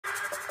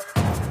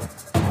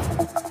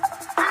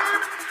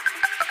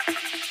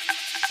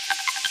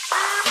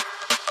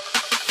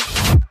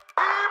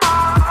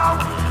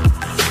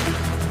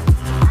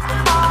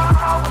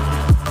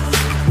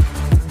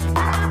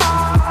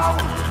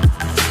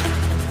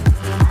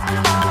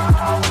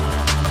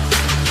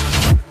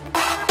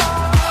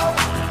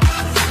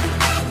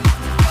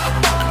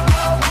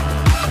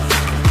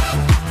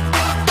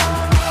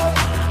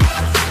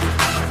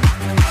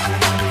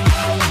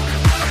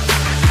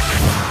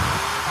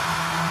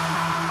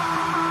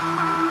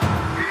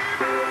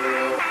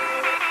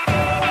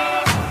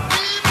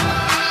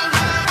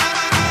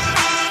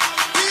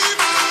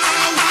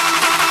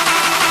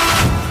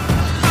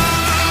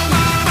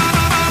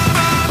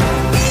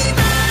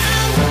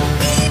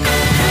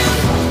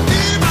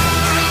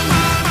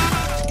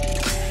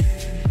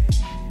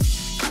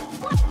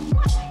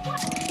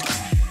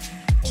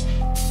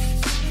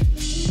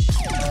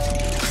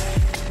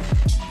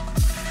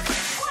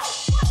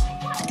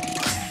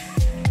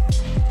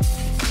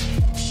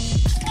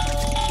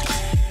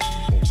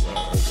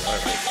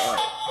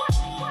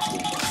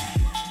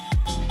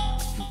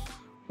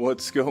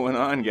What's going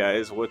on,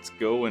 guys? What's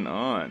going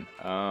on?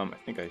 I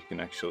think I can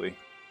actually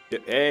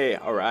get... Hey,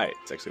 all right.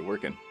 It's actually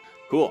working.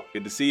 Cool.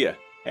 Good to see you.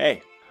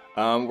 Hey.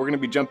 We're going to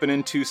be jumping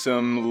into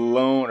some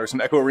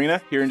Echo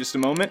Arena here in just a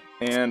moment.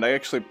 And I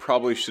actually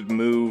probably should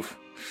move...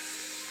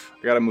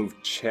 I got to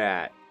move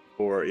chat.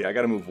 Or, yeah, I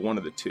got to move one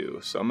of the two.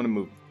 So I'm going to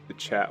move the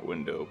chat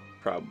window,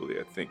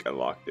 probably. I think I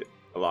locked it.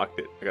 I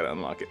got to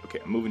unlock it. Okay,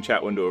 I'm moving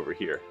chat window over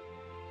here.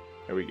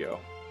 There we go.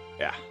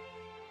 Yeah.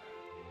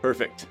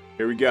 Perfect.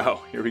 Here we go.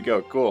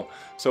 Cool.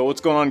 So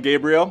what's going on,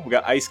 Gabriel? We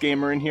got Ice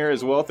Gamer in here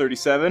as well,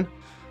 37.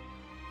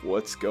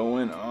 What's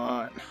going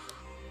on?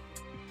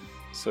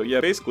 So yeah,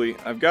 basically,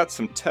 I've got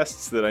some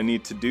tests that I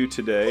need to do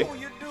today.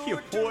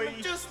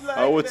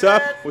 Oh, what's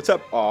up? What's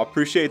up? Oh,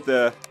 appreciate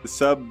the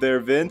sub there,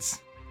 Vince.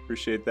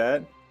 Appreciate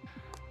that.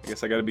 I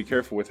guess I got to be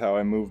careful with how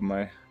I move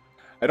my...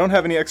 I don't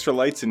have any extra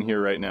lights in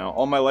here right now.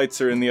 All my lights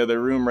are in the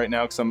other room right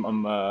now because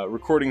I'm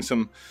recording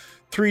some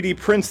 3D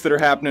prints that are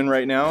happening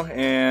right now,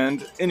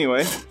 and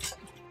anyway,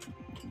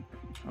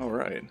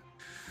 alright,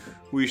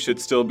 we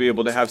should still be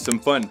able to have some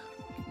fun.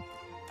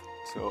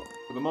 So,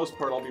 for the most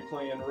part, I'll be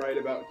playing right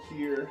about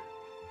here.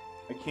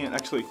 I can't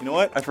actually, you know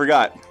what? I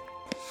forgot.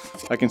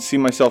 I can see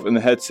myself in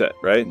the headset,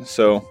 right?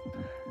 So,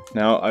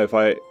 now if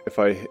I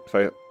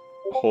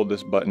hold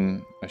this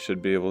button, I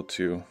should be able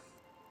to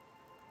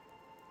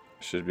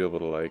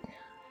like,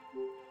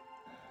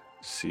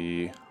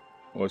 see,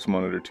 what's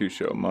monitor 2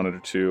 show? Monitor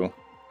 2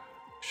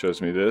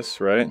 shows me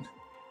this, right?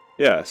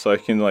 Yeah, so I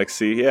can like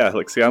see, yeah,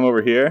 like see I'm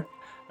over here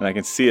and I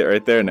can see it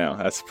right there now.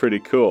 That's pretty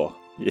cool.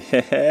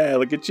 Yeah,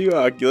 look at you,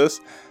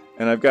 Oculus.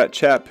 And I've got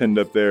chat pinned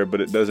up there,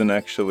 but it doesn't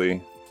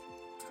actually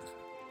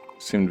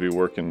seem to be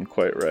working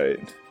quite right.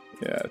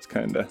 Yeah, it's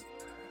kind of,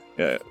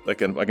 yeah,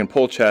 like I can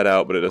pull chat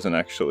out, but it doesn't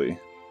actually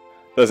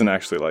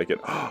like it.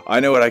 Oh, I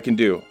know what I can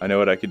do.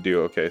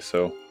 Okay,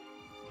 so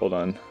hold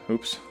on.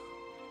 Oops.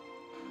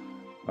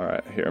 All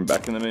right, here I'm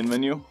back in the main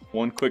menu.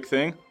 One quick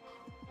thing.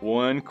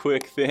 I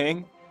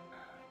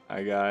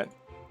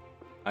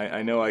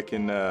know I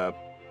can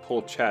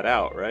pull chat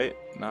out, right?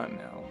 Not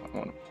now. I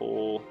want to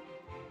pull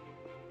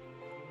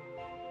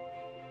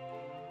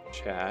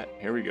chat.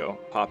 Here we go.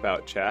 Pop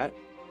out chat.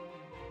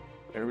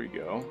 There we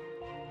go.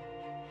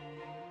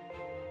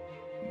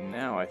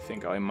 Now I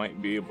think I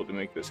might be able to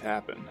make this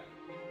happen.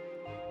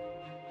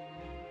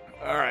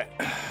 Alright.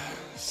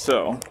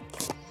 So,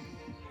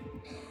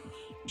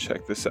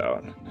 check this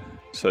out.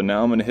 So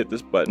now I'm going to hit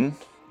this button.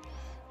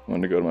 I'm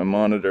going to go to my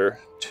monitor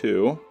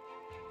 2,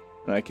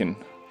 and I can...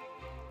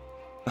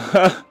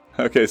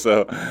 Okay,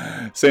 so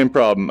same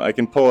problem. I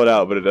can pull it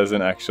out, but it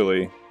doesn't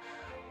actually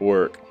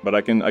work. But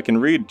I can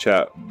read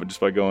chat just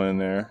by going in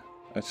there.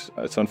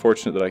 It's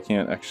unfortunate that I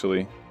can't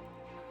actually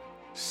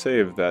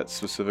save that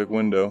specific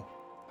window.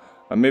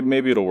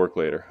 Maybe it'll work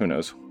later. Who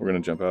knows? We're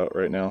going to jump out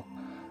right now.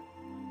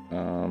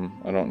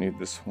 I don't need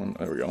this one.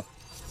 There we go.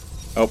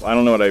 Oh, I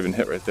don't know what I even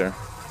hit right there.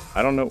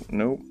 I don't know.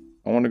 Nope.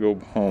 I want to go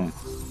home.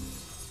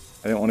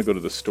 I didn't want to go to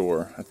the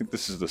store. I think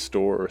this is the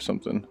store or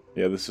something.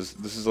 Yeah, this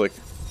is like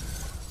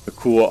the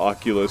cool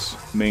Oculus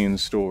main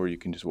store you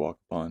can just walk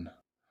upon.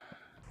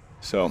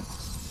 So,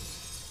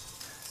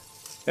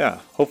 yeah,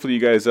 hopefully you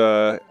guys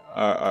are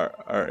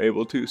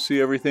able to see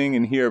everything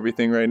and hear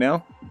everything right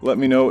now. Let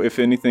me know if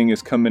anything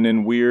is coming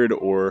in weird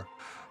or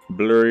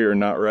blurry or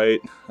not right.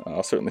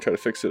 I'll certainly try to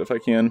fix it if I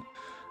can.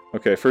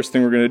 Okay, first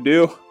thing we're going to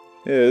do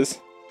is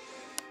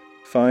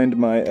find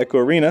my Echo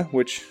Arena,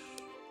 which...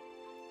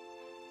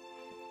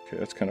 Okay,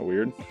 that's kind of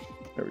weird.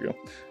 There we go.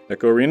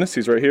 Echo Arena, see,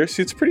 it's right here.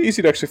 See, it's pretty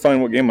easy to actually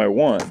find what game I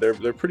want.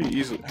 They're pretty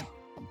easy.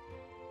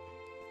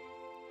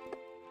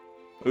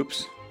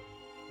 Oops.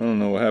 I don't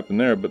know what happened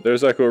there, but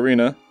there's Echo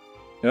Arena.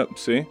 Yep,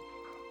 see?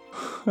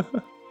 You're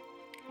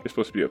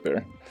supposed to be up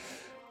there.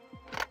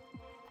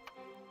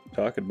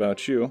 Talking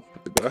about you.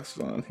 Put the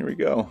glasses on. Here we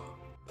go.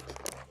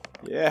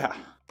 Yeah.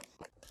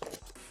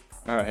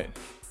 Alright.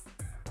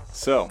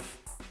 So.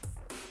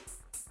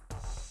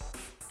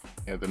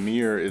 Yeah, the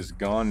mirror is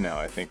gone now,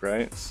 I think,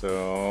 right?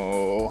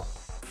 So...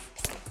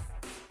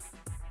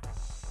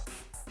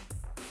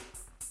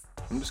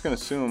 I'm just going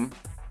to assume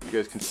you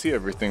guys can see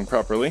everything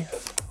properly.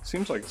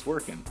 Seems like it's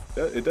working.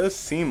 It does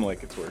seem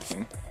like it's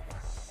working.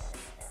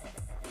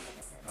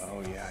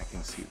 Oh yeah, I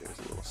can see there's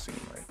a little seam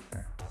right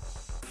there.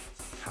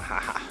 Ha ha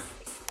ha.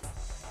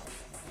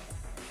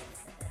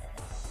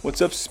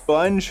 What's up,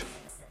 Sponge?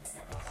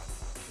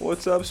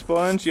 What's up,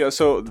 Sponge? Yeah,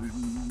 so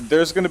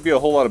there's going to be a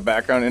whole lot of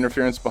background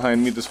interference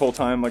behind me this whole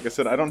time. Like I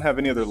said, I don't have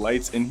any other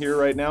lights in here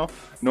right now.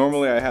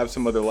 Normally I have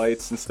some other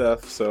lights and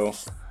stuff, so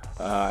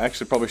I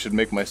actually probably should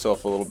make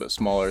myself a little bit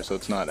smaller so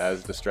it's not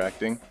as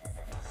distracting.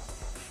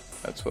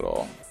 That's what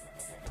I'll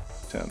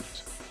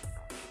attempt.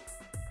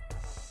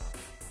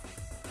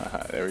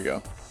 Aha, there we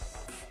go.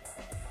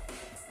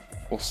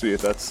 We'll see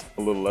if that's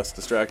a little less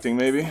distracting,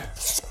 maybe.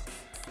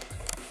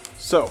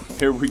 So,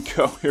 here we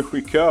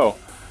go.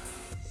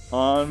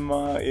 On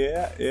my,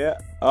 yeah.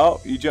 Oh,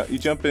 you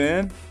jumping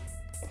in?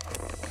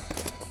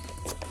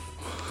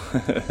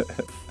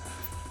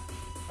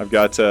 I've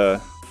got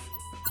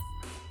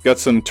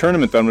some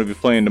tournament that I'm going to be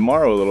playing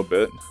tomorrow a little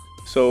bit.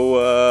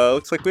 So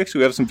looks like we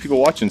actually have some people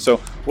watching. So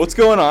what's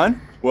going on?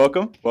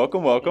 Welcome,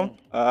 welcome, welcome.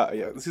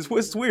 Yeah, this is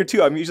weird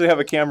too. I usually have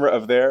a camera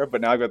up there,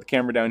 but now I've got the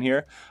camera down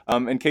here.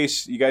 In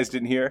case you guys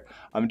didn't hear,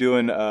 I'm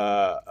doing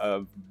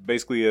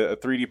basically a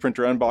 3D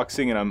printer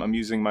unboxing, and I'm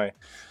using my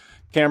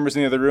cameras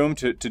in the other room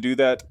to do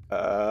that.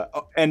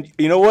 And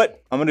you know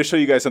what? I'm going to show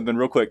you guys something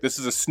real quick. This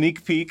is a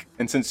sneak peek,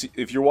 and since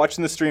if you're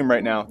watching the stream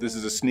right now, this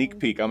is a sneak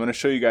peek. I'm going to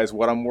show you guys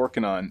what I'm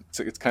working on.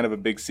 It's kind of a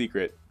big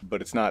secret,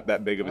 but it's not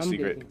that big of a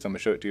secret. So I'm going to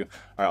show it to you.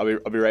 All right,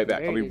 I'll be right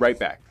back. I'll be right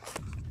back.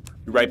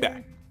 Be right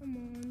back.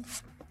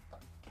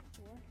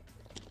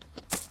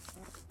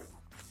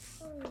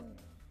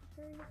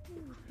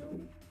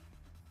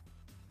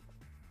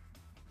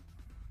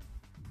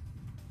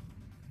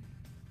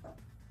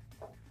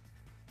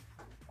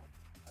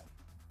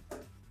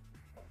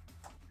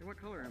 What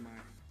color am I?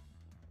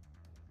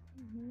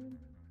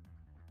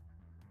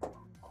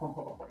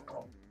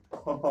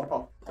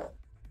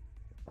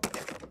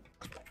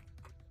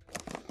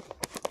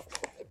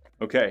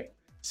 Okay,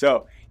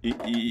 so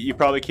you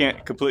probably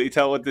can't completely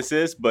tell what this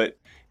is, but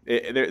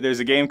there's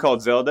a game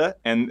called Zelda,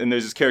 and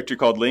there's this character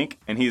called Link,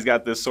 and he's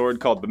got this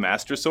sword called the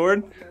Master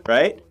Sword,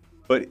 right?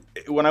 But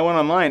when I went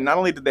online, not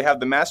only did they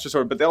have the Master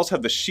Sword, but they also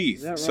have the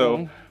sheath.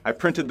 So I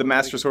printed the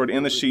Master Sword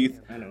in the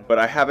sheath, but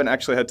I haven't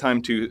actually had time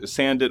to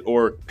sand it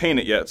or paint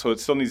it yet, so it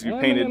still needs to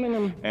be painted,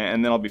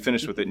 and then I'll be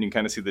finished with it, and you can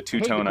kind of see the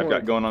two-tone I've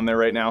got going on there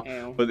right now.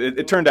 But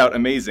it turned out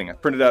amazing. I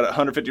printed out at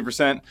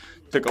 150%.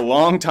 Took a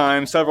long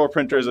time, several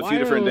printers, a few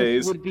different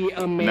days.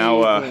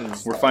 Now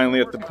we're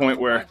finally at the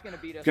point where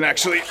you can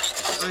actually...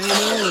 I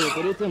know,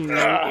 but it's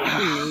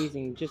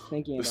amazing just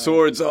thinking about it. The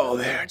sword's all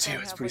there too.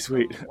 It's pretty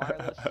sweet.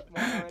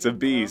 It's a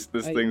beast.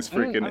 This thing's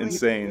freaking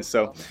insane.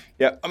 So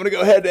yeah, I'm gonna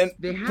go ahead and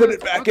put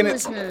it back in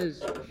its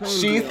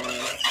sheath.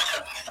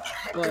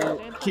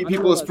 Keep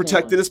people as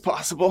protected as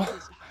possible.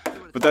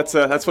 But that's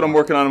what I'm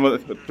working on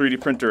with a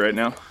 3D printer right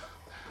now.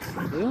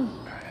 I'm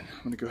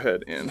gonna go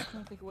ahead and.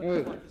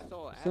 Hey,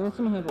 so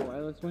someone have a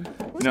wireless one?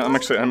 No, I'm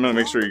gonna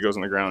make sure he goes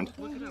on the ground.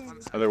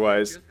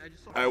 Otherwise,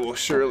 I will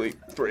surely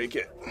break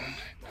it.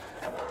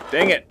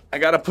 Dang it! I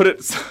gotta put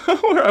it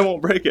somewhere I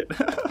won't break it.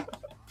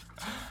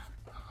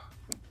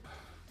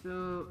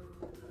 So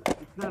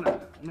it's not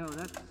a no.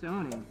 That's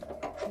Sony.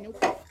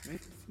 Nope.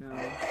 Right? No.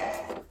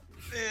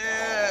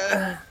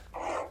 There.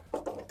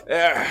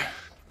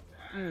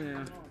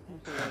 Yeah.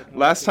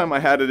 Last time I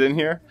had it in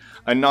here,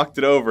 I knocked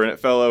it over and it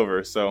fell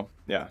over. So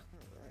yeah.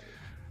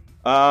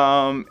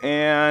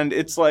 And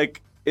it's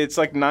like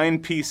 9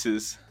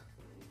 pieces.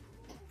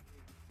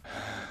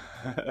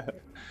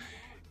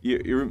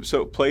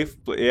 So play,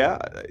 yeah.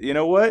 You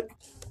know what?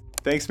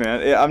 Thanks,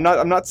 man. I'm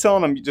not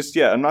selling them just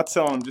yet.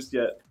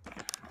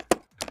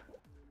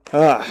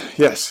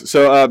 Yes.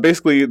 So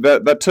basically,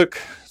 that took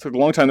a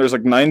long time. There's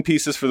like 9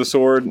 pieces for the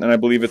sword, and I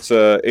believe it's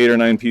 8 or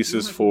 9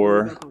 pieces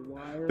for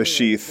the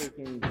sheath.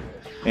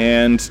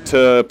 And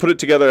to put it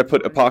together, I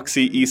put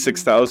epoxy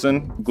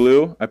E6000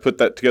 glue. I put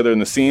that together in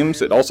the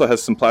seams. It also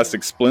has some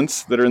plastic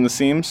splints that are in the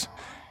seams.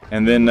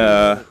 And then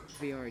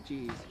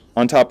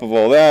on top of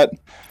all that,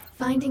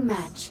 Finding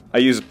match. I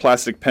use a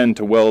plastic pen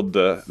to weld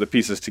the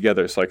pieces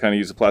together. So I kind of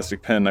use a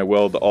plastic pen. I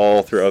weld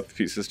all throughout the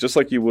pieces, just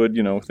like you would,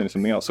 with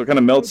something else. So it kind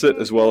of melts it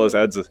as well as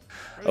adds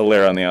a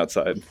layer on the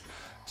outside.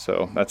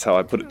 So that's how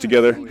I put it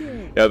together.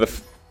 Yeah,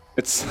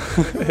 it's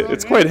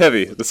it's quite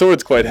heavy. The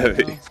sword's quite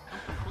heavy.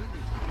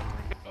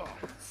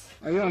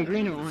 Are you on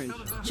green or orange?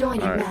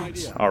 Joining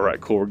match. All right,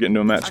 cool. We're getting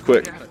to a match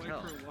quick.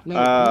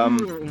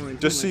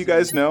 Just so you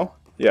guys know,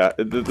 yeah,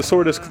 the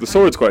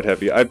sword's quite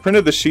heavy. I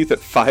printed the sheath at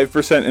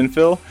 5%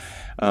 infill.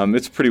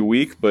 It's pretty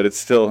weak, but it's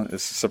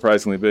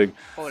surprisingly big.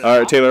 All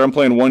right, Taylor, I'm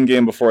playing one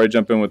game before I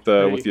jump in with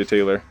you,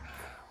 Taylor.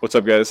 What's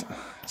up, guys?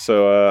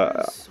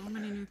 So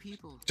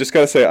just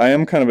gotta say, I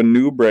am kind of a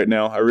noob right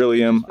now. I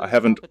really am.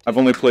 I've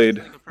only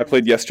played. I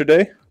played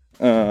yesterday.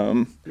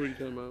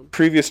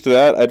 Previous to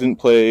that, I didn't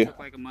play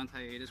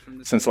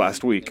since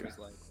last week.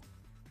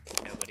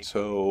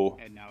 So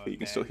you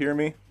can still hear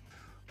me.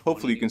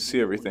 Hopefully you can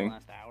see everything.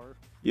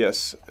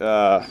 Yes,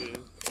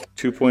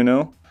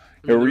 2.0.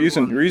 Yeah, we're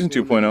using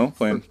 2.0,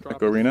 playing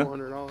Echo Arena.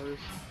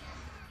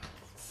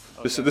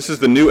 This is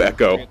the new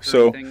Echo.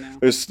 So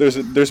there's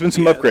been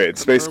some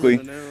upgrades.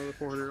 Basically,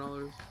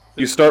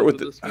 you start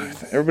with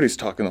everybody's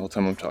talking the whole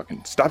time I'm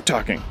talking. Stop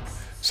talking.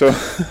 So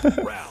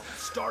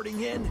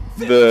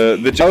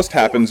the joust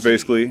happens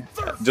basically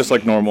just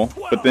like normal,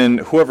 but then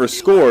whoever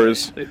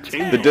scores,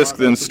 the disc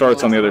then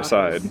starts on the other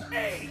side.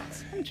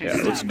 Yeah,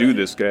 let's do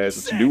this, guys.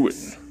 Let's do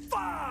it.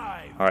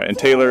 All right, and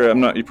Taylor,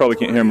 you probably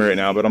can't hear me right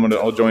now, but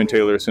I'll join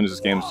Taylor as soon as this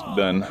game's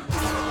done.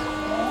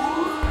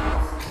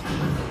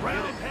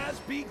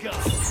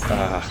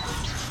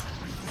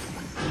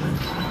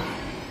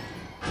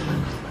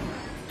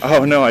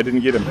 Oh no, I didn't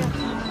get him.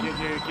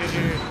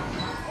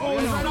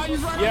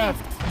 Yeah.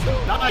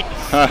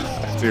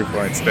 2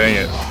 points. Dang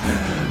it.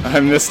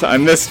 I missed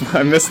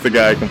the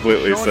guy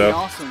completely.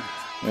 So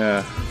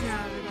yeah,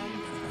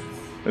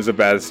 it was a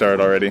bad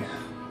start already.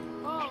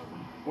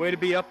 Way to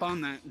be up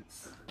on that.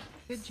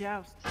 Good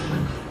joust.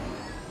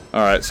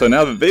 Alright, so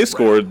now that they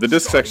scored, the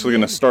disc's actually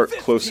going to start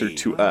closer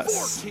to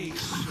us.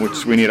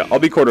 Which we need. I'll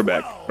be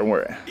quarterback. Don't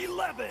worry. You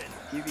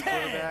be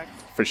quarterback?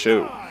 For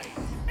sure.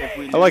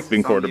 I like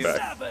being quarterback.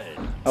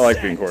 I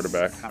like being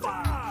quarterback.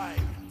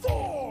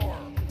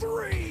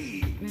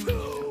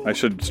 I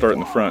should start in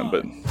the front,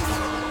 but these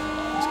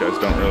guys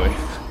don't really.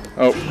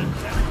 Oh.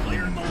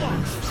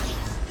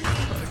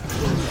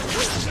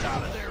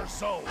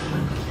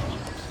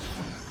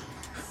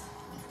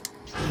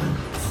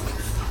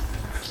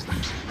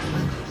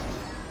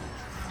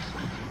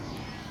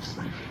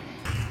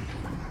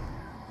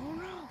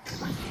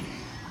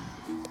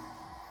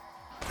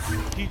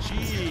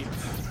 GG.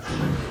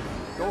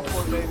 Go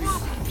for it, baby.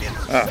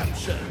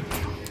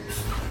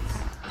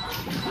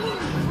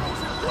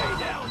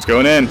 It's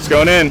going in. It's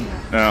going in.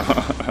 No.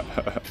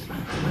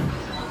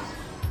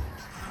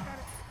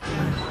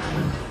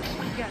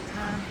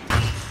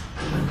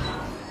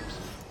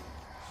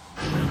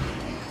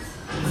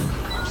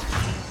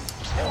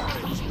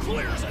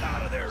 Clears it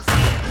out of there.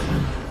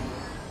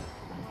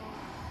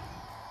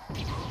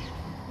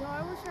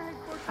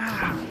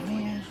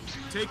 Man.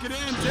 Take it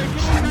in, baby.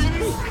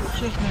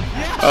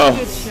 Oh,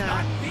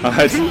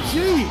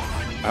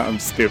 I'm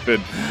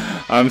stupid.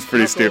 I'm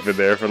pretty stupid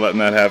there for letting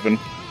that happen.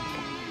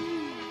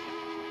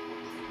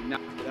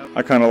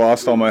 I kind of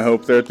lost all my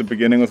hope there at the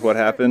beginning with what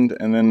happened,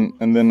 and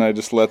then I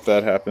just let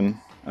that happen.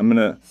 I'm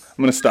gonna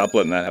stop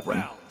letting that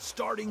happen.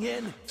 Starting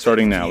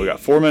now. We got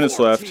 4 minutes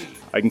left.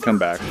 I can come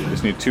back. We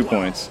just need 2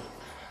 points.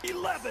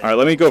 All right,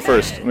 let me go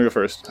first. Let me go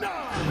first. 9,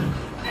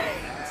 8,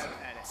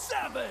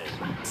 7,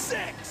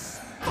 6,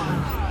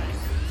 5,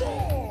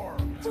 4,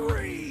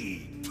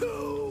 3,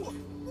 2,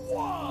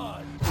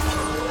 1.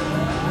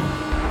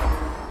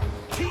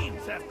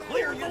 Teams have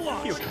cleared the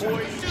launch.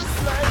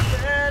 Just like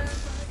that.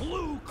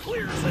 Blue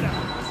clears it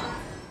out.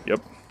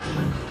 Yep.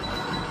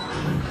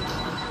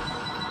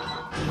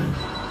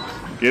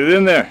 Get it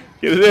in there.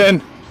 Get it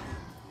in.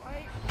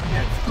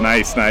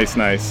 Nice, nice,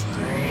 nice.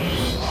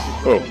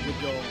 Oh.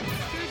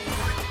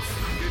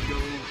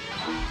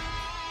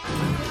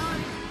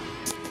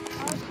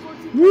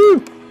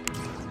 Woo!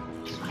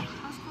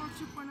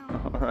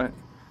 Alright.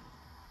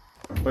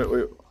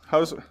 Wait.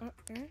 How's...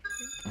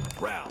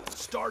 Round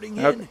starting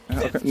How, in.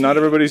 not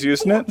everybody's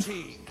using it?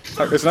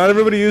 Is not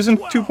everybody using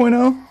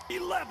 2.0?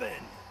 11,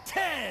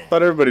 10.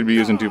 Thought everybody'd be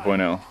using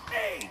 2.0.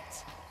 8,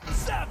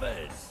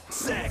 7,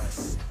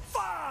 6,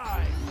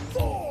 5,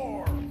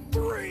 4,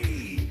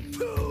 3,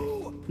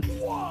 2,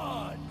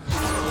 1.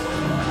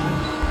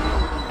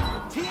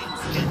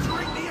 Teams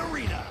entering the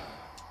arena.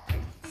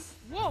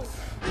 Whoa!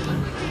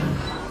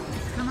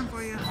 Coming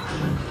for you.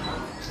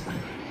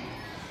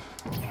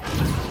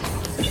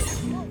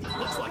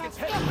 Looks like it's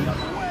heading the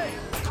other way.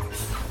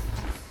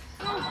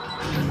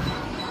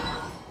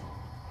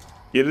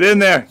 Get it in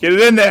there! Get it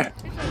in there!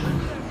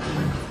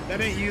 That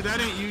ain't you. That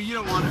ain't you. You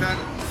don't want that.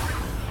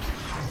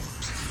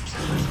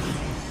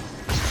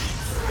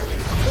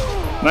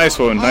 Nice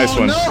one, nice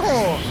one.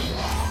 No!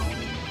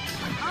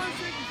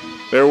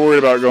 They were worried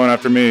about going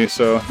after me,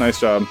 so nice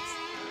job.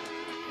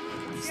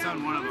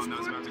 Stun one of them that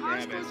was about to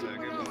grab it, so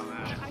good one on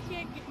that. I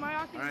can't get my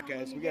Oculus. Alright,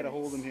 guys, we gotta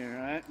hold him here,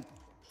 alright?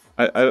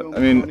 I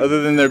mean,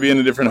 other than there being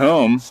a different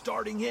home,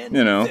 Starting in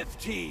you know.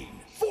 15,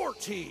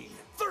 14,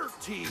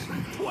 13,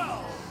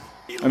 12.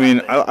 I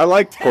mean, I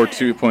like Core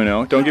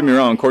 2.0. Don't get me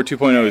wrong, Core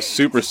 2.0 is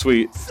super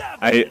sweet.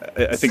 I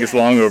think it's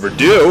long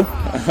overdue,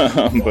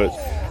 but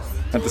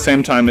at the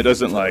same time, it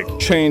doesn't like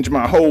change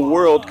my whole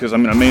world because I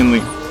mean, I'm mainly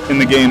in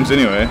the games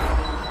anyway.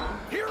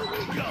 Here we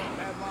go.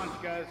 Bad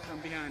launch, guys. I'm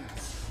behind.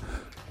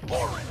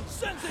 Orange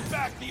sends it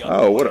back the other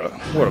Oh, way.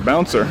 what a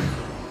bouncer!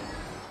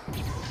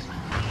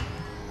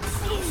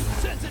 Blue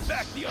sends it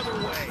back the other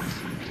way.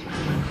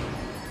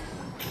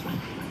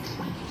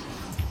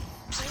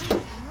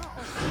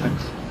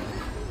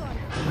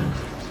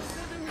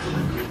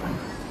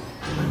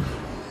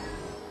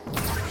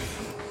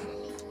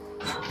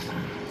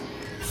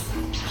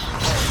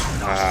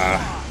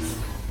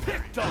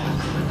 Picked off.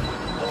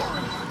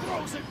 Orange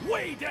throws it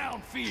way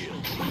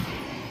downfield.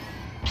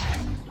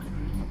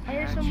 I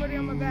hear somebody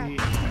on my back.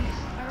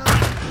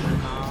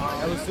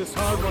 That was just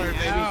hardware,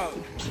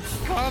 baby.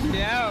 Calm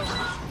down.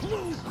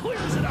 Blue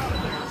clears it out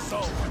of their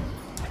zone.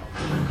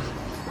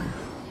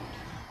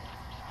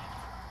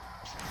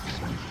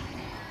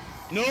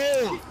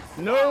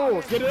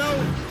 No, get it out.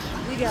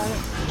 We got it.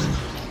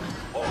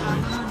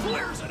 Orange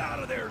clears it out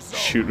of their zone.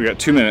 Shoot, we got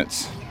 2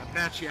 minutes.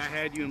 Apache, I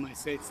had you in my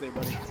sights there,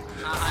 buddy.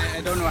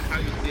 I don't know how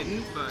you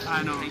didn't, but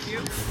I know. thank you.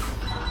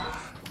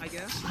 I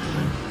guess.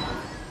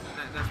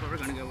 That's what we're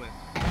gonna go with.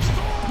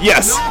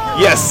 Yes,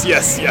 yes,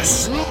 yes,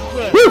 yes.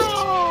 Woo!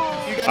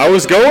 I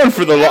was going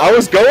for the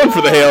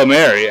Hail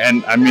Mary,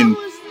 and I mean,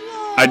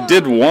 I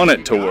did want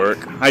it to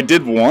work. I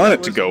did want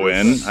it to go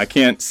in. I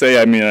can't say.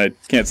 I mean, I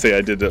can't say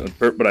I did it,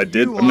 but I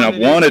did. I mean, I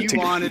wanted to.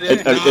 Knock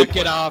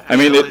it off. I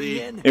mean,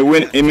 it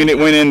went. I mean, it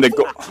went in the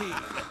goal.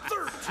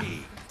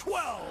 13,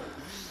 12,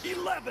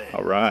 11,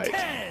 All right.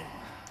 10,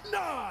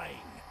 9,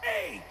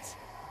 8,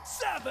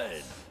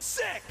 7,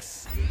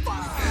 6,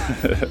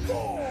 5,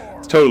 4,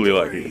 It's totally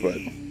lucky, but.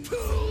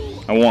 2,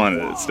 I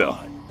wanted it still.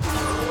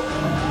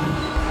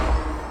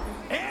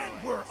 And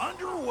we're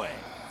underway.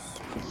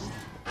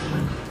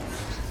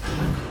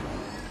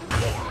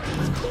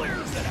 Orange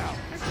clears it out.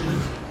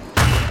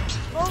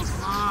 Come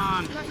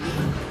on.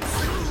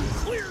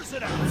 Clears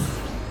it out.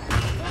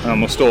 I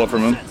almost stole it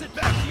from him. Sends it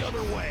back the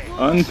other way.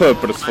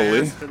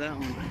 Unpurposefully. For that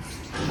one.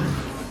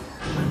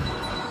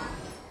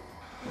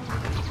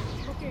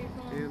 Okay,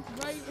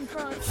 right in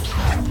front.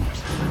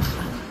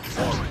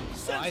 Orange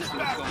sends it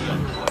back the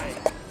other way.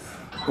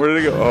 Where did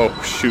it go? Oh,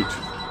 shoot.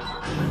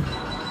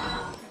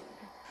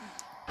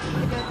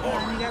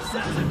 Orange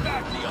sends it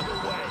back the other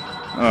way.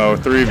 Oh,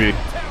 3v.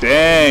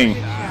 Dang.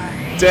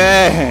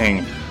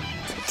 Dang.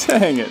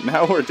 Dang it.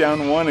 Now we're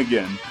down 1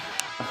 again.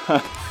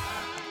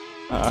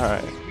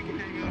 Alright.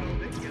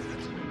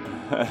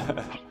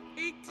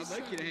 I'd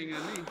like you to hang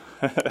on me.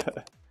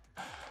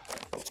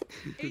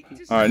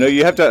 Alright, no,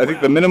 you have to, I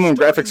think the minimum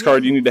graphics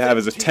card you need to have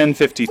is a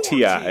 1050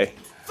 Ti.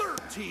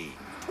 13,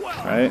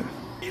 12, Right?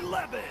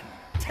 11,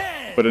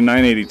 10. But a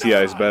 980 Ti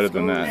is better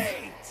than that.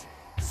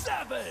 8,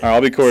 7, Alright,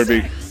 I'll be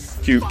Corby.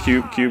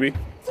 QB.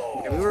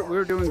 Yeah, we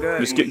were doing good.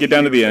 Just get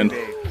down to the end.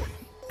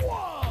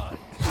 1.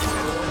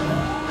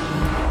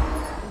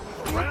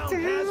 The round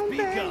has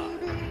begun.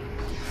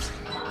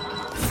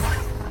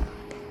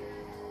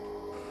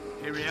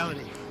 Hey,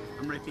 Reality.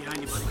 I'm right behind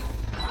you, buddy.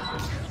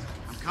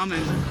 I'm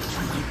coming.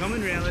 I'm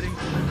coming, Reality.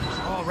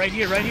 Oh, right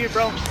here,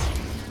 bro.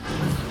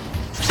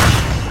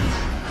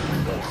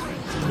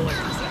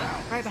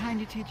 Right behind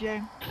you,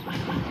 TJ.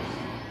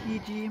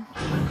 TG.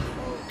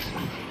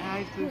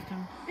 Nice boost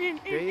him.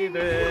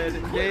 David.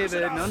 No.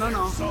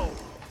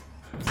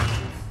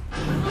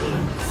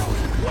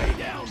 Way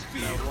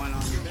downfield. One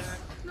on your back.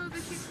 No,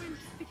 they can't win.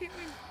 They can't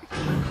win.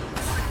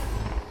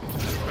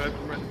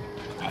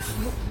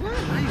 What?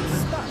 I am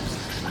stuck.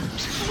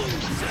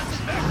 Sends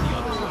it back the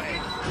other way.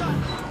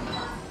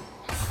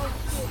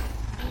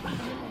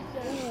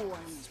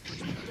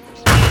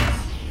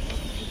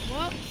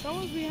 Well,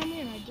 someone's behind me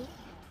and I do.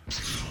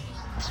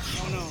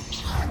 Oh no.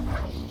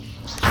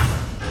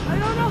 I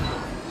don't know.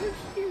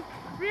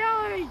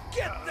 Reality.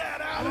 Get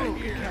that out of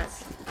here.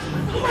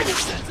 Blue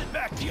sends it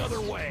back the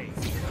other way.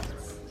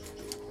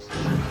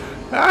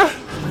 I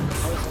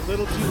was a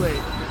little too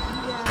late.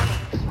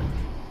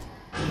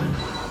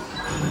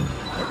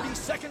 30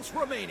 seconds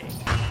remaining.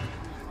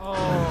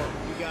 Oh,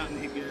 you got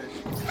me good.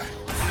 Blue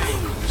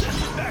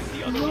sends it back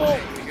the other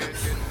way. Good.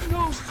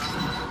 No.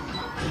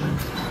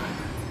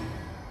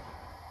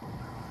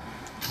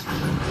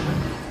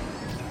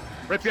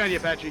 Right behind you,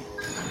 Apache.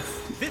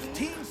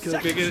 15 Get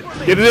seconds it.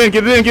 remaining.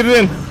 Get it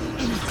in.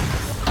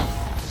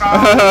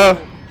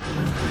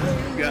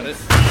 You got it.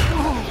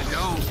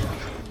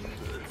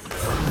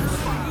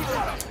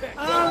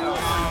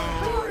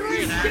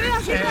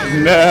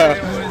 No.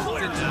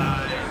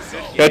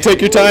 Gotta take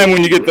your time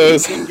when you get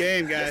those. Good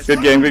game, guys.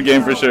 Good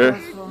game for sure.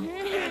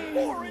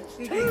 Orange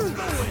takes the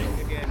win.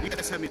 Good game. You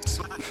guys had me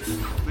sweat.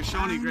 But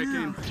Shawnee, great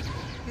game.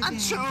 I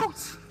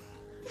choked.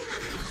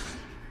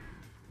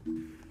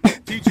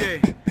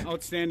 TJ,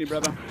 outstanding,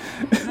 brother.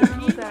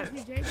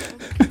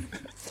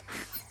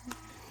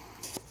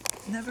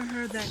 Never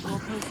heard that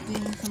goalpost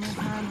ding so many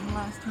times in the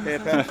last 2 Hey,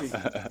 Apache.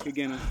 Good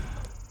game, man.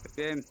 Good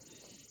game.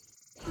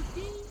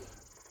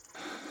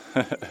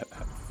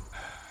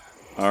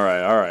 All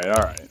right.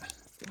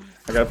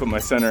 I gotta put my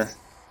center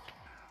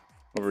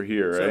over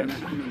here, Sorry, right?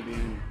 man. I'm gonna be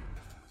in.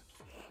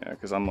 Yeah,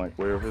 because I'm like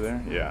way over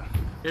there. Yeah.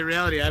 Hey,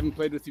 Reality, I haven't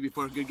played with you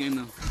before. Good game,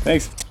 though.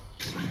 Thanks.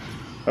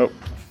 Oh,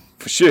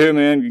 for sure,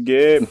 man. Good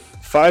game.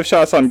 5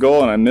 shots on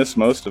goal, and I missed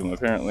most of them,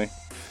 apparently.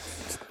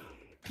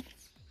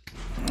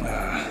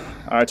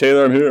 All right,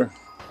 Taylor, I'm here.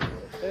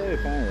 Hey,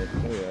 finally,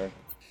 there we are.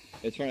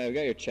 It's funny, I've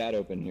got your chat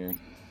open here.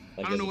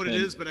 Like I don't know what it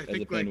is, but I as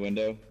think, a pinned like-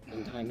 window.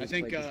 I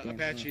think,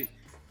 Apache,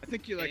 I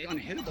think you're, like,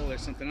 unhittable or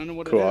something. I don't know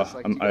what Cool. it is.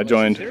 Like, you I got,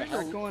 joined. Like,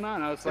 what's going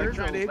on? I was like,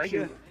 trying to hit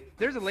you.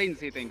 There's a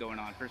latency thing going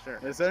on for sure.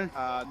 Is there?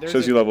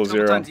 Shows you level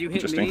 0. Sometimes you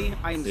hit Interesting. me,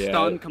 I am Yeah.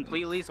 stunned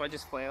completely, so I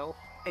just flail,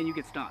 and you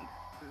get stunned.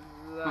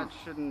 That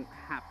shouldn't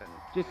happen.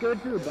 Just go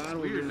to the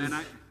bottom. Weird,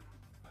 man.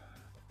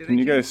 Can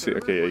you guys see?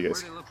 Okay, yeah, you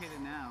guys. Where are they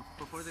located now?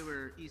 Before they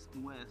were east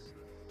and west.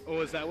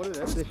 Oh, is that what it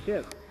is? The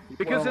ship.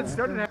 Because it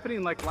started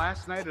happening, like,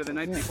 last night or the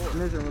night before.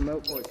 There's a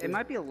remote port. It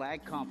might be a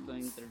lag comp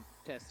thing they're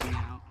testing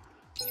out.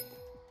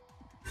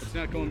 It's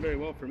not going very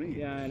well for me.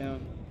 Yeah, I know.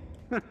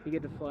 You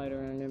get to fly it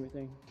around and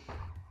everything.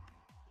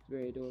 It's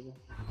very adorable.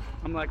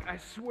 I'm like, I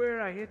swear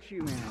I hit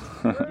you,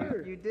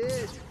 man. You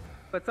did.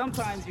 But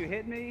sometimes you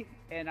hit me,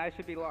 and I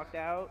should be locked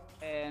out,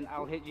 and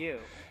I'll hit you.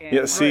 And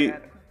Yeah, see,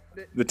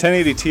 the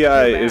 1080 Ti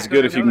is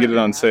good if you can get it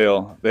on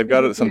sale. They've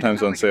got it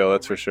sometimes on sale,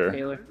 that's for sure.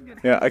 Taylor.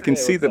 Yeah, I can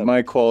see that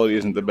my quality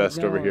isn't the best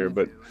over here,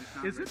 but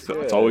Is it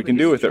that's all we can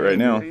do with it right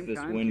now. This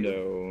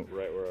window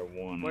right where I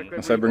won.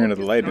 Unless I bring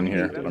another light in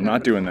here, but I'm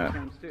not doing that.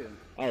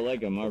 I like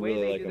them. I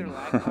really like them.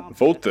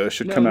 Volta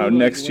should come out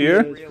next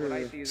year.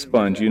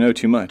 Sponge, you know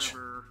too much.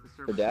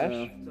 For Dash?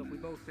 So if we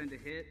both send a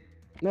hit,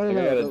 No, I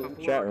got no.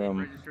 a chat room.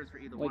 registers for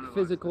either one Like of us.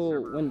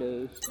 physical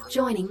windows.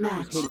 Joining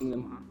match. Hitting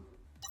them.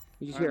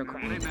 You just hear a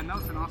crack. Hey man, that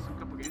was an awesome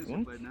couple games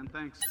we played, man.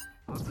 Thanks.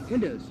 Awesome.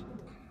 Windows.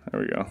 There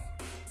we go.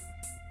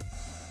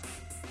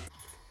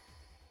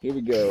 Here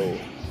we go. Here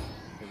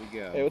we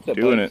go. Hey, what's up,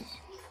 Doing buddies?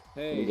 it.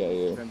 What we got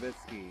here?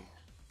 Trembitsky.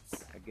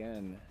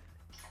 Again.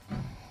 Not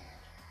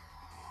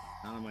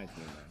on my team,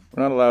 man.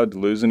 We're not allowed to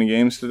lose any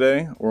games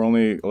today. We're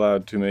only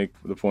allowed to make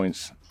the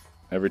points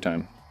every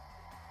time.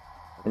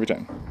 Every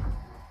time.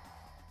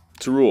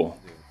 It's a rule.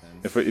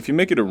 If you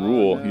make it a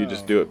rule, no. you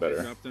just do it I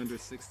better. dropped under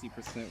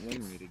 60%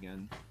 win rate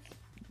again.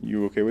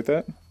 You okay with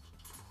that?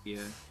 Yeah.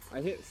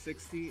 I hit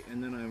 60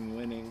 and then I'm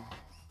winning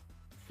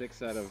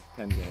 6 out of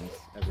 10 games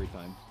every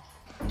time.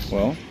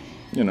 Well,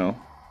 you know.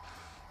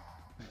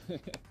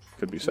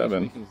 Could be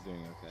 7. He's doing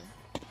okay.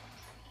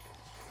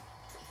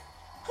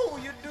 Oh,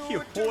 you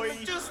do it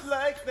just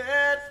like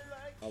that.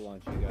 I'll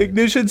launch you guys.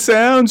 Ignition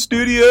Sound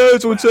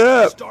Studios, what's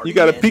up? You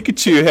got a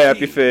Pikachu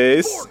happy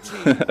face.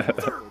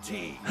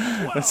 13,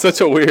 That's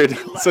such a weird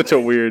thing. Such a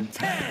weird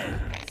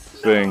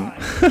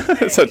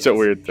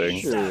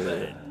thing.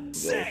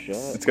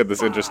 It's got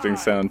this interesting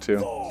sound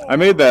too. I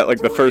made that like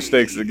the first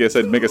day because I guess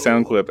I'd make a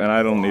sound clip and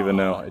I don't even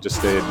know. It just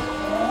stayed.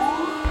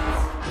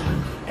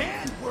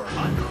 and we're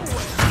underway.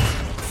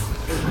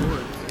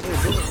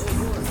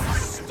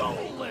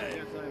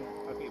 Stolen.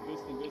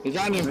 He's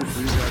on you.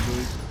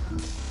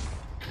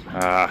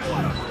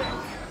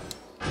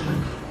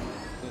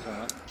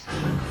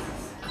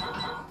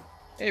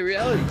 Hey,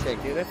 Reality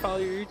Check, dude. I follow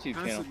your YouTube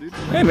channel.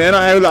 Hey man,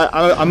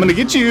 I'm gonna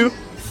get you.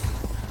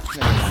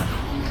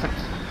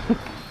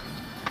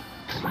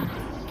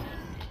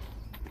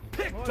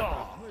 Picked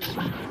off.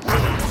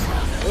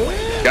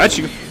 Got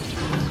you.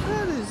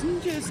 That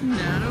isn't just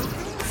nano.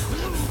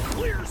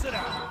 Clears it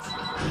out.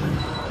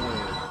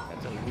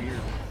 That's a weird.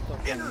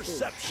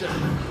 Interception.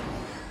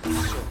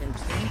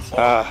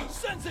 Ah.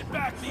 Sends it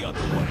back the other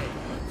way.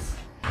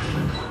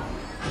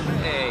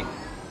 Hey.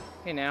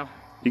 Hey now.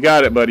 You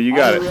got it, buddy. You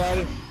got it.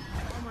 Oh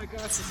my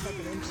gosh, this fucking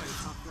implant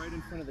popped right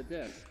in front of the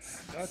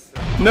desk. That's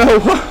No.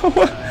 What?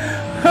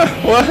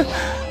 What?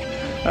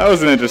 That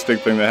was an interesting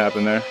thing that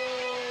happened there.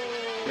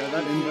 Yeah,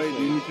 that invite,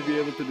 you need to be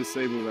able to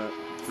disable that,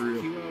 for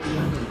real.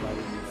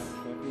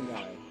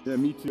 Yeah,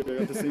 me too. I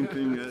got the same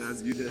thing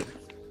as you did.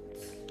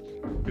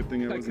 Good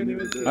thing I wasn't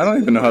even there. I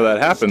don't even know how that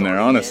happened there,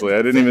 honestly.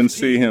 I didn't even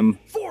see him.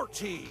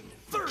 14,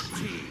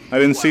 13. I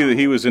didn't see that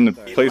he was in a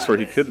place where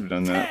he could have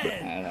done that. But.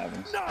 That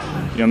happens.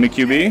 9, You want me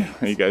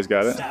QB? You guys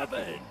got it?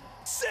 7,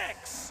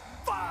 6,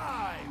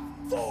 5,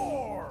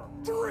 4,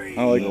 3,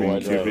 I like being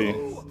 2, QB.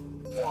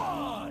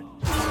 1.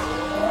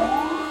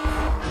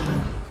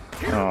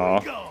 Aw.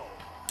 Go.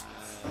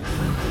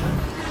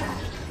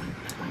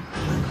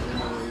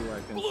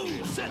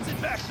 Blue sends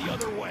it back the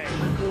other way.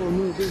 Oh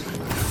no, this. Blue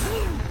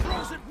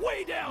throws it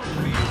way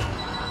downfield.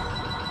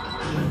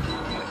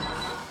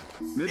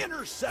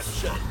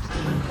 Interception.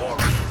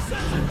 Orange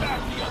sends it back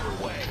the other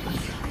way.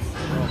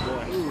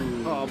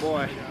 Oh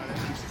boy.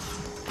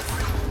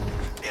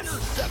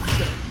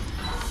 Interception.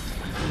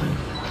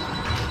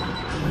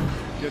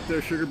 Get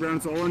there, Sugar Brown.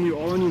 It's all on you,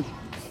 all on you.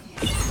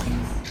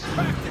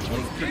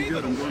 Practically Pretty gave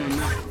good, it I'm going on away.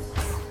 that.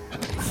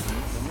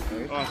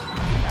 Oh,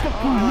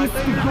 I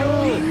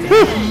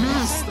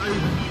missed.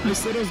 I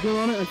said I was going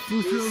on it. I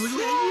flew through.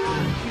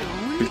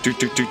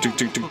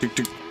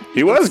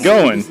 He was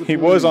going. He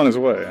was on his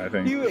way, I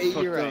think.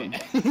 You're right.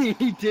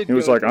 He did. He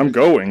was like, I'm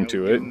going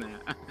to it. And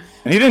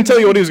he didn't tell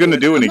you what he was going to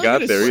do when he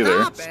got there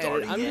either.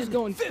 starting I'm just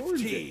going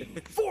towards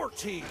 15,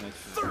 14,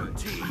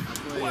 13,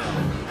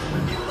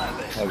 12,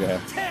 11, Okay.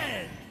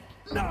 10,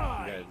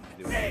 9,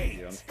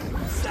 8,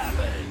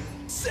 7,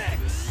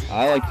 6,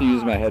 I like to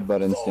use my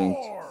headbutt instinct.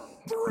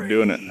 4, We're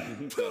doing it.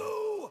 2,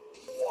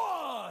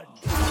 1.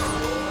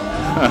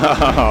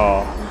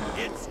 Oh.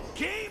 It's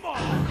game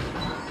on.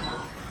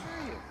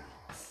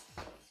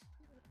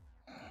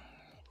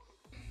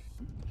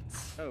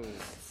 Oh.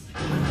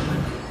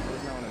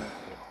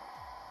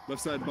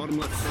 Left side, bottom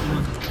left, bottom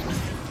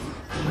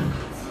left.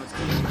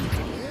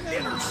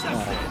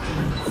 Intercepted.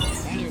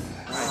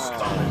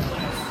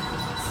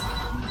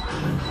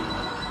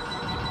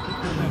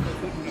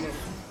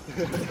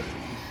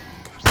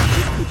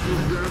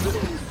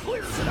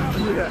 Clears it out.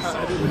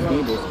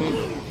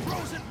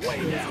 Throws it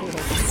way down.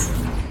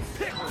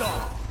 Picked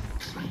off.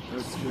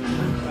 Let's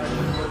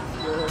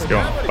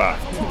go.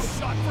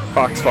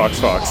 Fox. Fox. I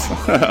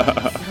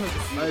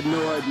had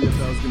no idea if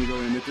that was going to go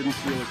in. It didn't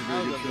feel like a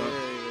very good shot.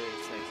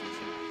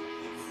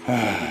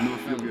 It did not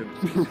feel good.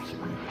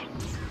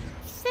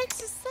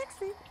 Sexy.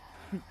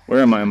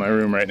 Where am I in my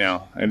room right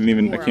now? I can't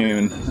even.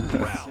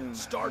 Round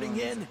starting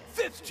in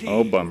 15.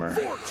 Oh, bummer.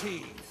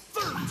 14,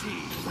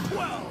 13,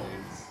 12,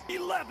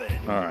 11,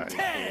 All right.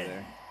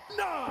 10,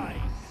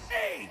 9,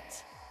 8,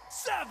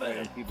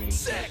 7,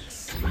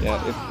 6.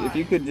 Yeah, if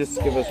you could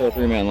just give us our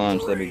 3-man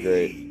launch, that'd be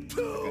great.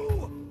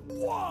 2,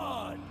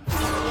 1.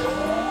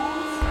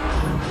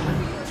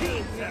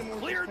 Teams have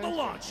cleared the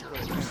launcher.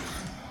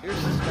 Here's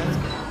suspense.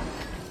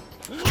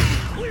 Blue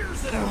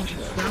clears it out.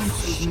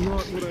 Bounce was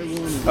not what I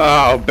wanted.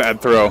 Oh,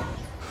 bad throw.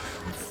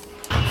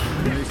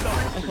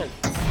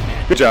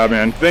 Good job,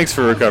 man. Thanks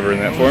for recovering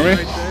that for me.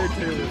 Right there,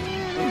 Taylor.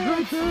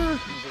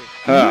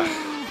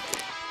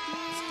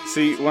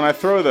 See, when I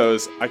throw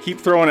those, I keep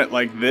throwing it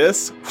like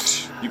this.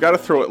 You gotta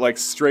throw it like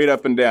straight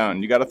up and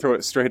down. You gotta throw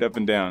it straight up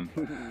and down.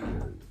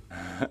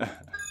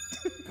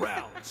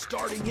 Round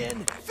starting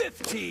in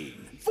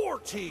 15,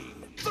 14,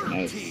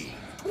 13,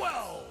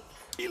 12,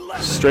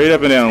 11. Straight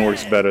up and down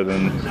works better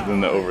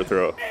than the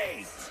overthrow.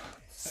 8,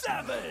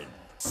 7,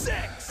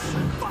 6,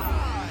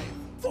 5,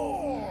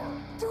 4,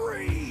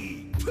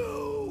 3, 2,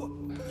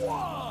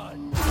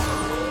 1.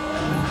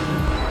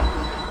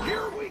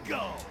 Here we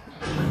go.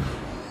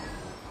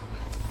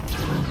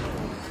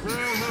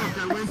 Look,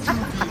 I went too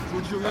deep.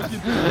 Would you look at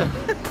that?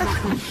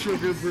 Fucking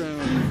sugar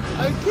brown.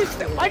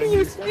 Why didn't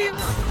you say it?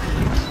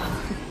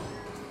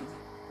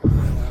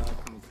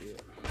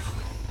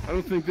 I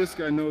don't think this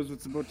guy knows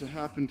what's about to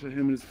happen to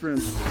him and his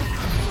friends.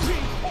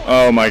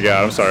 Oh my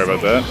god, I'm sorry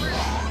about that.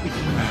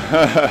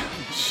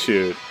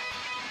 Shoot.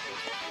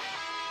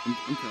 I'm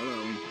proud of that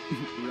one.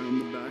 Around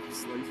the back,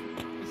 slice.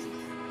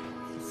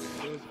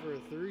 Goes for a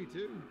 3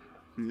 too.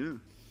 Yeah.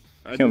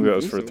 Can't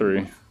goes for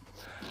 3.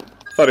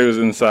 Thought he was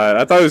inside.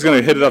 I thought he was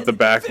gonna hit it off the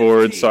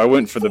backboard, so I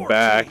went for the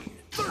back.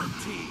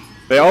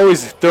 They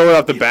always throw it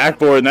off the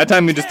backboard, and that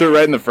time he just threw it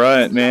right in the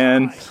front,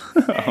 man.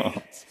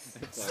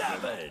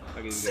 7,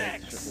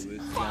 6,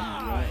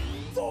 5,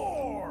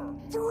 4,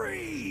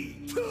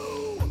 3, 2,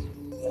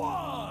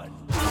 1.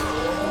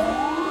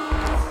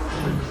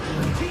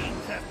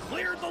 Teams have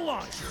cleared the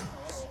launcher.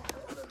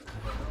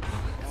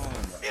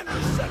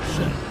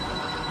 Interception.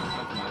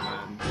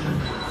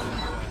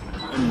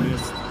 I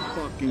missed.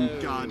 Fucking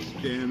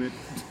goddamn it.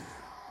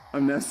 I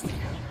missed.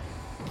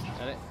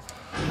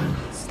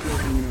 Still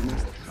hanging on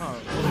this.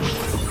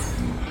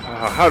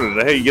 How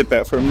did he get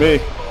that from me?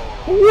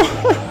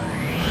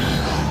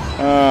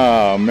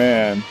 Oh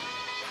man.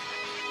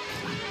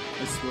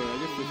 I swear, I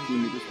get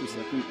 15 meters per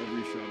second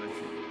every shot I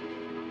shoot.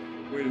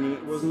 Wait a minute,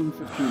 it wasn't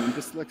even 15, I'm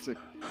dyslexic.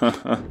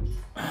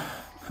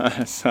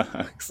 That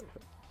sucks.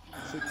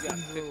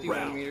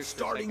 Round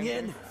starting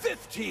in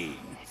 15,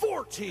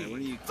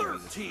 14,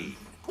 13,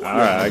 Alright,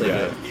 I got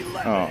it.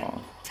 11,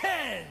 Oh.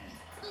 10,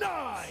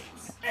 9.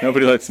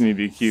 Nobody lets me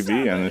be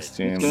QB on this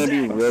team. It's gonna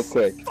be real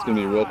quick. It's gonna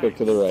be real quick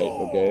to the right,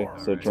 okay?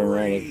 So turn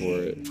around and look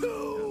for it.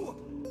 2,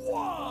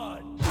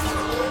 1.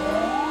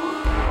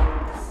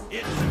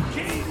 It's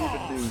game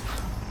on.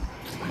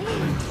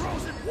 Blue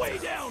throws it way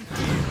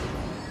downfield.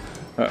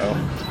 Uh-oh.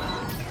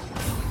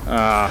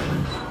 Ah.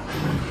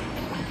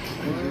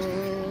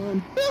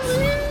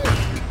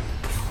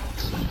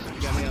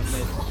 Got me up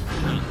mid.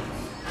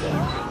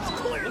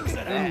 Clears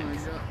it out.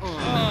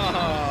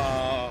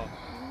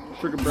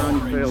 Sugar Brown,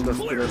 you failed us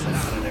Clears today. it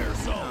out of their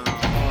zone.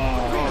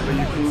 But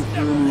you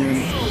threw me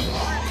in.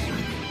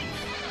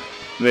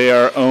 They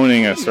are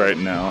owning us right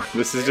now.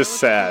 This is just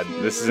sad.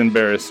 This is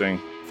embarrassing.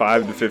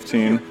 5 to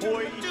 15.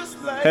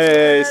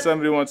 Hey,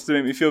 somebody wants to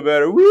make me feel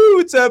better. Woo!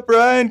 What's up,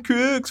 Brian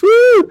Crooks?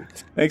 Woo!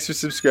 Thanks for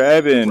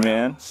subscribing,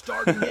 man.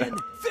 Starting in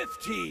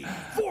 15,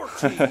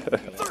 14,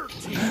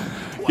 13.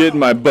 Getting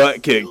my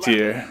butt kicked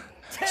here.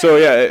 So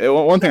yeah,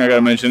 one thing I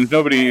gotta mention, if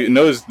nobody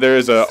knows,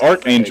 there's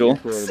Archangel.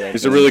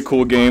 It's a really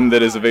cool game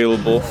that is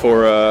available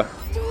for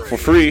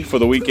free for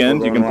the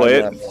weekend. You can play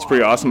it. It's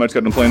pretty awesome. I just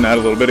got done playing that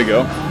a little bit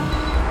ago.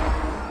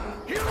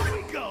 Here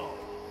we go.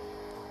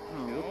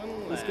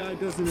 This guy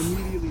doesn't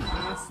immediately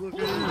pass. Look at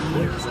him.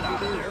 Clears it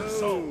out of their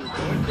zone.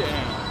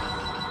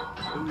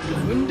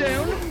 Going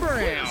down to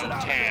Brown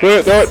Town. Throw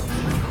it, throw it.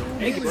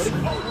 Thank you, buddy.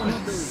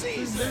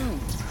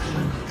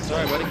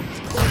 Sorry, buddy.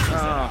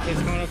 He's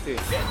coming up to you.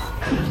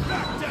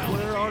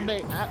 Where are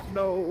they at,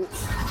 though?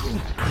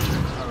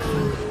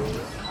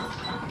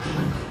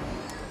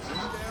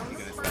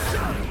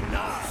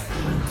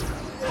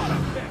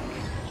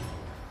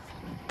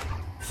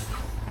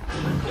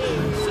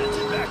 Sends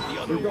it back the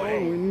other way.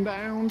 Going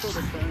down to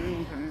the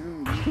downtown.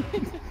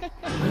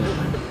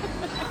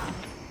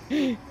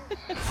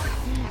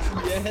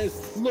 Yes.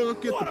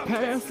 Look at the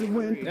pass that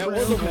went That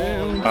was a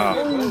downtown. ball.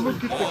 Oh,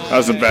 look at That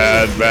was a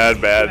bad.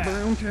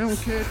 Downtown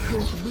catch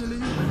goes Billy.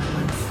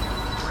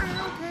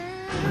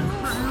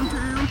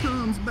 Downtown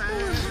comes back.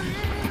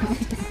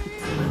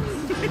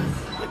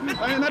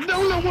 And I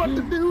don't know what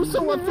to do,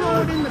 so I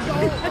throw it in the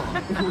goal.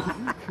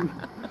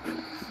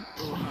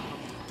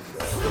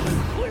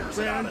 Clears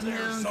it out of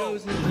their zone.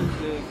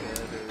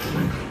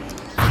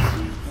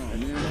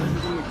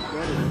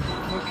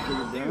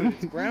 Dude,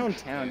 it's Brown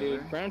Town,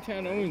 dude. Brown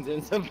Town owns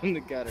ends up in the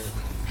gutter.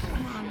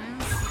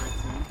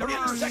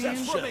 30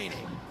 seconds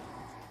remaining.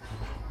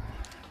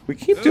 We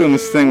keep doing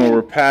this thing where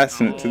we're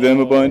passing it to them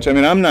a bunch. I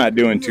mean, I'm not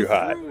doing too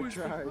hot.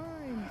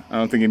 I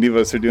don't think any of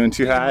us are doing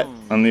too hot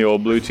on the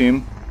old blue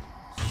team.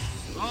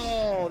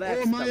 Oh, that's.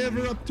 Oh, am I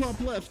ever up top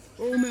left?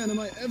 Oh man, am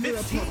I ever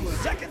up top 15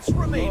 left? seconds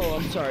remaining. Oh,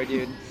 I'm sorry,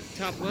 dude.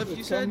 Top left,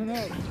 you said?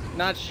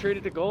 Not straight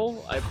at the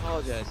goal? I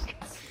apologize.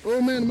 Oh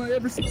man, am I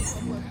ever top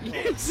left?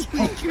 Yes.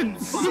 Fucking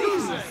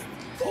season.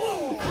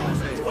 Poole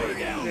throws it way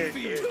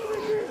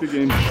downfield. Good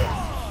game.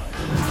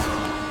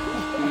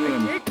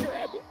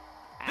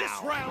 This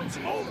round's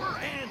over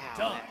and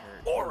done.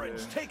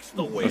 Orange takes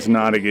the win. That's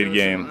not a good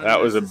game. That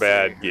was a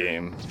bad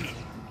game.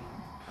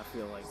 I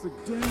feel like It's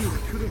like, dang, I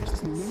could have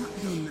just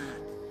not done that.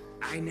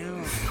 I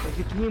know. But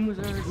the game was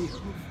already over.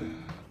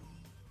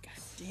 God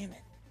damn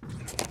it.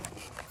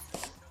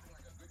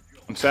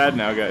 I'm sad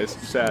now, guys.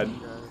 I'm sad.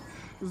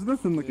 There's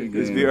nothing like a game.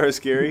 Is VR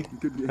scary?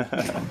 Good game.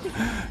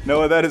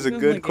 Noah, that is a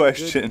good like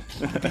question.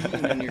 A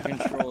good on your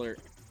controller.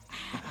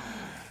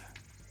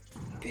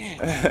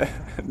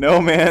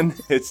 No, man.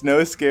 It's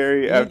no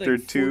scary You had after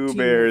like 2 14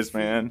 bears,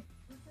 man.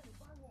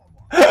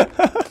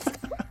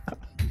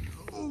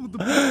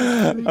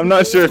 I'm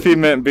not sure if he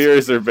meant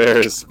beers or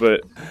bears,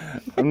 but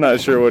I'm not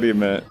sure what he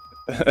meant.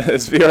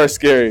 Is VR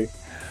scary?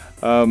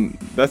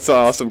 That's an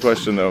awesome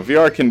question, though.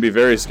 VR can be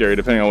very scary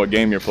depending on what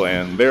game you're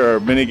playing. There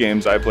are many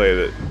games I play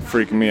that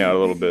freak me out a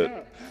little bit.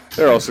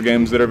 There are also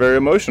games that are very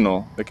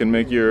emotional that can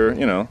make your,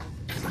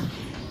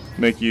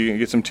 make you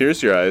get some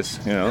tears to your eyes,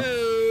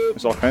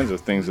 There's all kinds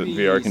of things that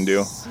VR can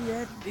do.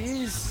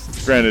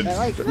 Granted,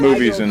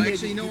 movies and...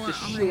 Actually, you know what?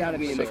 I'm gonna out of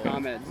me in the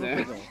comments.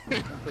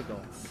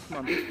 Come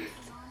on.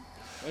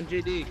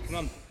 1JD, come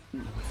on.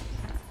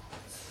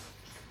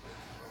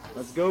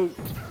 Let's go.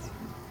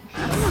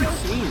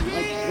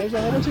 There's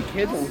a whole bunch of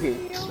kids on here.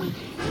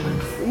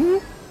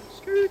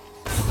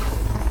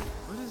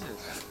 What is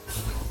this?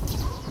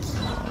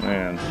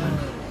 Man.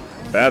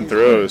 Bad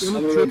throws. I'm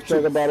gonna go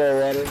chug a bottle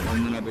of water,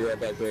 and then I'll be right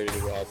back ready to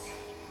rock.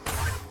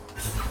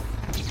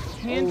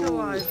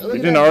 Tantalized. You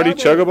didn't already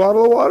chug a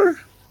bottle of water?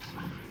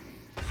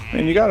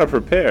 Man, you gotta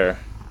prepare.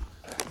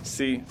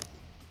 See,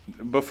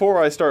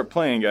 before I start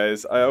playing,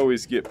 guys, I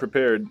always get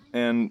prepared,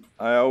 and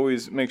I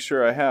always make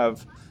sure I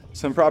have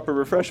some proper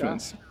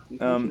refreshments.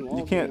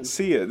 You can't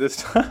see it this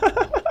time.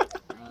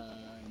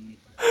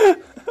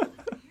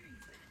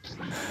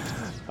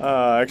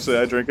 Actually,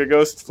 I drink a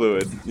ghost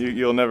fluid.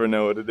 You'll never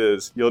know what it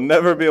is. You'll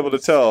never be able to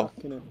tell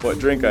what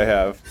drink I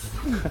have.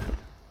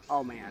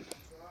 Oh man.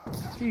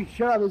 Dude,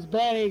 shut up, it's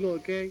bad angle,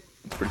 okay?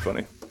 It's pretty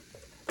funny.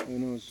 I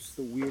know, it's just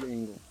a weird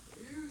angle.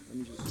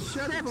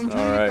 Shut up, I'm trying to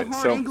Alright, get the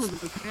hard so...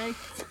 angles, okay?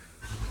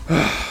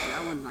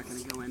 That one's not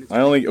gonna go in.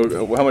 I only...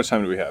 How much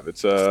time do we have? It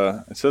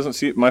doesn't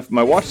see... My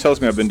watch tells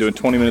me I've been doing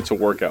 20 minutes of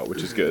workout,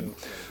 which is good.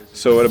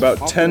 So at about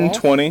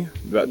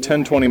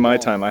 10:20 my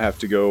time, I have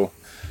to go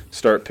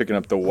start picking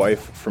up the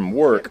wife from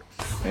work,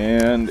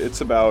 and it's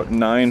about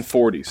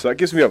 9:40. So that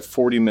gives me about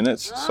 40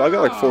 minutes. So I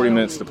got like 40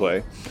 minutes to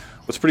play.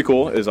 What's pretty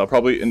cool is I'll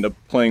probably end up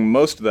playing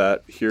most of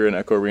that here in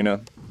Echo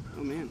Arena.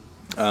 Oh man.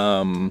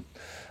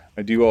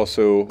 I do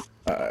also,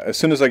 as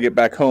soon as I get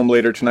back home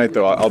later tonight,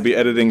 though, I'll be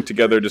editing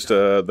together just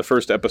the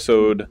first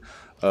episode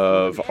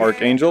of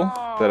Archangel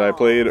that I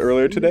played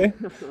earlier today.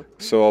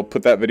 So I'll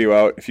put that video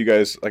out. If you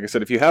guys, like I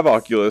said, if you have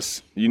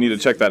Oculus, you need to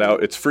check that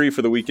out. It's free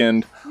for the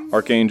weekend,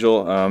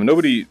 Archangel.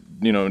 Nobody,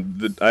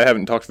 I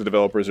haven't talked to the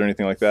developers or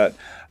anything like that.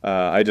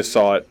 I just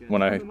saw it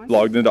when I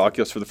logged into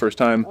Oculus for the first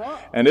time,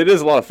 and it is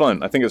a lot of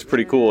fun. I think it's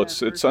pretty cool.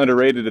 It's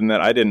underrated in that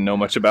I didn't know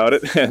much about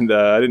it, and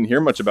I didn't hear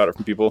much about it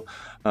from people.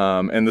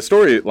 And the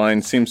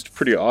storyline seems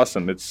pretty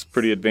awesome. It's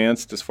pretty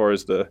advanced as far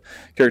as the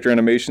character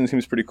animation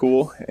seems pretty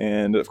cool,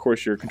 and of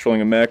course you're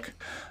controlling a mech.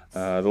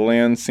 The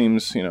land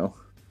seems, seems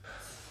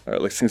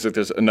like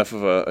there's enough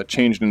of a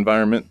changed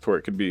environment where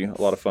it could be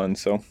a lot of fun.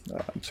 So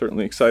I'm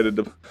certainly excited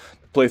to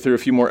play through a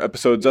few more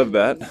episodes of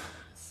that.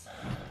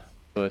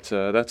 But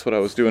that's what I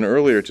was doing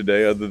earlier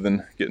today, other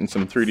than getting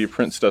some 3D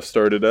print stuff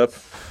started up.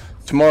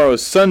 Tomorrow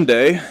is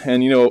Sunday,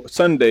 and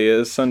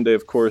Sunday,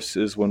 of course,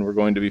 is when we're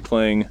going to be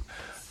playing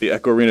the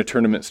Echo Arena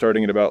tournament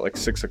starting at about like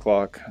 6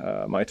 o'clock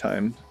my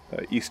time,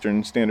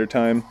 Eastern Standard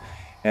Time.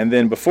 And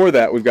then before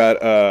that, we've got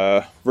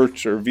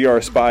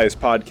VR Spies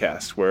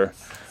podcast, where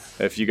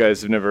if you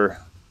guys have never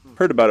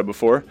heard about it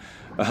before,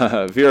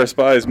 VR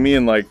Spies, me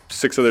and like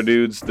 6 other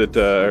dudes that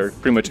are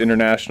pretty much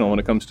international when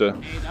it comes to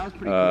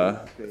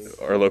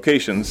our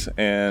locations,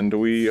 and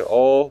we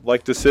all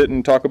like to sit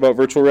and talk about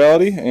virtual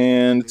reality,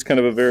 and it's kind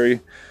of a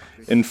very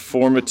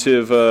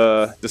informative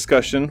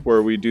discussion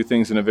where we do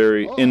things in a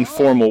very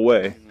informal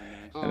way,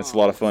 and it's a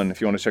lot of fun.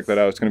 If you want to check that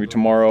out, it's going to be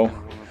tomorrow.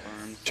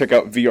 Check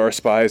out VR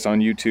Spies on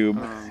YouTube.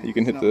 You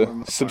can hit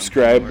the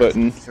subscribe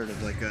button for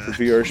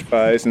VR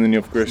Spies, and then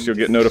of course you'll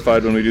get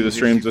notified when we do the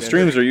streams. The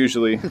streams are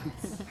usually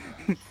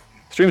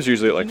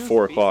at like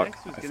 4 o'clock,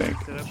 I think.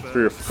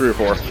 3 or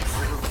 4.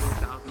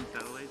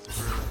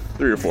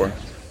 3 or 4.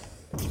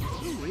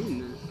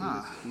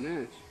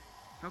 Match.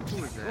 How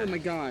cool is that? Oh my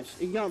gosh,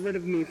 it got rid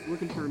of me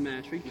looking for a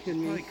match. Are you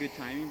kidding me? Probably good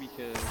timing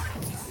because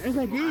Yes,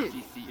 I did.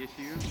 PC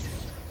issue.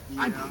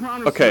 I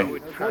promise Okay. you.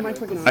 Why am I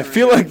clicking on I that?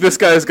 feel like this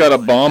guy's got a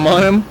bomb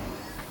on him,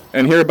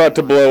 and he's about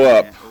to blow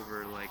up.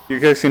 You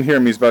guys can hear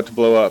him, he's about to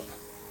blow up.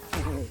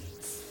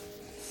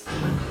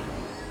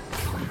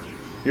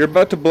 You're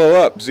about to blow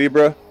up,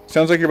 Zebra.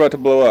 Sounds like you're about to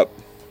blow up.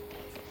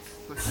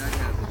 Plus that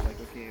has it, like,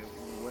 okay,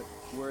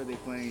 where are they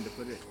planning to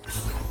put it?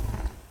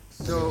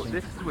 So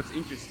this is what's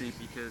interesting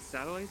because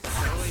satellite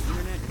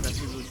internet is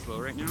actually really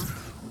slow right now.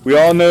 We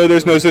all know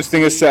there's no such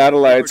thing as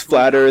satellites,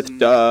 flat Earth,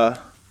 duh.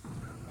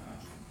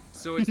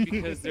 So it's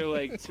because they're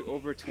like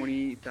over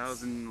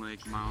 20,000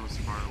 like miles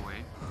far away.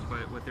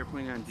 But what they're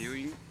planning on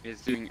doing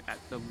is doing at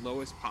the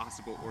lowest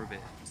possible orbit.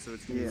 So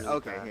it's gonna be really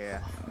okay, fast.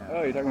 yeah.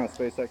 Oh, you're talking about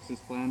SpaceX's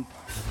plan?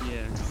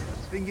 Yeah. The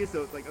thing is,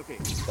 though, it's like, okay.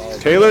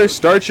 Taylor,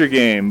 start your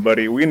game,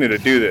 buddy. We need to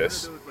do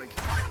this.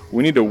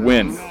 We need to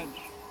win.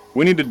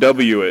 We need to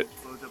W it.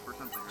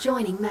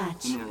 Joining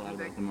match. I know a lot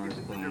about the Mars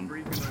plan.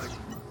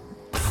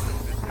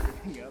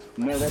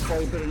 No, that's why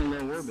we put it in a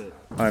low orbit.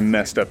 I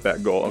messed up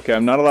that goal. Okay,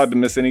 I'm not allowed to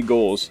miss any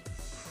goals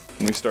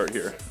when we start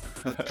here.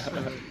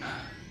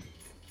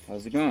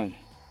 How's it going?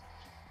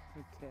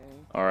 Okay.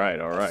 All right,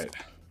 all right.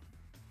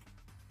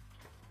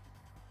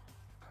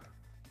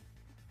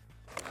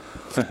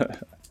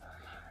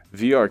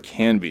 VR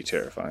can be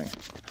terrifying.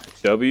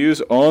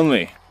 W's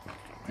only.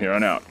 Here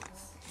on out.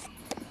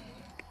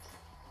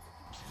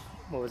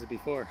 What was it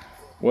before?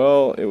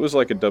 Well, it was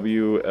like a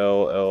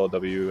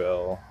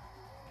WLLWL.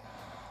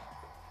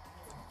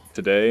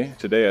 Today I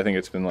think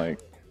it's been like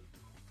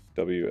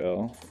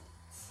WL.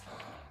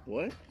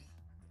 What?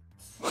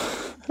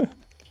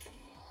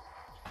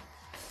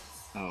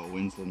 Oh,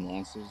 wins and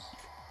losses?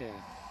 Yeah.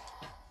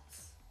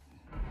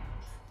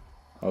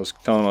 I was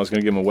telling him I was going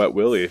to give him a wet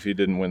willy if he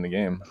didn't win the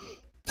game.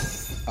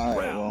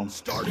 Alright, well,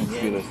 let's do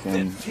this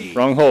then.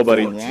 Wrong hole,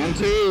 buddy. Wrong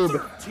tube!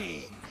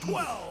 13,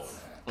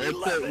 12, We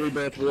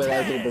both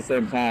realized it at the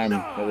same time,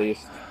 at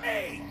least.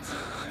 8,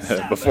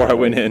 Before I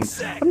went in.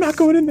 I'm not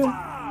going in there.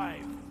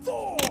 5,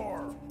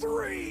 4,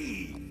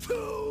 3, 2,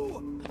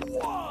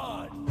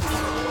 1.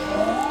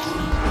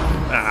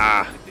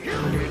 Ah.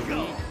 Here we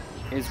go.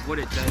 Is what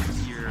it does to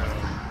your.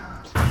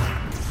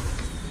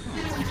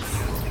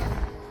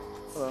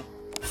 Hello.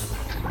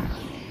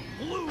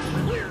 Blue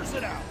clears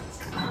it out.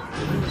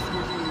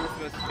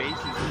 Northwest base is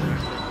the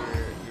fact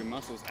that your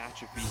muscles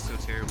atrophy so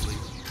terribly.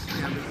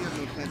 Yeah, but you have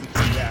no plans to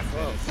come back.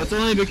 Oh. That's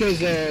only because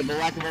the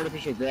lack of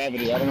artificial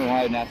gravity. I don't know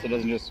why NASA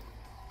doesn't just,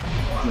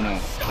 you know.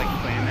 Like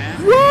plan that?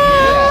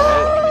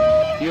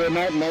 Yeah, you're a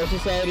Mars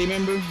Society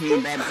member? You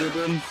and Bob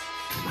Zubrin?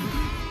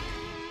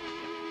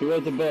 Who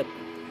wrote the book?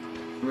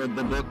 Who wrote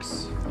the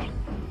books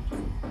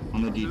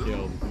on the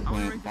detailed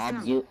plan? Bob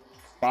Zubrin.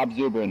 Bob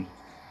Zubrin.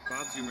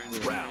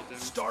 Round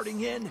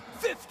starting in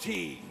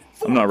 15.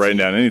 I'm not writing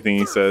down anything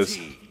he 13, says.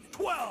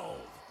 12,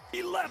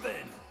 11,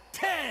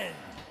 10,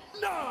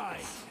 9,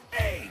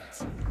 8,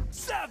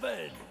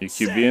 7. You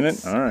QB in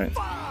it? All right.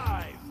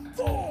 5,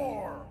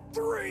 4,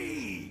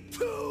 3,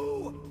 2,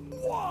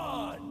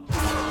 1.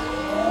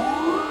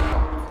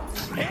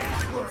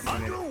 And we're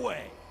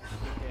underway.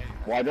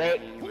 Wide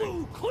right?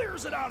 Blue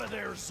clears it out of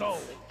their zone.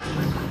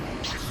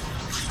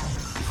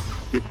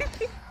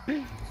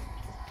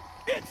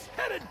 It's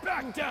headed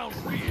back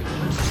downfield.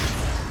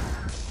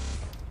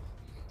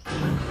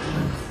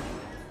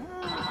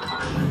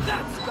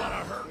 That's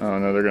gonna hurt. Oh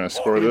no, they're gonna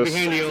score this.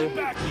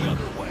 Back the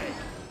other way.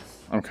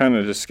 I'm kind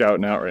of just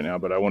scouting out right now,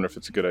 but I wonder if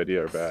it's a good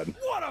idea or bad.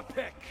 What a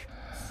pick!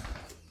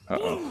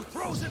 Uh-oh. Blue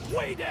throws it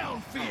way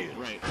downfield.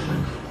 Right.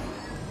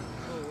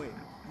 Oh, wait.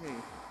 Hey.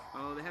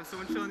 Oh, they have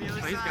someone chill on the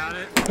other side. He's got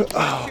it.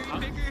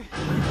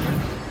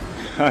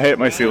 I hit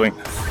my ceiling.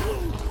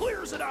 Blue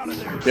clears it out of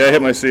there. Yeah, I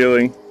hit my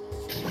ceiling.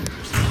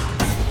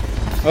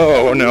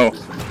 Oh no.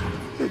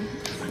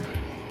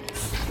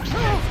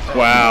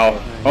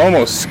 Wow.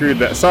 Almost screwed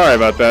that. Sorry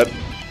about that.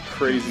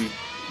 Crazy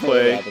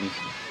play.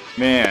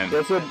 Man,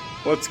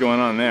 what's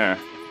going on there?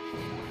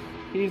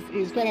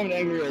 He's kind of an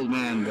angry old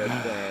man, but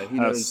he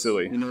That's knows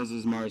silly. He knows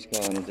his Mars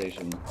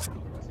colonization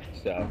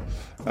stuff.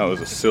 That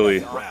was a silly.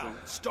 Round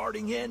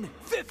starting in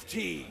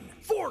 15,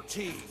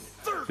 14,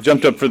 13. I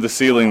jumped up for the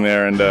ceiling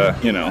there and,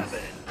 you know.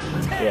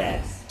 10,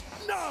 Yeah.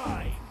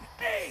 9,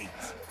 8,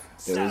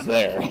 It was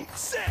there.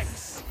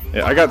 6,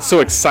 Yeah, I got so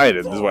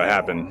excited is what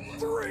happened.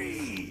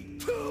 3,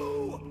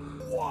 2,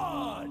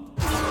 1.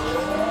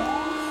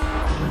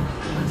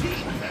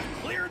 Teams have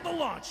cleared the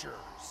launchers.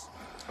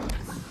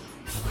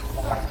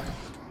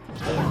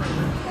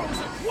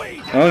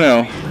 Oh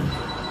no.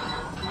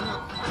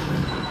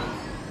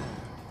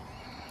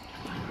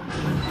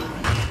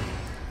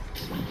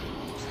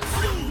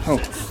 Oh.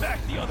 Back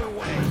the other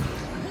way.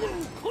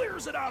 Blue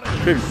clears it out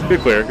of Good, good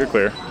clear, good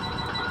clear.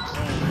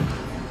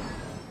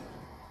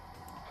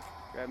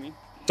 Grab me.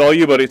 It's all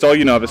you, buddy. It's all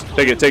you, novice.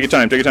 Take it. Take your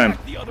time. Take your time.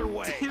 the other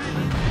way. I hit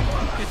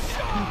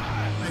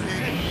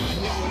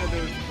one of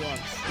those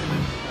blocks.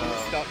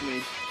 Stop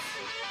me.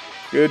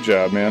 Good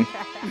job, man.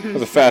 That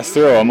was a fast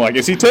throw. I'm like,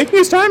 is he taking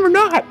his time or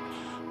not?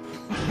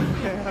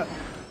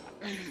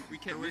 We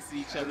kept missing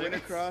each I other. went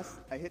across,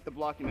 I hit the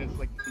block, and it's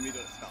like for me to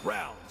stop.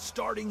 Round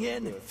starting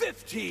in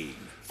 15,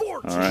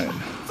 14, All right.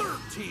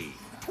 13,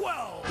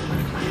 12,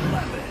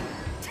 11,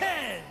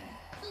 10,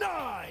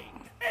 9,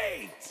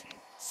 8,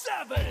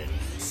 7,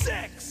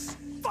 6,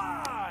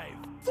 5,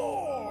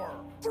 4,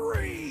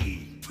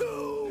 3,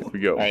 2. Here we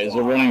go. Alright, it's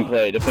a running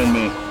play. Defend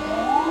me.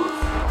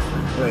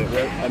 Wait,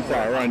 what? I'm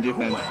sorry, we're on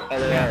defense.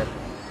 LAR.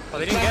 Oh,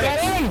 they didn't get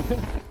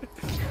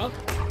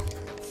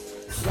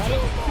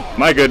it.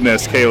 My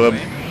goodness, Caleb.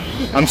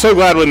 I'm so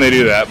glad when they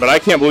do that, but I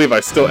can't believe I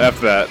still F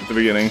that at the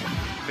beginning.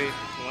 Wait,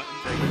 what?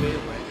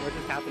 What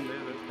just happened there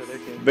for their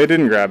team? They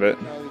didn't grab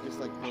it. No, he just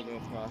like pulled it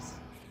across.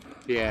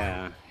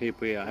 Yeah,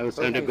 I was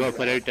trying to go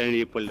for it and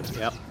he pulled it.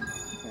 Yep.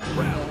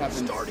 Round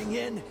starting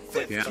in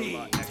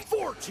 15,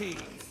 14,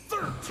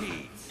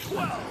 13,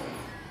 12.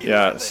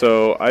 Yeah,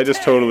 so I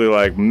just totally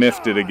like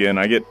miffed it again.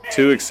 I get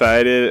too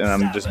excited and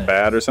I'm just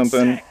bad or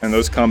something, and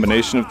those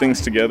combination of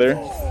things together,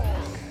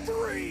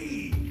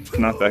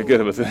 not that good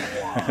of a thing.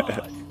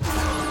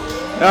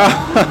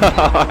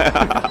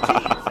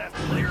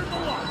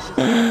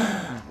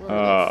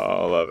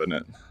 Oh, loving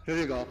it. Here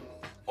you go.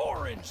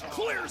 Orange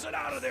clears it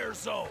out of their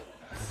zone.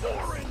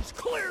 Orange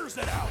clears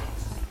it out.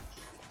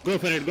 Go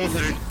for it, go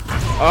for it.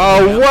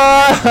 Oh,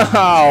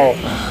 wow!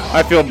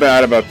 I feel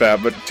bad about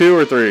that, but 2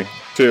 or 3?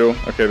 2.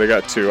 Okay, they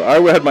got 2. I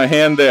had my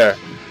hand there.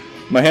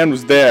 My hand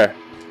was there.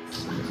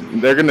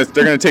 They're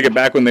gonna take it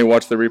back when they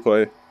watch the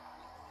replay.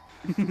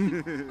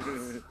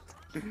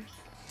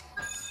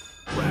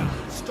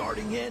 Round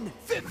starting in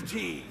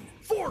 15,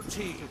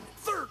 14,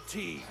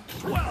 13,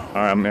 12. All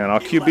right, man. I'll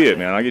QB it,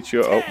 man. I'll get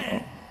you. Oh.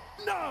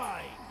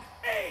 9,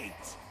 8,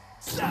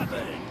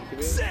 7,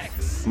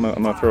 6. I'm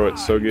gonna throw it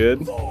so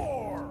good.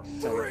 4,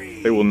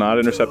 3. They will not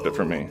intercept it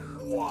from me.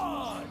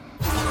 1.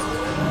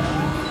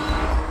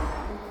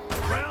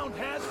 Round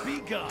has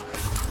begun.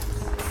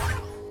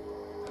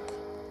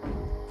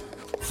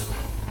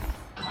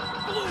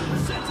 Blue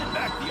sends it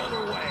back the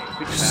other way.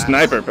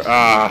 Sniper.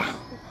 Ah.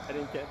 I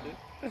didn't catch it.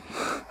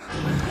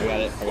 I got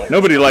it.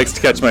 Nobody likes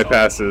to catch my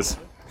passes.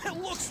 It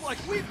looks like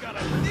we've got a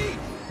thief.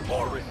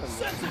 Orange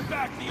sends it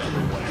back the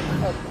other way.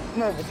 Oh,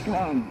 no, but come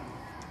on.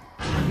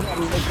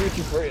 I'm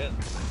reaching for it.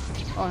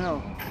 Oh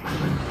no.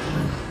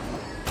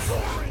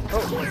 Orange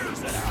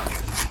clears it out.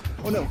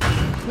 Oh no.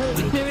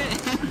 Damn it.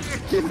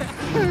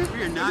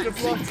 We are not in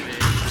sync today.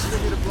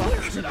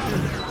 Clears it out of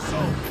their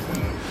zone.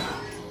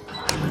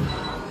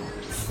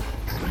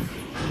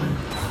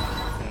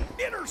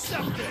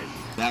 Intercepted.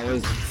 That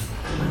was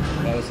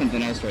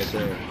something else right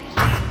there. You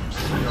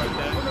like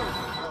that?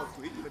 Oh,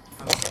 sweet.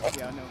 But,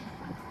 yeah, no.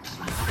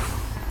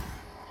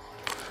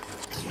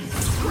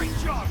 Great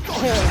job.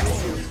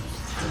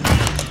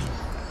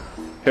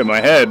 Hit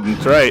my head.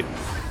 That's right.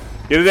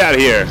 Get it out of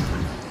here.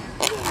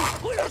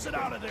 Clears it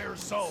out of their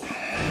zone.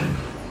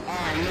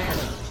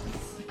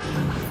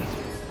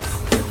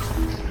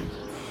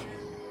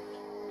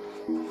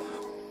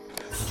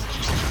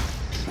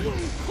 Blue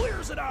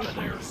clears it out of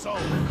their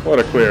zone. What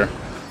a clear.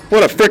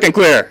 What a frickin'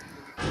 clear.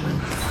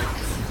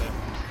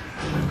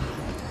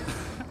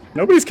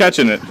 Nobody's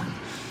catching it.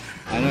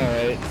 I know,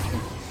 right?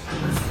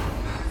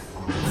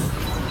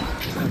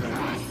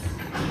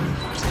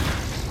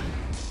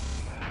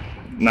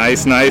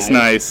 Nice, nice,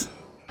 nice.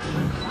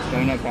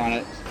 Going up on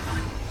it.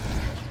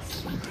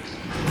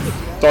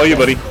 It's all you,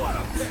 buddy.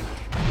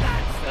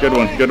 Good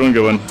one, good one,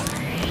 good one.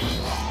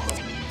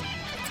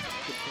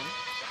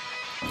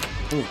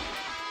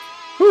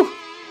 Whew.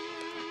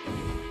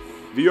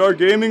 VR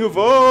Gaming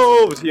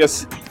Evolved!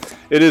 Yes,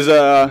 it is,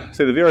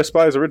 say the VR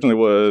Spies originally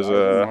was,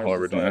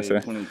 originally I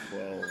say.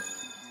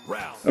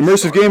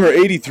 Immersive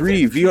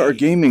Gamer83, VR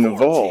Gaming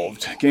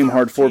Evolved, Game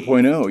Hard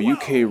 4.0,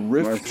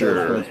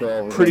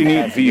 UKRifter, Pretty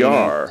Neat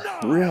VR,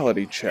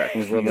 Reality Check,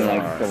 He's living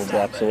like a couple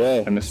blocks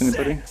away. I miss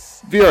anybody?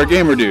 VR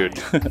Gamer Dude.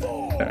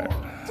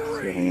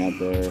 Living out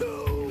there.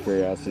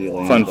 Curiosity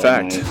Land. Fun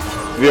fact,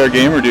 VR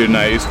Gamer Dude and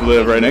I used to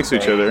live right next to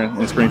each other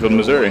in Springfield,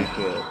 Missouri.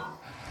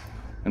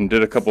 And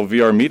did a couple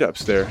VR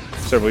meetups there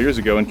several years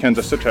ago in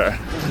Kansas City.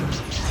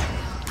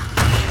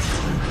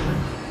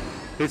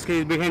 He's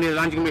behind, he's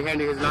launching behind,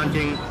 he's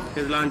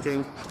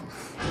launching.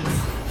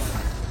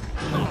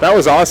 That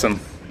was awesome.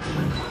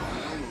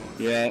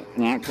 Yeah,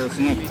 not close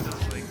enough.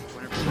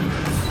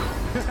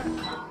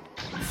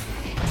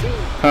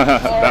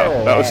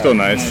 that was still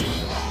nice.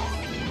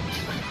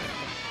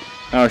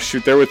 Oh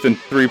shoot, they're within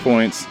 3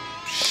 points.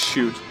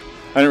 Shoot.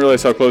 I didn't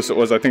realize how close it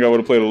was. I think I would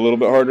have played a little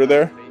bit harder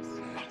there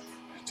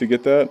to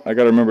get that. I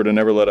gotta remember to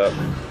never let up.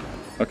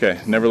 Okay,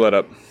 never let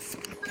up.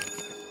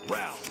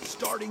 Round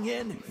starting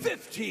in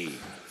 15,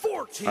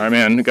 14. Alright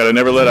man, gotta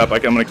never let up.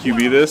 I'm gonna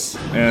QB this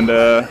and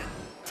we're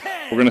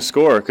gonna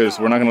score because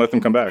we're not gonna let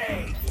them come back.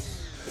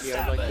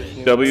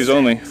 W's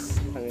only.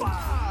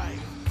 5,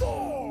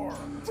 4,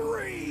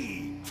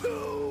 3, 2,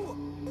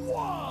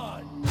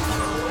 1.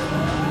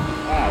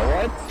 Ah,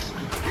 what?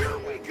 Here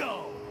we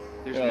go.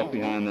 There's no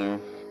behind there.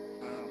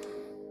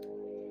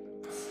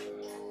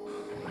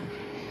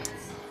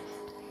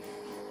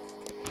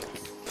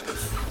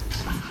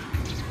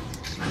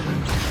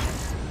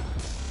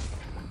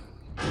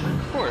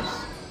 Of course.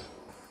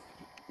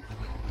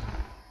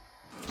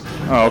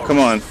 Oh, come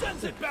on.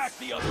 Sends it back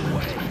the other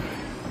way.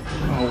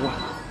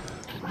 Oh,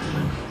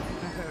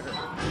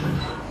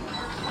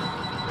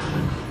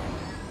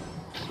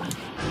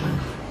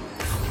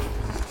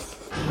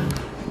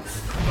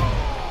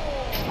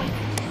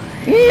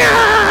 No!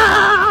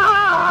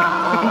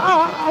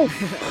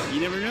 You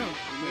never know.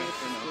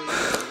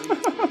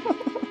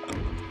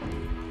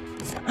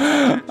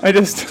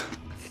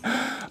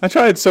 I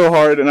tried so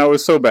hard and I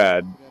was so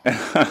bad.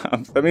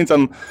 That means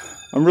I'm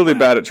really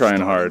bad at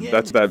trying hard.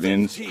 That's what that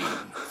means.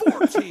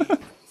 14,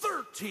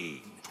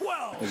 13,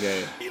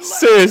 Okay.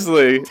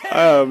 Seriously.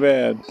 Oh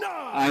man.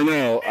 I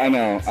know.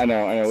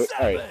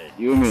 Alright,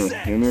 you and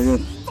me are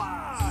gonna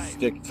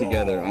stick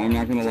together. I'm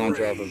not gonna launch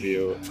off of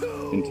you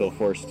until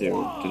forced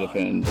to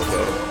defend,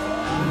 okay?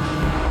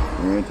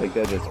 We're gonna take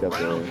that disc up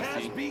there.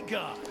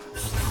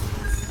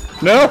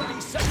 No!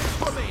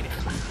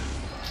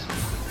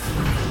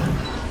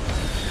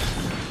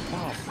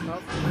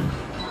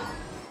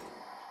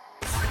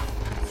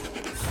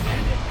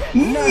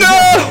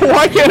 No!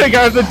 Why can't I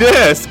grab the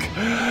disc?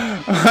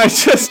 I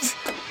just...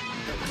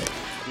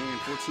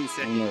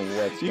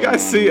 You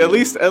guys see, at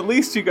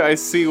least you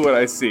guys see what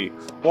I see.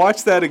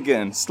 Watch that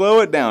again. Slow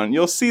it down.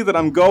 You'll see that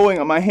I'm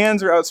going, my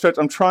hands are outstretched.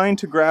 I'm trying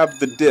to grab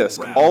the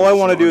disc. All I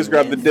want to do is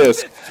grab the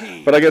disc,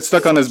 but I get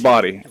stuck on his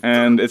body.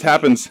 And it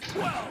happens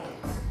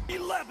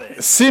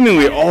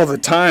seemingly all the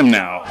time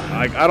now.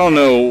 Like, I don't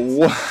know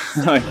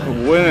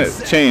when it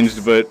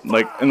changed, but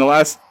like in the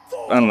last,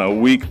 I don't know,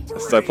 week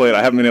since I played,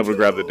 I haven't been able to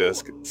grab the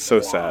disc. It's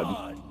so sad.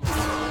 Right.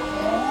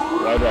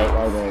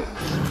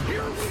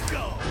 Here we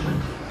go.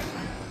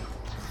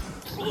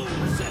 Blue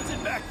sends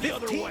it back the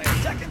other way.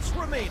 Seconds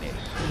remaining.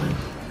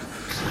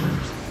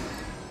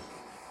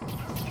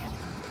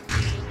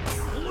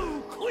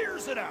 Blue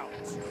clears it out.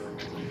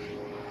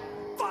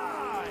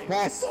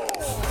 5, 4,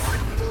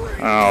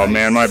 3, Oh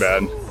man, my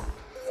bad.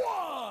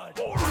 1.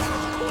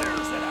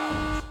 Clears it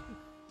out.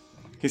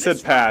 He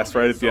said pass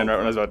right at the end, right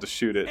when I was about to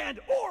shoot it. And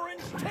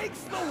orange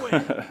takes the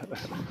win.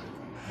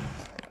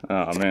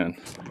 Oh man.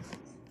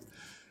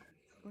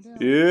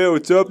 Yeah,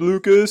 what's up,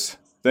 Lucas?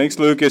 Thanks,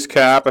 Lucas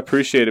Cap. I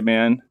appreciate it,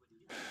 man.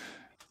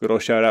 Good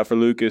old shout out for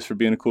Lucas for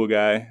being a cool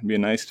guy,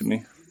 being nice to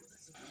me.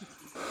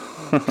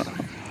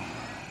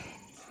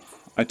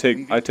 I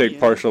take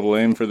partial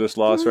blame for this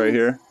loss right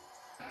here.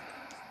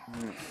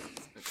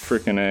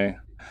 Freaking A.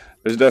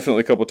 There's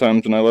definitely a couple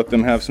times when I let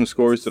them have some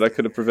scores that I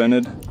could have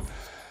prevented.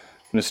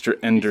 Mr.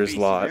 Ender's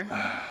Lot.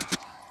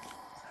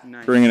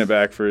 Bringing it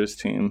back for his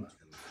team.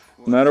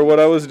 No matter what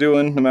I was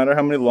doing, no matter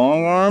how many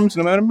long arms,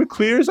 no matter how many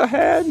clears I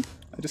had,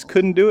 I just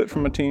couldn't do it for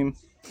my team.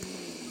 I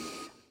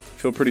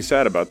feel pretty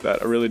sad about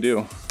that, I really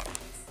do.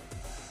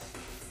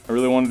 I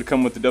really wanted to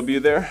come with the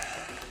W there.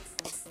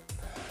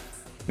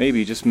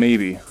 Maybe, just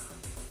maybe.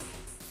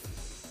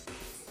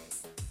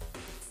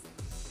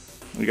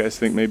 You guys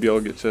think maybe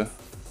I'll get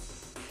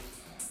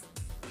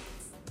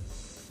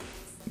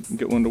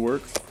one to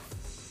work?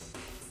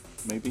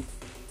 Maybe.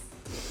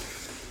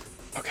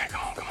 Okay,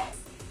 come on.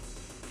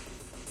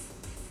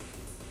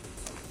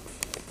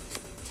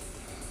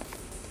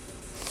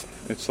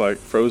 It's like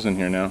frozen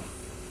here now.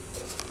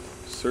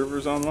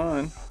 Server's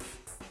online.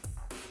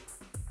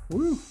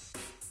 Woo!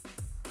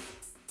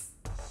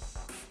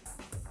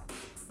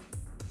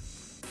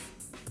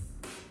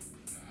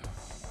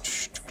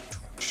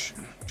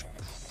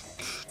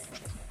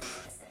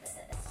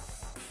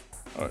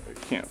 Oh, I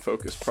can't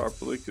focus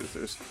properly because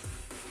there's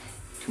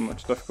too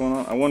much stuff going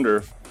on. I wonder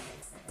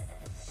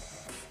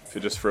if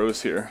it just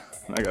froze here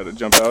and I gotta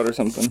jump out or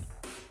something.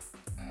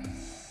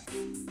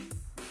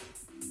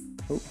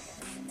 Oh.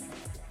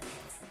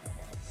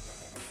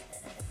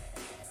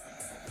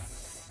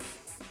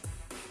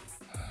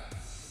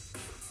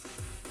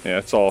 Yeah,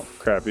 it's all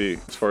crappy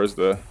as far as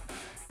the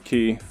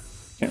key.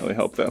 Can't really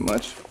help that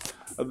much.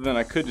 Other than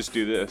I could just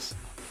do this.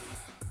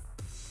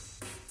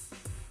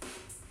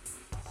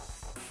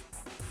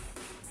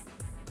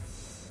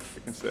 I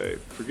can say,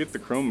 forget the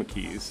chroma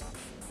keys.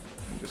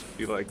 And just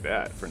be like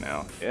that for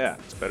now. Yeah,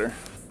 it's better.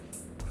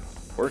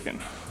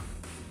 Working.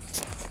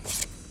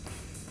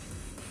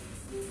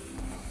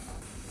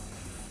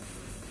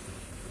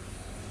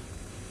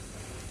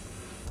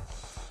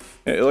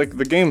 Yeah, like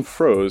the game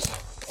froze.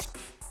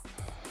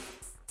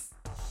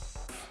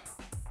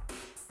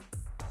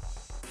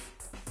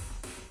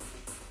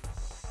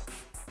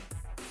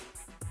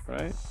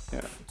 Right?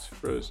 Yeah, it's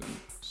frozen.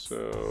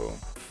 So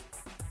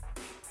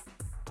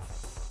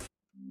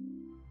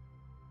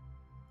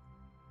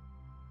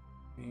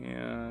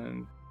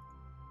and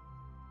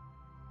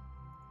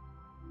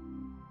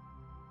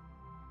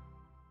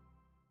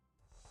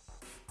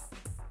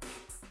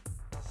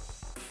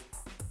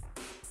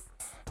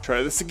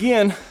try this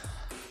again.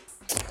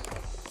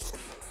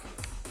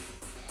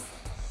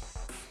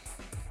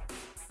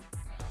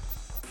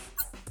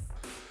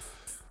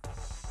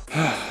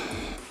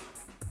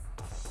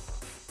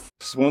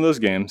 It's one of those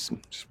games.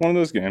 Just one of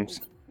those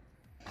games.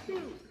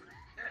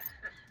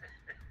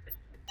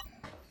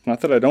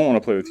 Not that I don't want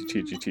to play with you,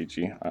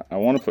 Teachy. I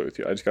want to play with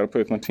you. I just got to play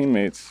with my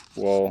teammates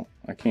while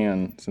I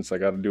can, since I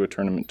got to do a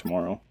tournament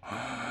tomorrow.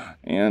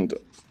 And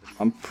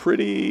I'm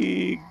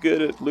pretty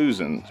good at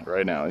losing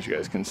right now, as you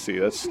guys can see.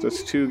 That's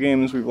 2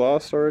 games we've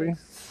lost already. I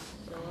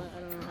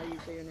don't know how you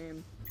say your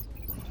name.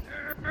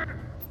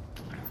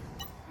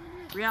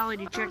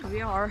 Reality check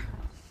VR.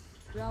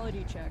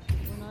 Reality check.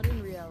 We're not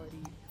in reality.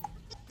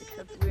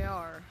 Except we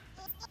are.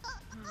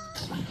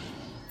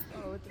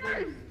 Oh, it's a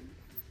baby.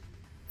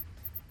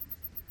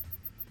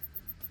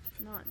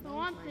 Not I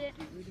want it.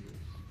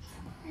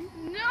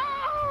 No!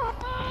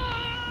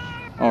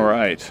 All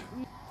right.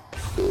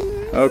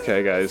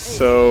 Okay, guys.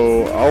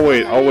 So I'll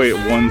wait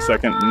 1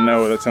 second.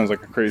 No, that sounds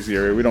like a crazy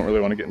area. We don't really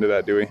want to get into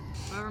that, do we?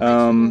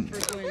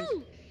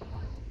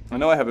 I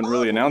know I haven't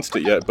really announced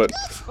it yet, but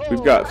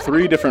we've got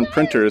 3 different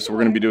printers we're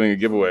going to be doing a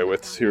giveaway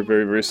with here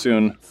very, very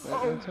soon,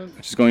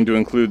 which is going to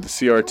include the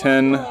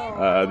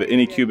CR10, the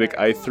Anycubic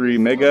i3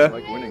 Mega,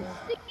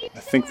 I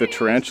think the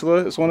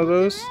Tarantula is one of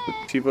those, the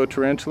Tivo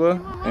Tarantula,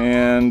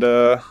 and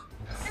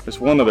there's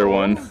one other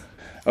one.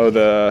 Oh,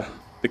 the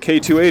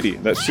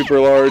K280, that super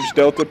large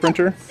Delta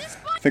printer.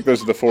 I think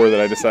those are the 4 that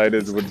I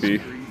decided would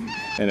be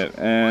in it,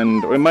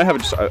 and we might have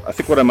just, I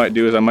think what I might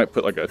do is I might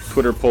put like a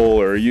Twitter poll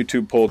or a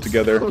YouTube poll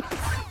together,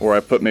 or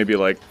I put maybe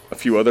like a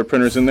few other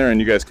printers in there,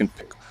 and you guys can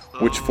pick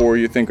which 4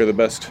 you think are the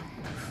best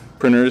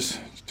printers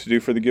to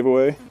do for the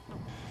giveaway.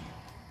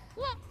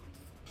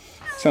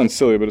 Sounds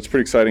silly, but it's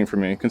pretty exciting for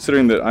me,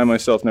 considering that I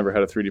myself never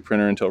had a 3D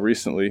printer until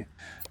recently.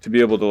 To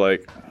be able to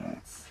like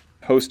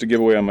host a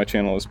giveaway on my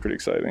channel is pretty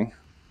exciting.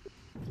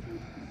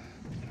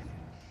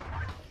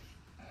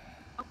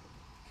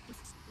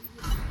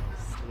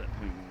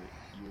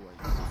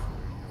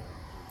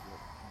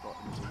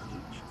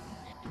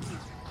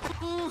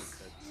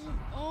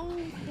 Oh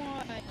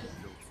my.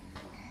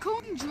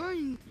 Come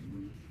join.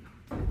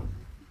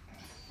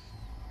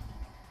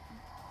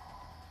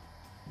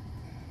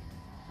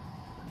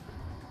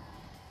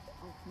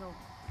 Oh no,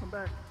 come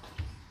back.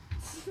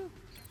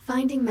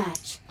 Finding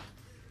match.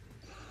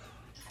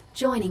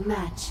 Joining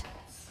match.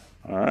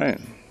 All right,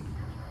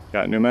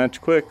 got a new match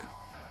quick.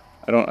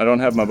 I don't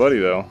have my buddy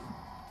though.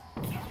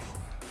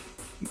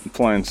 I'm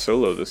flying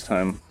solo this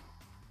time.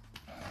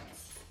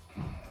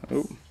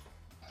 Oh.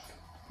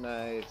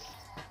 Nice.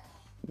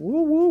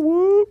 Woo woo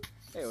woo.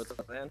 Hey, what's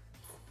up, man?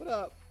 What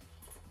up?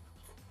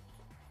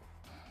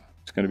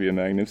 It's gonna be a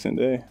magnificent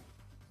day.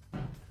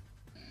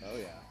 Oh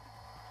yeah,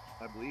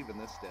 I believe in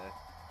this day.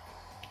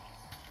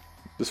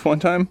 This one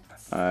time,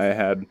 I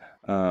had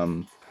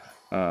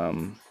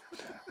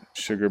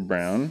Sugar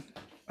Brown,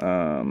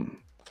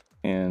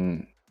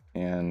 and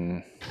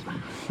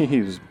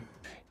he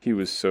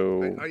was so.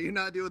 Wait, are you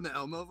not doing the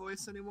Elmo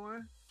voice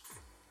anymore?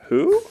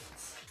 Who?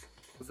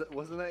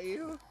 Wasn't that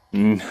you?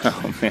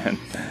 No, man.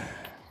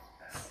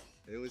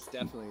 It was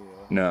definitely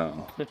you.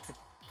 No.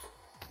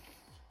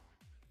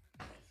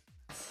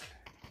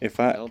 I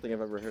don't think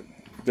I've ever heard.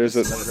 There's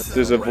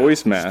a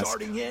voice mask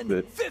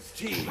that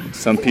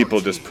some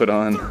people just put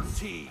on.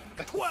 13,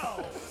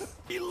 12,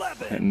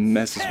 11, it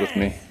messes with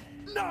me.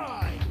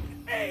 9,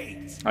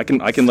 8, I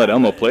can let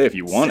Elmo play if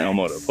you want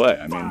Elmo to play.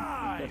 I mean.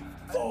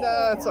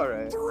 Nah, it's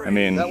alright. I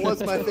mean. That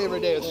was my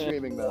favorite day of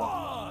streaming, though.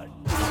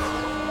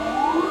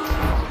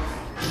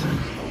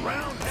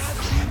 Round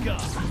has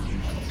begun.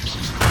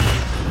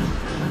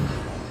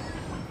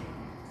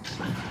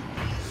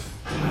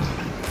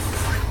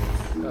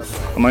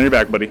 I'm on your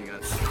back, buddy.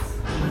 Nice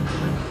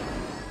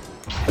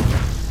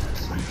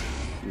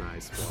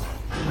block.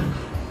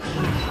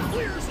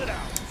 Clears it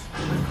out.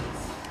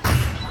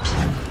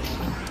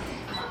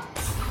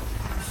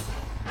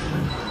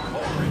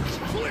 Orange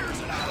clears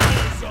it out of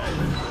the zone.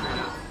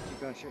 Keep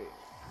going straight.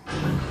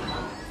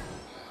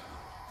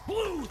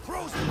 Blue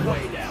throws it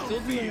way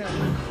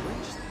downfield.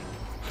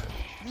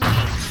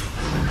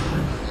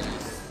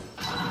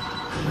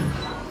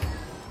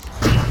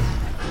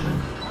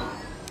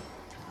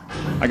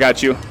 I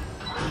got you. What?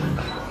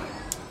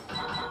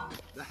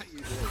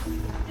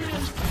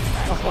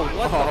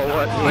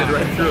 Went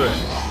right through it.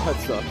 That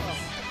sucks.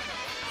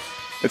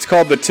 It's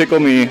called the tickle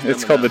me.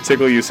 It's called the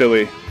tickle you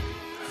silly.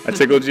 I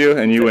tickled you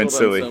and you went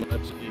silly. So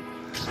much.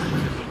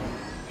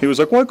 He was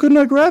like, why couldn't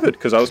I grab it?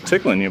 Because I was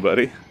tickling you,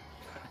 buddy.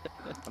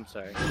 I'm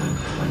sorry.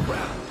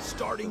 Round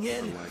starting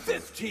in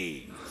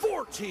 15,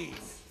 14,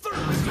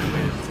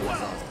 13,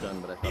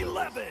 12,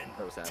 11,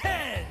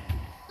 10,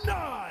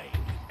 9,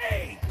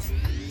 8,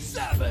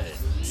 7,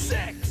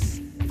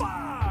 6,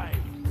 5,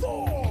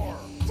 4,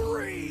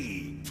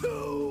 3, 2,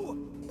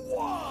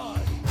 1.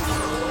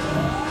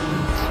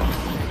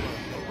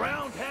 The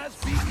round has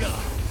begun.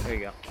 There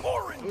you go.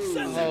 Orange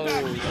sends it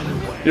back the other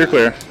way. You're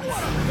clear.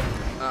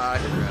 I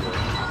can grab it.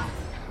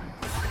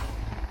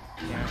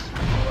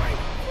 Great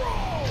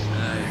throw.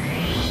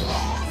 Nice.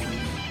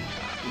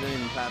 You didn't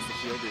even pass the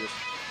shield, you just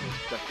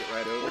stuck it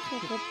right over.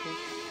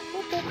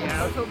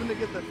 Yeah, I was hoping to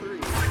get the 3.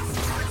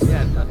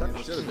 Yeah,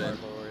 that should have been.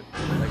 Forward.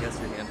 I guess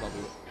your hand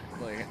probably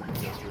playing it.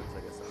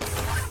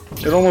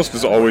 It almost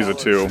is always a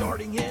 2.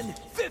 Starting in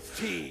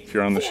 15, If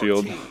you're on the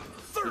shield. 14,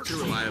 13, You're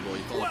too reliable,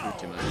 you fall through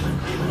too much.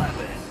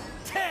 11,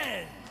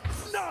 10,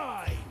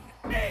 9,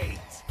 8,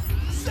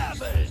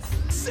 7,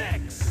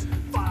 6,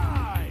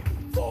 5,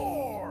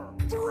 4,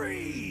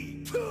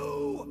 3,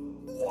 2,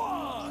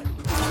 1.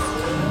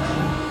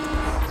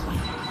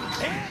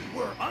 And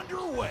we're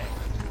underway.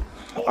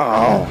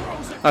 Oh,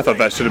 I thought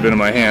that should have been in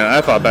my hand.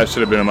 I thought that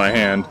should have been in my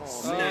hand.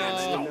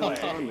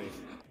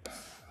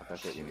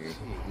 That's what you need. You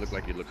look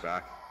like you look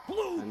back.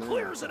 Blue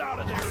clears it out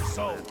of their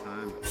zone.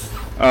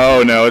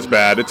 Oh no, it's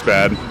bad. It's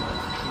bad.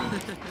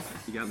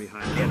 You got me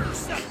high.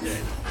 Intercepted.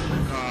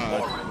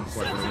 Orange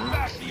sends it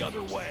back the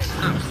other way.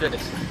 Oh shit.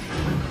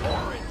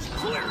 Orange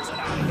clears it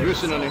out of there.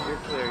 Boosting on you.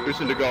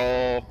 Boosting to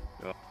goal.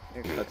 Oh,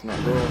 that's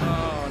not goal.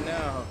 Oh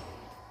no.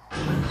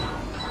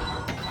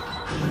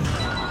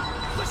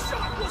 The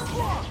shot was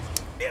blocked.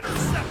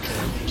 Intercepted.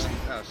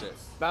 Oh shit.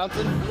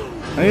 Bouncing.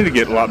 I need to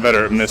get a lot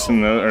better at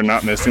missing those, or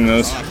not missing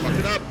those. Oh, I fucked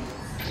it up.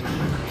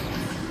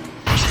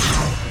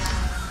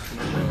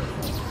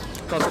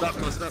 Close it up,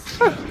 close it up.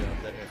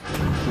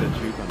 That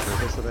juke on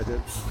purpose that I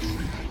did.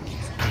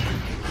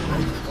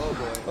 Oh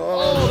boy.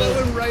 Oh, that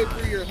went right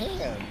through your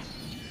hand.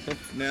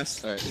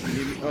 Ness. Alright.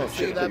 Oh See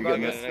shit. that You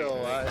button getting is it? still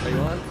alive. Are you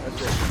on?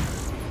 That's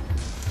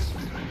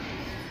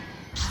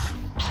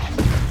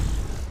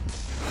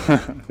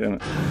it. Damn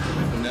it.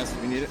 Ness,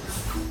 we need it.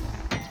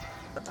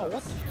 Oh,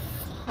 what the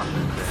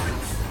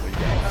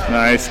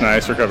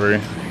Nice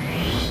recovery.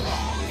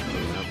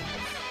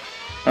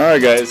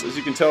 Alright guys, as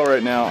you can tell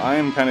right now, I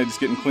am kind of just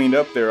getting cleaned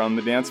up there on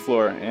the dance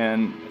floor,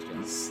 and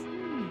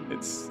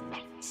it's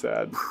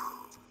sad.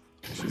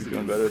 Should be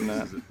doing better than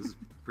that. This is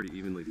pretty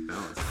evenly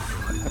balanced.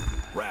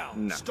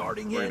 Round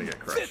starting in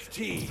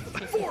 15,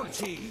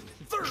 14,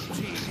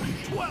 13,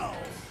 12,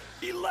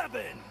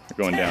 11. They're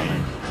going down.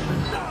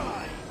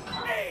 9,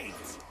 8.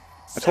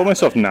 I told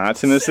myself not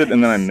to miss it,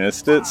 and then I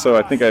missed it, so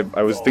I think I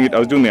was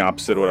doing the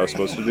opposite of what I was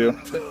supposed to do.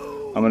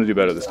 I'm gonna do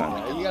better this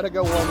time. You gotta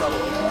go one level.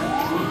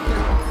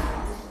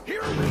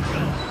 Here we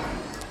go.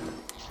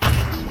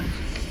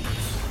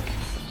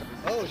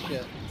 Oh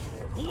shit.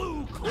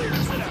 Blue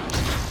clears it out.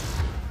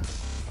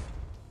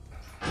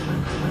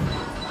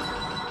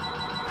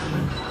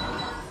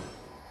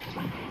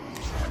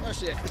 Oh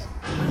shit.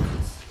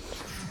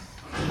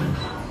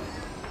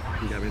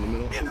 You got me in the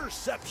middle.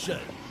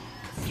 Interception.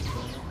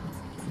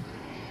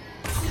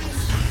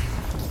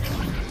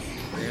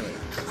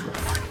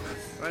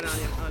 Right on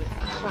you, on it.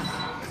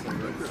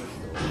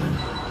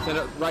 Send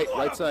it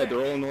right side. They're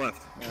all on the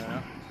left.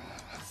 Yeah.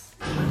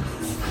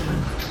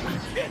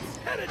 It's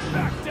headed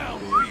back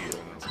downfield.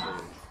 I'm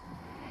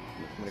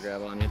gonna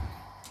grab on you.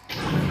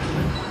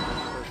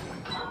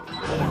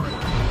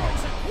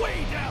 Way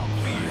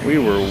downfield. We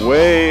were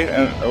way...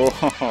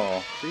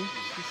 oh.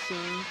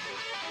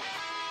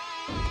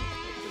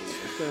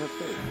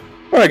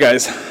 Alright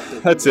guys,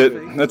 that's it.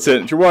 That's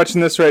it. If you're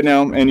watching this right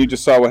now and you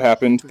just saw what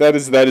happened, that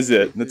is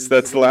it.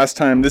 That's the last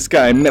time this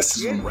guy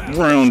messes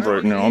around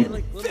right now.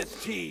 I'm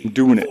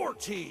doing it.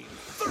 14,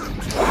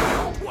 13,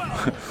 12,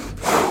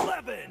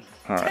 11,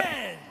 Alright.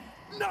 10,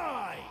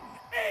 9,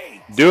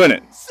 8, Doing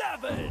it.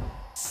 7,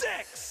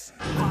 6,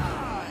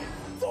 5,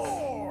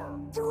 4,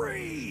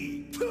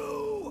 3,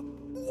 2,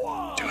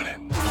 1. Doing it.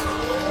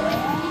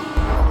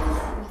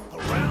 The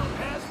round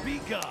has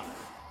begun.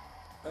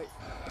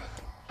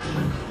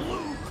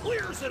 Blue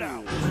clears it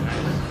out.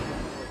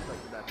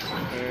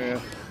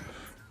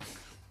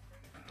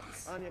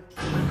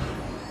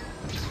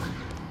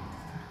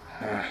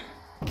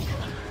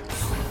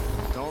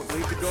 Don't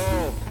leave the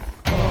goal.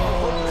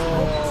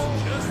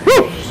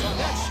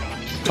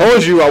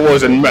 Told you I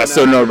wasn't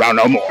messing around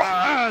no more.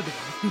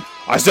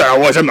 I said I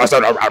wasn't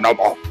messing around no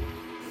more.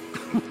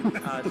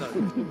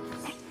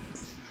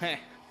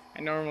 I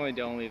normally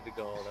don't leave the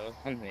goal, that was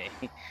on me.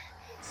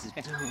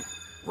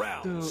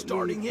 Round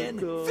starting in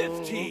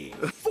 15,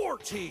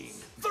 14,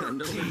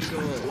 13,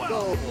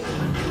 12,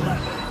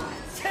 11,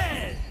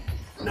 10,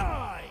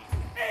 9,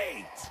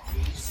 8,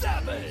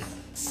 7,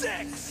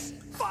 6,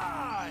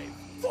 5,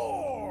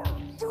 4,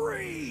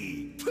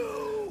 3,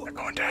 2,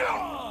 They're going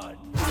down. 1.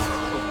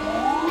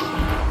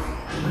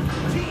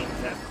 Teams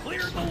have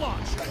cleared the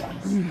launcher.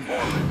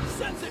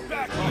 Sends it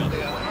back the other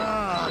way.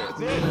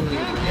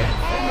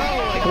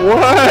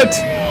 What?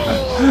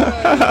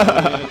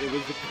 It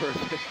was the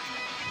perfect.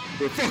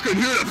 We're fucking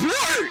here to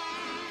play!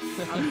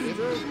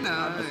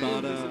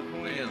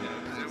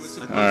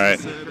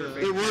 Alright.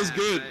 It was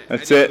good.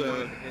 That's it.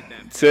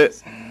 That's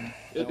it.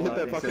 It hit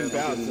that fucking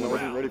bounce and I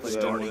wasn't ready for that.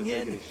 Starting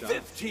in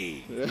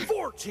 15,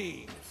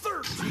 14,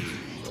 13,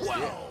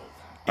 12.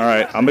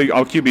 Alright, I'll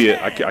QB it.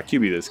 I'll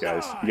QB this,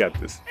 guys. You got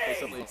this.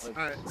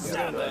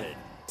 7,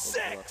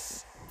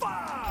 6,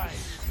 5,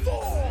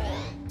 4,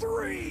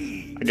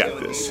 3. I got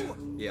this.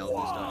 Yeah, I'll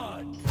just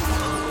stop. 1.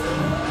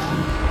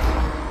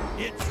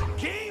 It's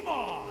game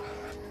on.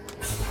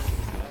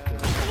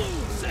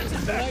 Blue sends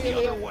it back the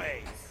other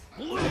way.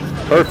 Blue.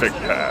 Perfect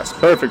pass.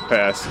 Perfect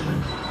pass.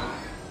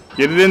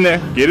 Get it in there.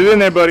 Get it in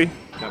there, buddy.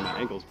 Got my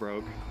ankles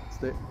broke.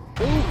 Stay.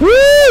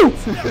 Woo!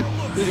 He's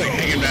like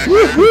hanging back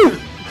Woo! there. Woo!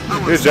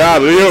 Good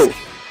job, Leo.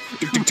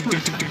 It's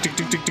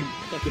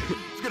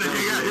gonna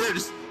hang out here,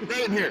 just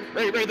right in here,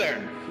 right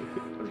there.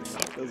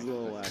 That's a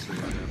little lacking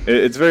right now.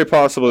 It's very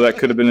possible that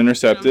could have been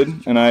intercepted,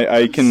 and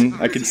I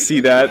can see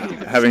that,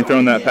 having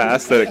thrown that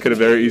pass, that it could have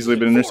very easily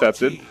been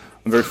intercepted.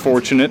 I'm very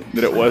fortunate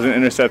that it wasn't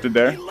intercepted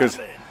there, because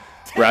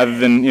rather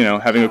than, you know,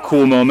 having a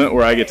cool moment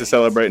where I get to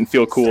celebrate and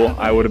feel cool,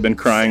 I would have been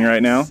crying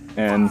right now,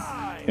 and,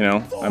 you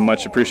know, I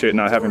much appreciate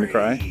not having to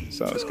cry,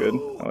 so it's good.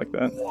 I like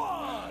that.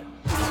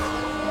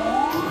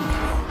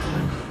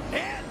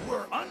 And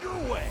we're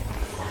underway.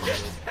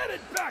 It's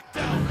headed back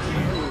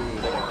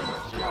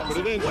downfield. Put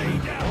it in. Way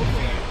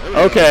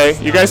downfield. Okay,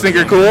 you guys think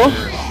you're cool?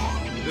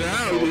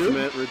 Yeah, we do.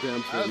 Ultimate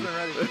redemption. I wasn't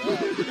ready for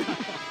that.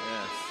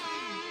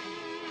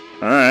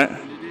 All right.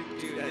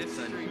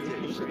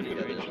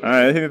 All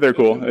right. I think they're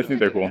cool. I think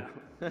they're cool.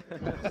 I'm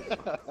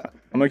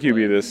gonna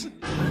QB this.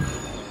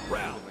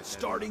 Round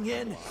starting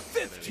in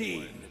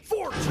 15,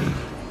 14.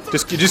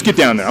 Just get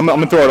down there. I'm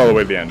gonna throw it all the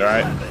way to the end. All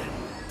right.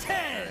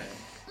 10,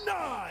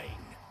 9,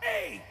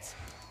 8,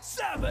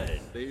 7.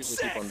 They usually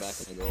keep on back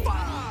in the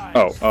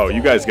goal. Oh,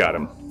 you guys got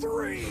him.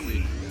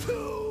 3,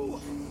 2,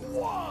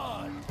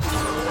 1.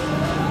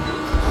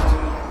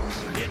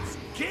 It's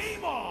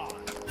game on.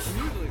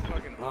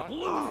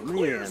 Blue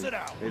clears it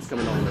out. It's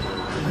coming all the way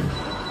through.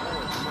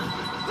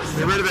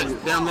 Get rid of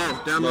it. Down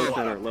low. Down low.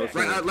 Center, low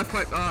center. Right, left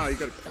pipe. Ah, you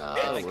got it.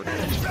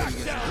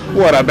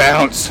 What a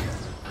bounce.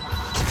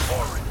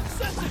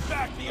 Sends it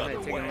back the other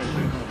way.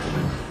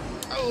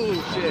 Oh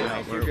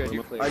shit! You're good.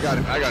 You're clear. I got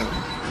him.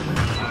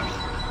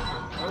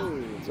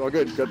 Oh, it's all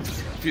good. Got a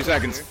few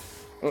seconds.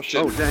 Oh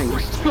shit. Oh dang.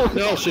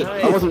 No shit.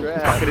 Nice I wasn't.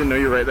 grab. I didn't know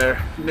you were right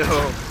there.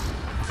 No.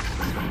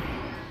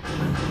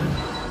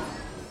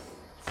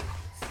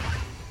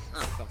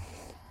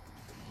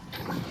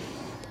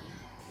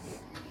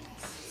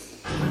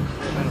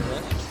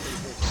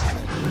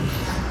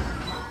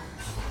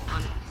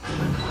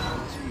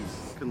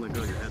 Couldn't let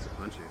go of your head to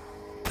punch you.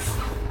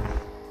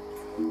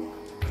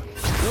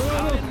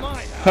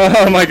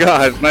 Oh my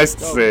god, nice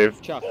save.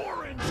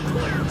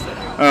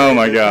 Oh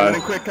my god.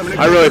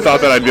 I really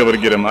thought that I'd be able to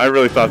get him. I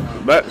really thought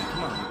that.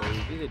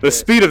 The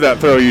speed of that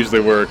throw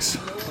usually works.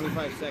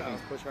 25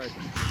 seconds, push hard.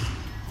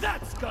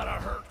 That's gotta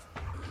hurt.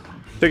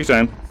 Take your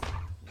time.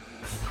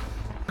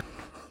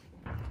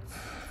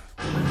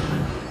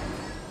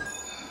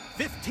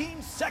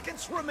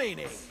 Seconds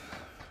remaining.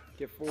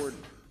 Get forward.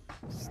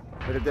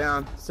 Put it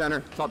down.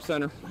 Center. Top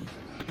center.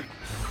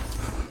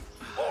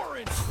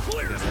 Orange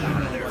clears it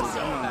out of their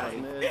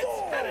zone. It's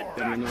headed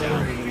back down.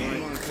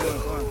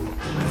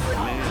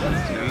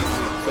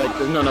 It's like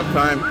there's not enough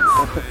time.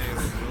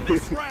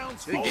 This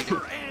round's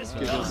over and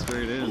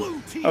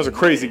That was a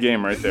crazy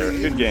game right there.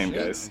 Good game,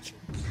 guys.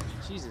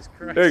 Jesus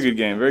Christ. Very good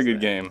game. Very good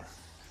game.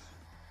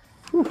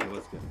 Whew.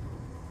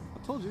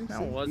 I told you.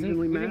 No, it wasn't.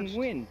 Evenly We matched. didn't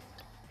win.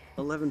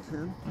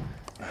 11-10.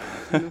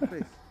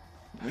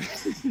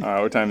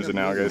 Alright, what time is it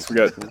now, guys? We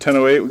got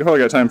 10:08. We probably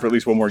got time for at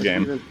least one more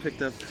game. Even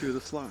picked up 2 of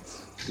the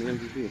slots. The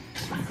MVP.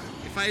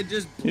 If I had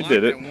just You blocked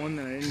did it. that one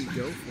that I didn't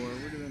go for, it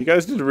would have been. You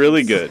guys did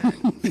really good.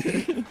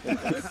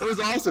 That was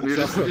awesome. You're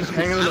just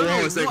hanging on the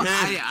wall and saying,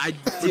 hey, I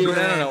dude,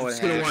 don't know what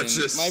just gonna happened. watch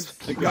this.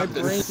 My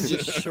brain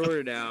just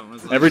shorted out. and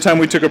was like, Every time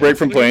we took a break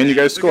from playing, you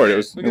guys scored.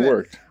 It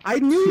worked. I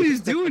knew what he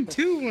was doing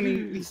too when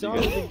he saw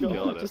me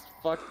go. Just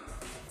fuck.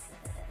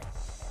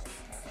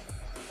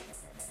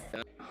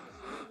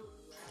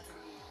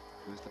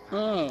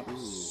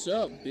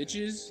 Sup,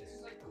 bitches?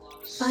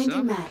 Find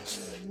a match.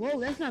 Whoa,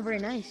 that's not very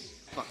nice.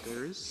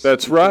 Fuckers.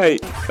 That's right.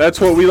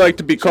 That's what we like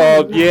to be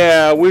called.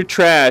 Yeah, we're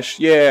trash.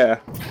 Yeah.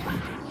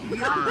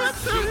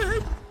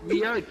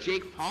 We are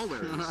Jake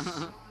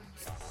Paulers.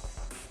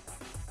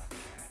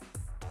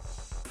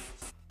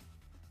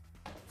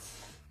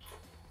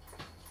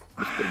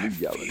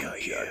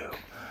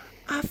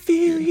 I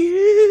feel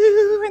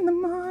you in the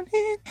morning,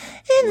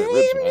 in the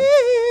evening.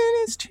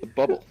 It's true.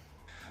 Bubble.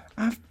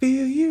 I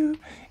feel you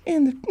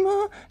in the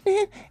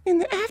morning, in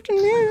the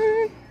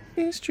afternoon.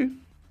 It's true.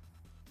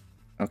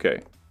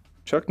 Okay.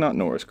 Chuck Not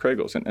Norris,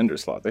 Kraggles, and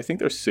Enderslot. They think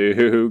they're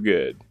so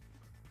good.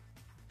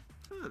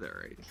 Oh, they're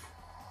right.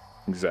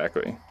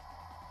 Exactly.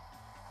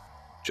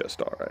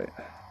 Just alright.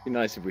 Be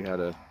nice if we had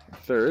a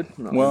third.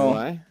 Not Well, gonna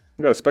lie.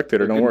 we got a spectator,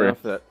 They're don't good worry.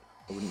 enough that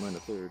I wouldn't mind a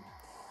third.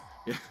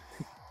 Yeah.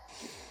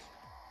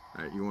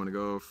 Alright, you want to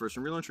go first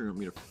and relaunch or you want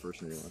me to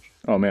first and relaunch?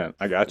 Oh man,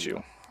 I got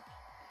you.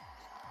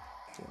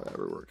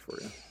 Whatever works for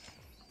you.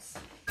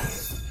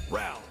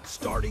 Round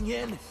starting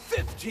in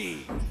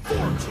 15,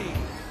 14,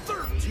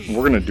 13.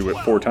 We're gonna do it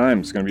 4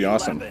 times. It's gonna be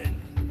awesome.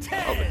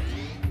 10,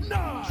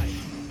 9,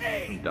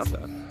 8, Got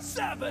that.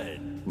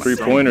 7, 3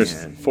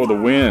 pointers for the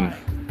win.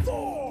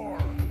 4,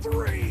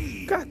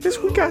 3. Got this.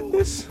 We got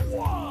this.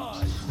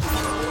 1.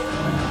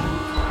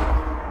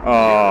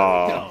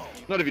 Oh.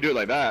 Not if you do it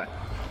like that.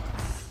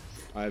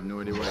 I have no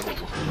idea what I did.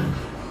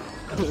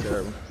 That's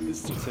terrible.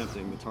 This is too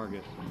tempting, the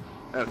target.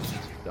 That's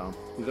dumb.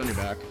 He's on your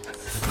back.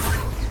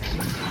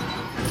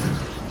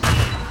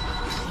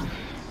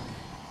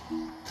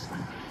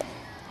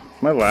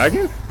 Am I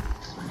lagging?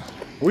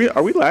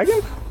 Are we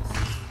lagging?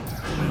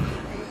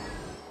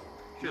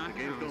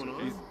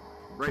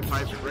 Right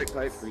pipe, right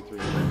pipe. 3-3.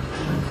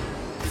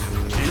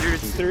 Andrew,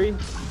 it's 3.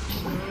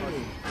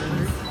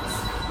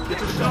 Get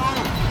to the dome!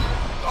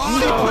 Oh,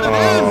 they put it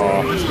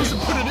in! We're supposed to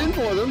put it in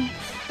for them.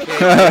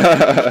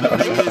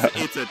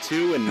 It's a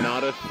 2 and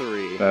not a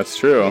 3. That's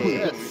true.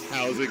 Yes.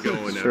 How's it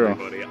going, True.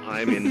 everybody?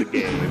 I'm in the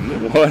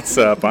game. What's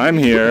up? I'm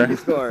here.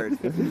 Scored.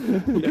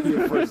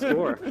 Your first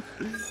score.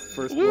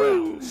 First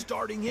round.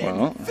 Starting in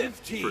Well,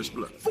 15,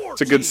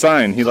 it's a good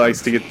sign. He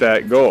likes to get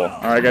that goal.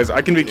 All right, guys.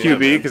 I can be QB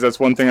because that's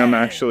one thing I'm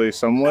actually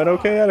somewhat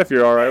okay at. If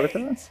you're all right with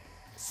that.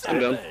 I'm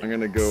done. I'm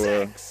gonna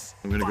go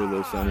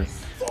low center.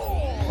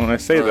 When I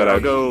say that, I'll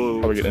I'd go.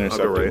 probably get I'll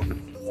go intercepted. right.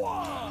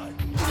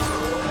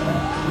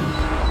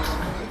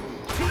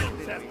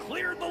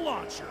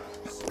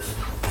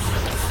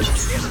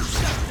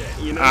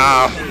 You know,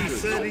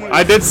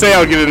 I did say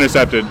I'll get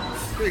intercepted.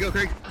 There you go,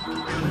 Craig.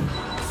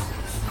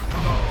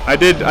 I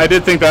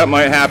did think that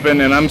might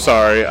happen, and I'm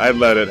sorry. I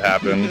let it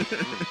happen.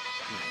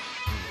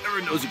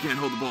 Everyone knows you can't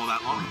hold the ball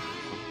that long.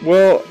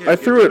 Well, I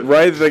threw it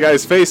right at the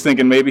guy's face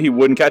thinking maybe he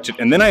wouldn't catch it,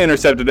 and then I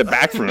intercepted it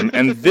back from him,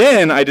 and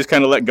then I just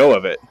kind of let go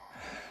of it.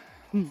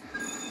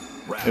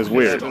 It was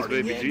weird.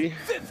 Okay.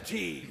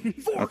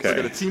 Okay. I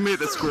got a teammate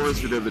that scores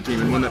for the other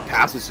team and one that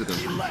passes to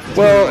them.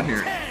 Well,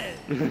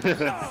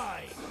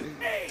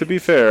 to be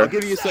fair, I'll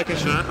give you a second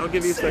shot.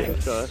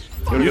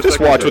 you just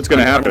watch what's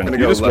gonna happen.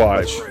 You just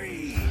watch.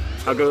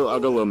 I'll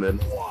go low mid.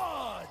 The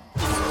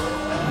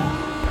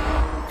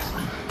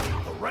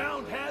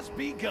round has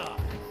begun.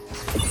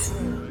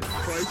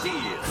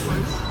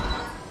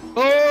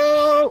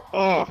 Oh!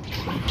 Oh!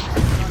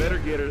 You better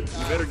get it.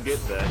 You better get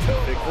that.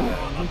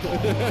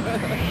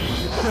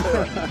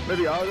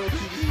 Maybe I'll go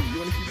TV. You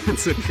want to TV?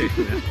 It's okay,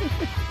 man.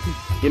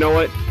 You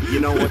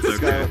know what? This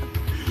guy.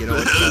 You know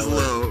what? That is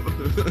low.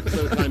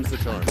 Third time's the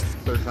charm.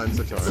 Third time's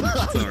the charm.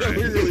 It's alright.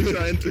 We're really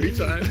trying 3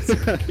 times.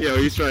 Yo,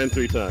 he's trying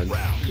 3 times.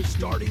 Round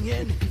starting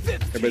in 15.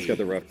 Everybody's got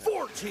the rough.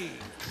 14.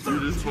 You're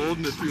just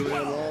holding it too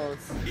long.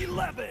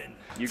 11.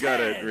 You got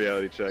it,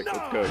 reality check.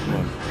 Let's go. Come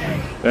on.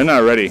 They're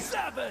not ready.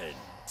 7.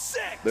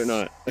 6. They're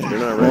not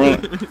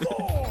ready.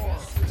 4.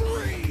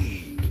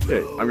 3.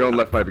 Hey, I'm going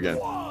left pipe again.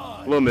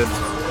 Low mid.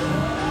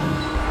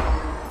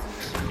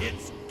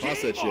 It's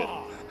Toss that shit.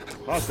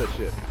 Toss that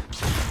shit.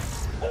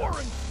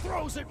 Oren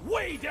throws it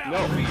way down. No,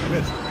 I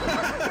missed.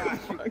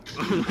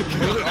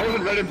 I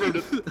wasn't ready for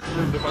the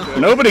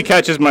Nobody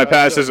catches my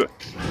passes. Get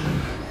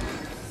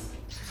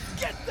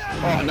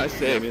that. Oh, nice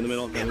save. In the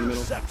middle.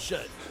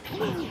 Interception.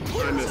 Blue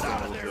clears it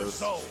out of their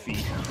zone.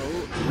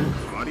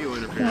 Oh, audio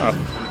interference.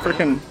 Oh,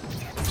 freaking.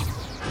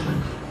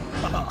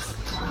 Oh,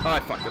 I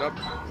fucked it up.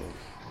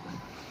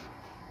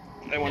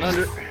 They went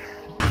under.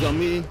 It's on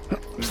me.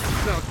 It's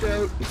knocked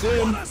out. It's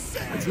in.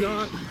 It's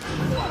not.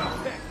 What a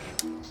pick.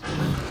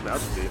 About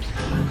to be.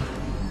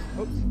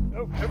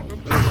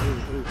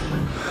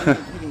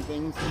 Eating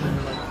things that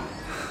are like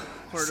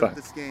part Suck. of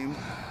this game.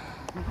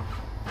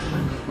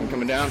 One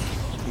coming down.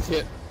 He's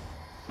hit.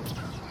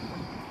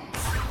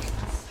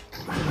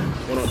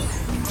 Hold on.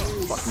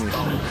 Fuck me.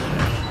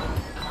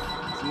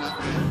 It's not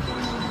going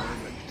anywhere,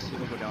 but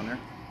it'll go down there.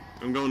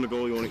 I'm going to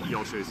goal.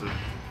 Y'all chase it.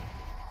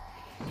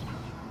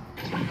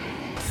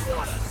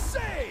 What a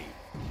save.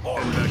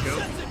 Oren back out.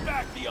 sends it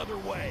back the other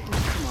way.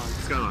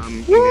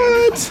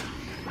 What?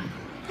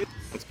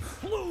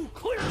 Blue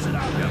clears it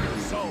out of their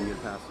zone.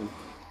 Get past him.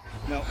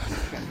 No,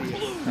 can't see it.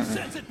 Blue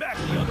sends it back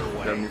the other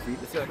way. Grab your feet.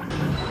 Got me.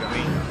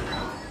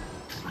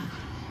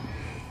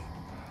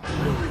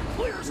 Blue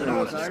clears it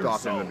out of their Stop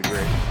him zone. would be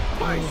great.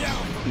 Right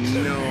down.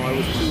 No, I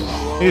was too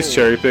low. He's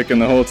cherry picking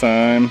the whole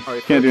time.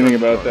 Can't do anything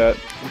about that.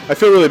 I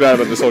feel really bad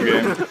about this whole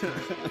game.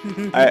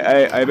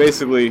 I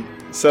basically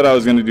said I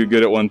was going to do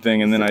good at one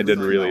thing, and then I did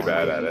really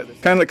bad at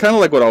it. Kind of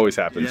like what always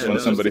happens when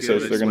somebody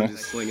says they're going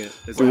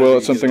to do well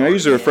at something. I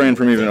usually refrain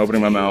from even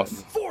opening my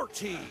mouth.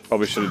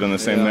 Probably should have done the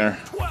same there.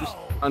 Just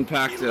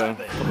unpacked a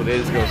couple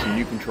days ago some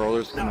new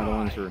controllers. Some other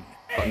ones were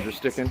buttons are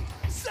sticking.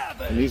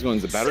 And these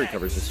ones, the battery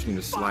covers just seem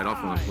to slide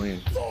off when I'm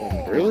playing.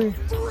 Really?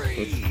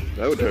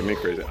 That would drive me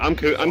crazy. I'm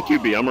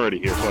QB. I'm already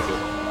here. Fuck it.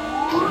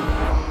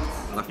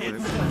 Left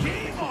It's foot.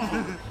 game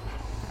on.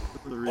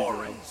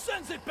 Oren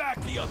sends it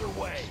back the other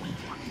way.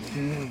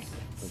 I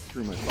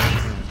threw my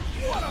phone.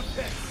 What a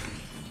pick.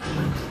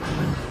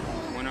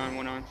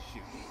 One on.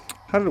 Shoot.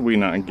 How did we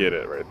not get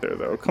it right there,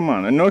 though? Come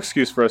on, and no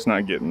excuse for us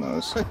not getting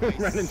those.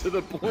 Ran into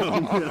the ball.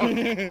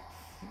 Unfortunately.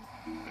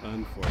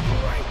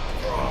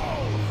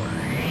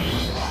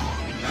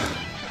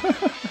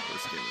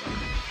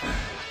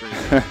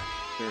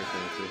 Very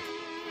fancy.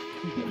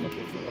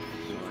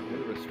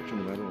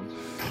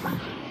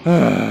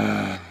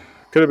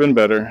 Could have been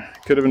better.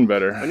 Could have been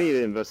better. I need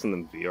to invest in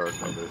them VR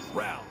covers.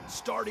 Round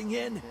starting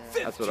in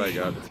 15. That's what I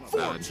got.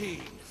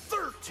 14.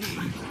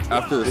 13.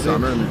 After the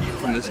summer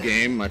from this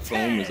game, my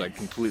phone was like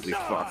completely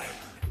fucked.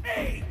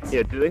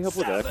 Yeah, do they help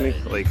with acne?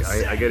 Like,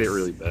 I get it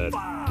really bad.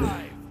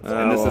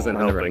 And this Well, isn't I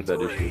never helping. had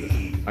that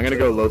issue. I'm gonna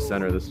go low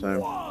center this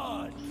time.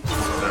 Alright,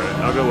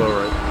 I'll go low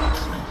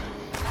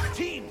right.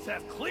 Teams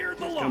have cleared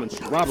the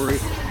launch. Robbery.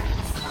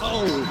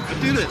 Oh, I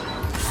did it!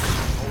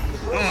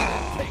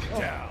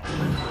 Takedown.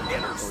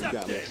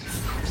 Intercepted.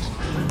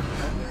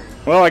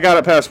 Well, I got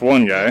it past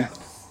one guy,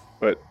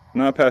 but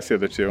not past the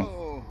other two.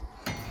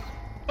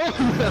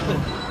 Rejected.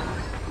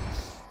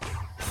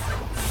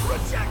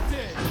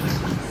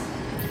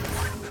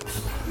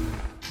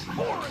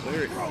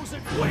 Oren throws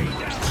it way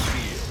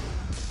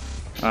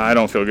downfield. I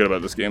don't feel good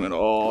about this game at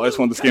all. I just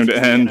want this game to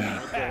end.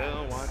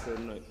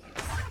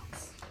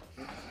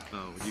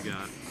 Oh, you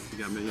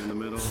got me in the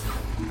middle.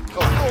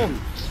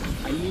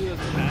 I knew it was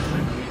a pass.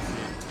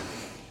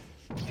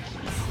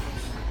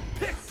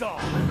 Picked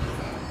off.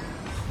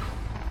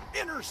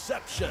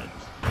 Interception.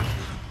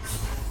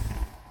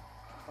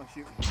 Oh,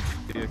 shoot.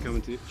 Yeah,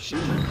 coming to you.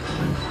 Shoot.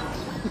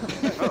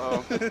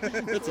 Uh-oh.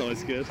 That's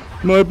always good.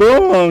 My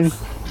bong!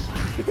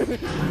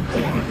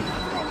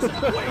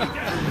 way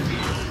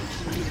downfield.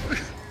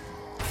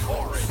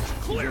 Orange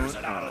clears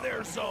it out of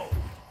their zone.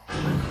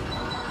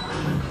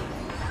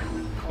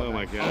 Oh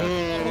my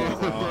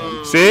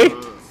god. See?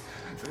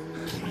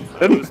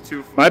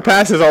 My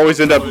passes always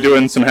end up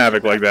doing some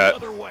havoc like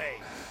that.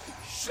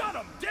 Shut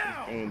him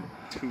down. And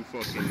 2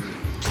 fucking.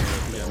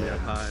 Yeah,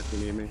 hi if you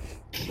need me.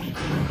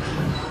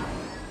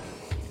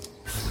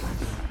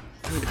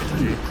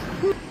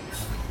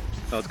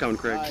 Oh, it's coming,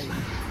 Craig.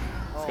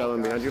 It's got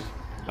one behind you.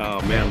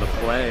 Oh man, the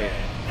play.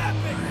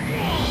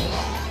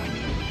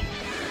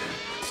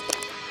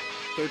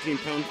 13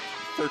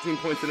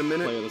 points in a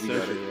minute. Play of the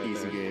century.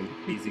 Easy game.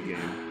 Easy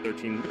game.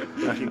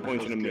 13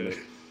 points in a minute.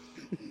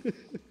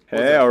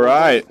 Hey,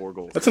 alright.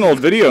 That's an old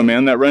video,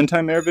 man, that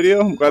Runtime Air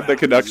video. I'm glad that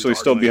could actually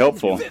still be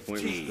helpful.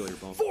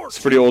 It's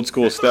pretty old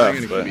school stuff,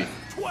 but...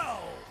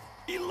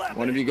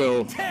 One of you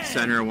go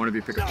center and one of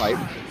you pick a pipe.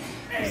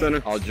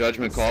 Center. I'll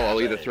judgment call.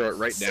 I'll either throw it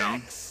right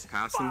down,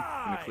 pass them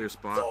in a clear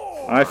spot.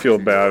 I feel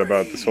bad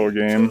about this whole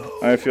game.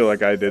 I feel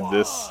like I did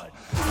this.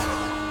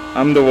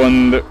 I'm the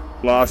one that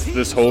lost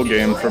this whole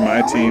game for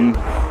my team.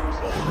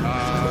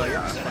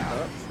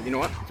 You know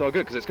what? It's all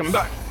good because it's coming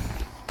back.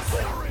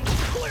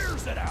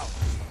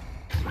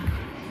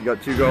 You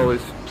got 2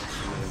 goalies.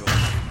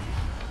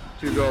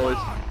 2 goalies.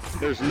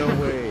 There's no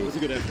way. It was a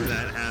good effort.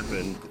 That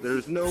happened.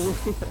 There's no way.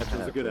 That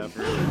was a good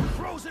effort.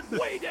 Throws it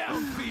way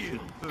downfield.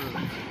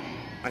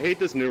 I hate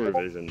this new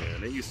revision,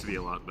 man. It used to be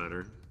a lot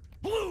better.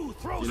 Blue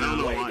throws it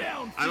way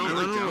downfield. I don't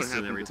like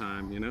jousting every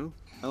time, you know?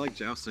 I like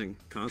jousting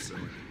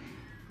constantly.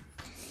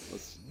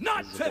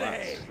 Not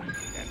today.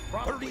 And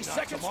 30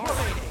 seconds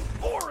remaining.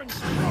 Orange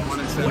throws One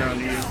in center on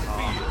you.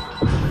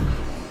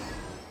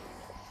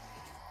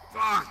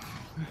 Fuck!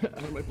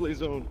 Out of my play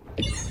zone.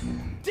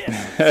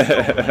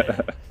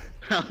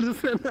 How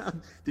does that not?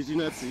 Did you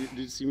not see? Did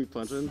you see me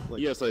punching? Like,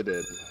 yes, I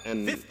did.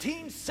 And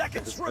 15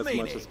 seconds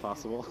remaining. As much as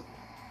possible.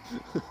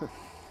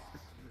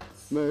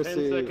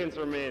 Mercy. 10 seconds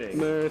remaining.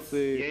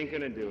 Mercy. You ain't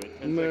gonna do it.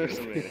 10 Mercy.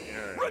 seconds remaining.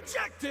 All right.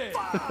 Rejected.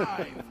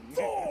 5,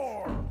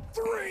 4,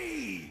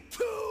 3,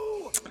 2,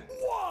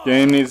 1.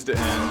 Game needs to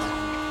end.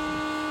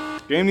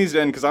 Game needs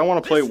to end because I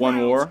want to play one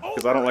more.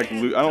 Because I don't like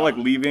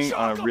leaving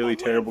on a really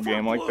terrible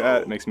game like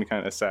that. It makes me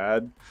kind of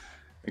sad.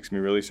 Makes me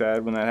really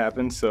sad when that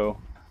happens.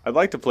 So I'd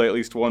like to play at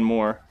least one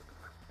more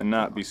and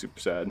not be super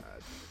sad.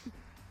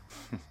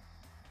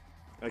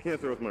 I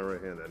can't throw with my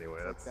right hand anyway.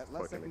 That's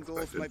fucking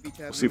expected.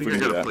 We'll see if we can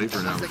do that. Play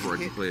for now before I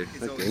can play.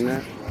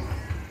 That?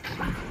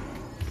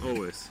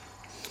 Always.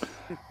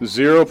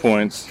 0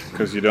 points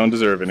because you don't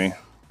deserve any.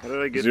 How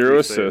did I get 0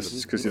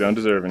 assists because you don't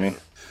deserve any.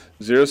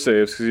 0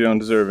 saves because you don't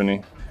deserve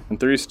any. And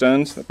 3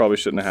 stuns, that probably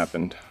shouldn't have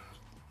happened.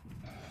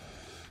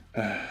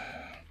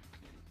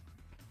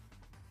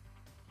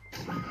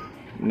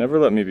 Never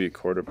let me be a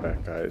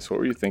quarterback, guys. What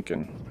were you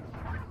thinking?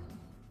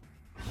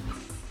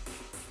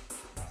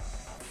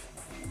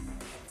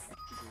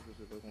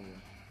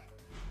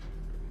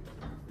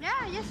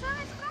 Ya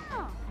sabes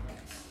cómo.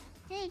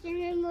 Sí, que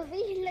me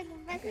moví lo que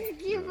pasa es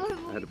que yo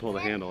I had to pull the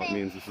handle. It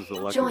means this is a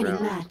lucky Joining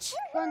round. match.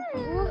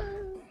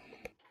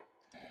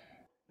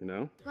 You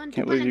know?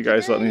 Can't believe you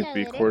guys let me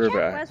be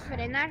quarterback.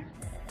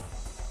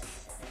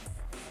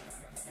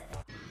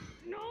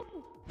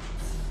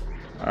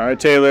 All right,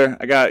 Taylor.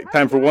 I got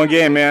time for one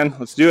game, man.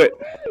 Let's do it.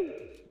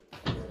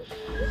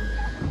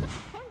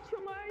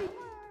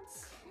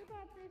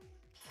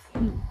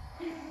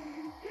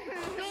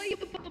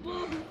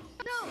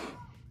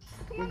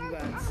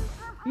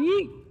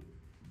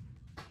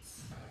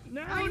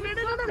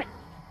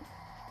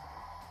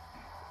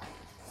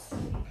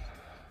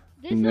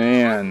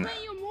 Man.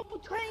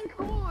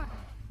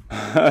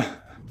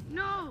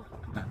 No.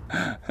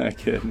 That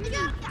kid. I got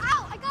it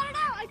out. I got it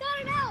out. I got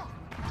it out.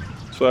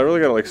 So I really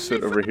gotta like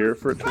sit over here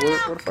for it to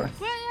work. What if I?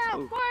 Pour it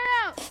out. Pour it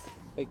out.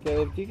 Hey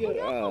Caleb, do you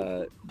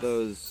get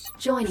those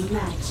Joining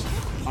match.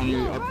 on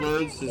your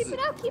uploads? Does Keep it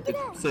out. Keep it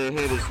out. say,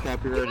 hey, there's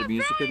copyrighted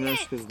music in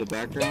this because of the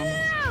background?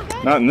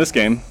 Not in this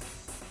game.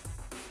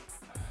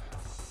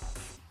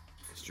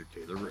 Mr.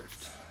 Taylor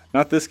Rift.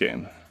 Not this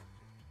game.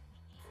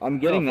 I'm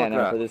getting Oh, that fuck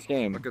now that. for this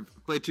game. I could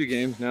play 2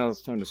 games. Now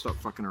it's time to stop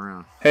fucking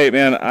around. Hey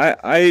man,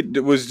 I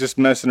was just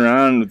messing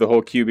around with the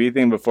whole QB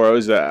thing before. It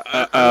was a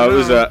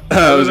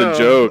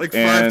joke, like 5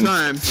 and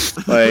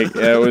times. like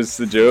yeah, it was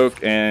the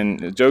joke,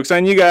 and joke's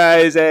on you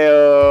guys,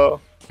 ayo.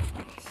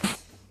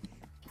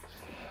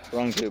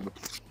 Wrong tube.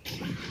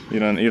 You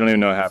don't even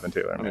know what happened,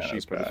 Taylor. Man, sheep that's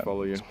just bad.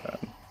 follow you. That's bad.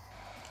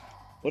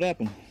 What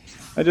happened?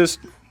 I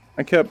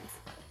kept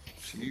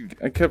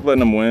letting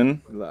them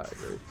win.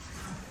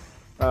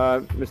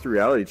 Mr.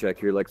 Reality Check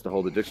here likes to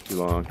hold the disc too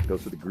long.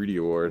 Goes for the greedy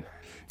award.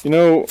 You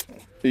know,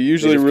 it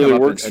usually really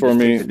works for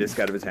me. Take the disc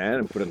out of his hand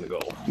and put it in the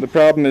goal. The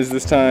problem is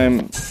this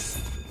time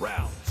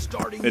Round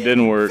starting it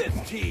didn't work.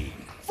 15,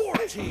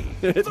 14,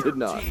 It did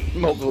not.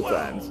 Multiple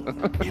times.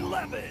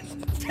 11,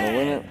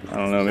 I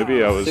don't know.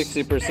 Maybe I was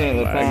 60% of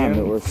the time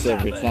it works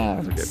every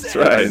time. That's I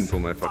right. didn't pull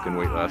my fucking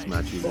weight last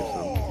match either,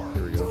 so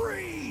here we go.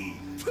 3,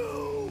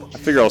 2, I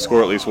figure I'll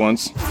score at least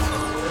once.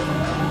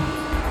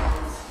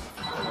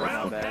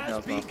 round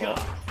has begun.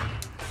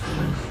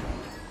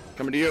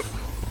 Coming to you.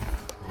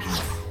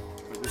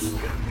 This is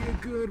gonna be a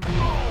good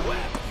one.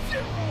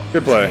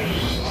 Good play.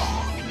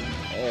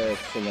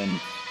 Excellent. You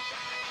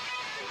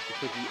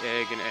put the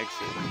egg and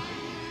exit.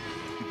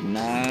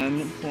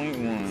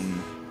 9.1.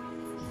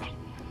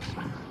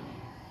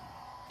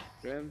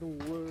 And the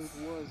word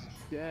was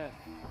death.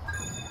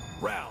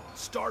 Round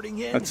starting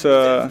in. That's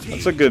a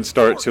good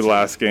start to the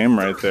last game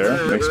right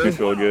there. Makes me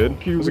feel good.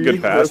 It was a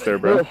good pass there,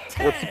 bro. What's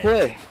the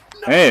play?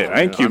 Hey,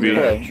 thank you, I'm B.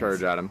 gonna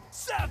charge at him.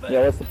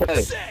 Yeah, what's the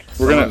play?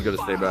 We're gonna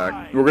stay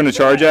back. We're gonna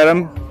charge at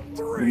him.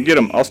 You can get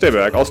him. I'll stay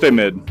back. I'll stay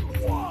mid.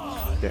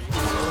 Okay.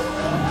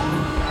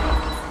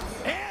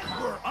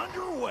 And we're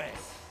underway.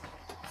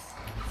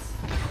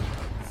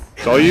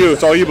 It's all you.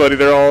 It's all you, buddy.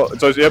 They're all.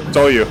 It's all, yep. It's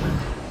all you.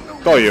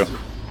 It's all you.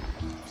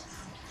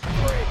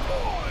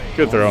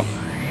 Good throw. Sorry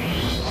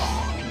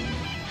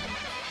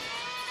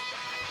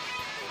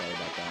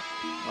about that.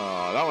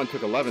 That one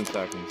took 11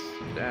 seconds.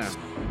 Damn.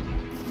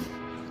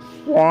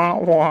 Wah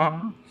wah.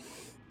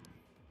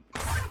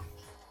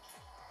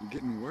 You're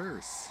getting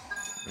worse.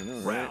 I know,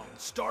 right? Round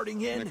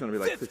starting in. Next one will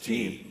be like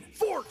 15,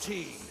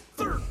 14,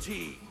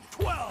 13,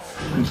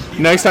 12.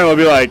 Next time it'll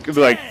be like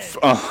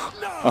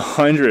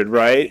 100,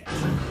 right?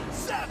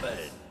 7,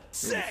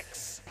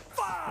 6,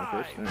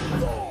 5,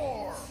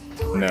 4,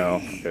 3.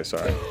 No. Okay,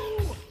 sorry. 2,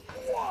 1.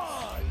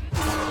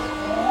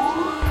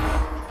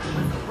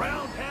 The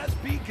round has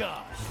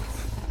begun.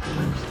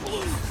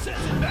 Blue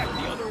sends it back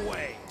the other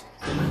way.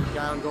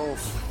 Guy on goal.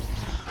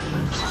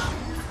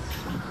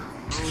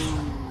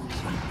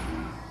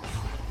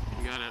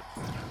 You got it.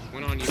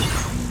 Went on you.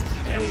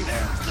 And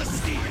there's the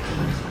steal.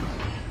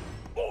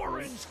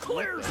 Orange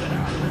clears it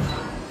out.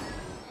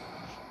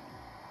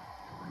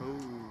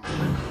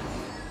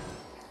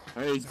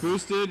 Alright, he's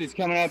boosted. He's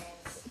coming up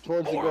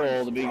towards the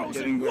goal to be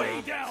getting goal.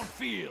 Way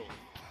downfield.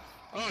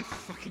 Oh,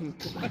 fucking.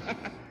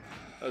 That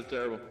was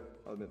terrible.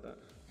 I'll admit that.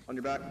 On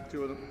your back,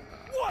 2 of them.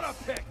 What a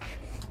pick.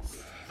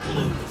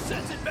 Blue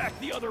sends it back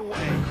the other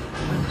way.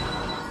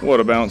 What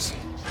a bounce. You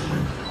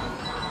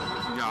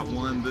got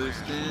one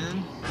boost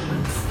in.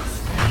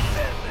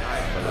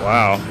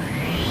 Wow.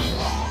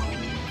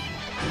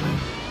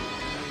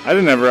 I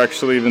never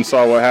actually even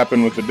saw what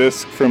happened with the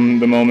disc from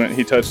the moment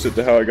he touched it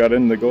to how it got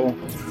in the goal.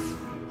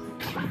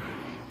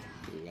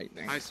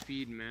 High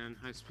speed, man.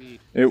 High speed.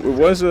 It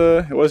was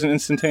an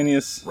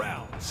instantaneous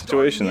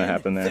situation that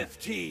happened there.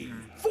 15,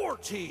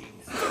 14,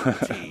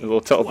 A little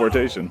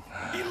teleportation.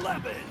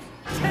 11,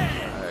 10.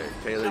 Alright,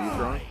 Taylor, you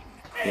throwing?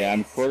 Yeah,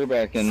 I'm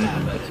quarterbacking.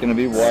 It's going to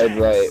be wide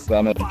right, but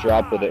I'm going to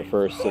drop with it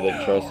first so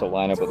that it tries to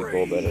line up with the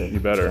goal better. You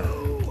better.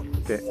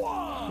 Okay,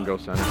 go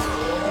center.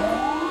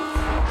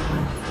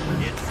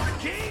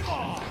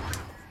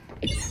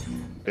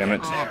 Damn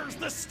it. Oh,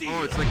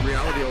 it's like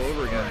reality all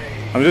over again.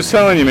 I'm just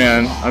telling you,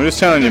 man. I'm just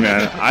telling you,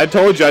 man. I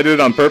told you I did it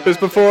on purpose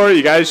before.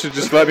 You guys should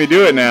just let me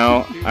do it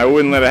now. I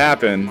wouldn't let it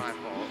happen.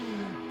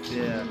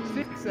 Yeah.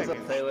 6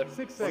 seconds. Taylor.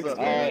 6 seconds.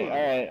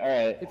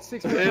 Alright. It's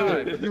 6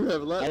 Taylor, minutes. you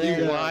have left.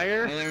 You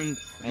liar. I learned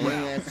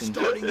lesson.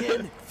 Starting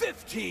in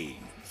 15,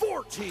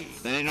 14.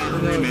 That ain't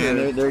on me,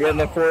 man. They're getting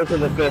the 4th or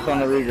the 5th on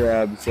the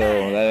regrab, so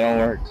that don't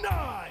work.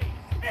 9,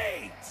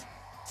 8.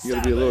 You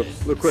gotta be a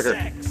little quicker.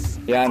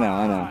 Yeah, I know.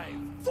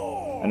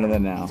 I know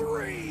that now.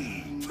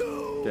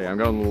 Okay, I'm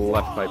going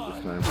left pipe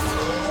this time.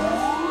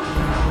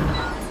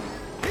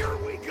 Here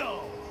we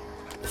go.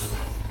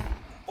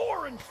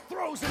 Orange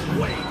throws it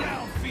way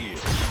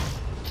downfield.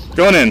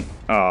 Going in.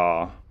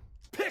 Aw.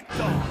 Picked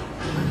off.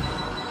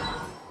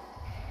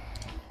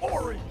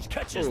 Orange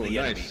catches the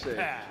enemy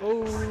pass.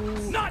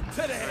 Not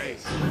today.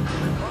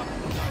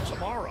 Probably not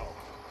tomorrow.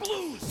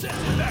 Blue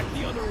sends it back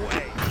the other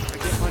way. I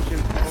can't punch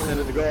him. Send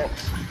it to goal.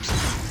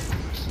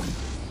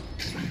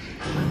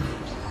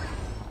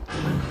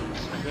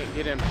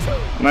 Get him.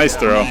 Nice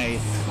throw.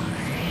 Nice.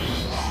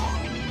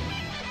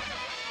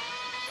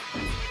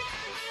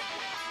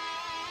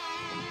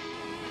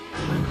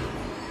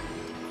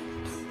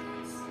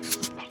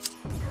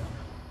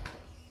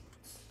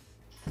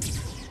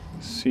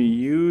 See,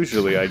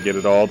 usually I get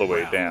it all the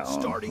way down,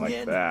 Starting like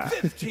in that.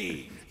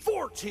 15,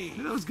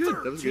 14. That was good.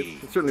 That was good.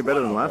 It's certainly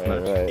better than last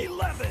match.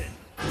 11,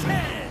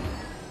 10,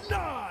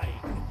 9,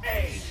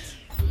 8,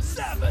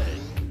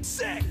 7,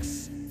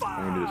 6, 5.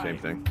 I'm gonna do the same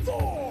thing.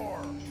 4,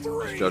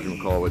 3.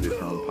 Judgment call with your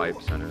thrown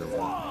pipe center.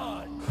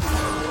 1.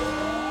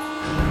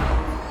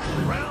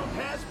 Round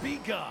has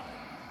begun.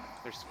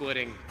 They're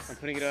splitting. I'm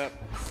putting it up.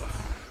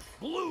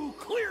 Blue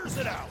clears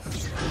it out.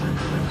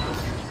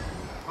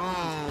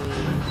 Oh,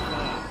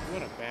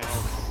 what a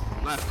bounce.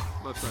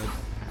 Left side.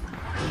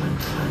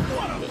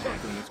 What a pick.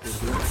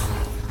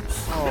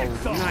 Oh,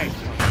 nice.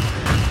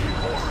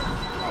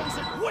 Throws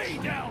it way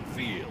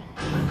downfield.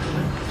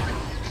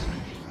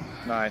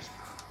 Nice.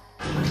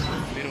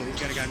 Middle. He's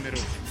got a guy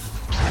middle.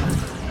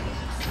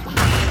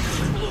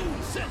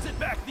 Blue sends it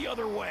back the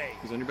other way.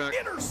 He's on your back.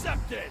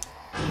 Intercepted.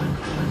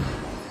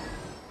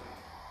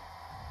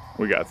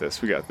 We got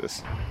this. We got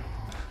this.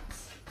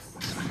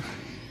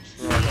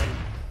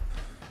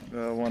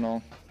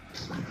 1-0.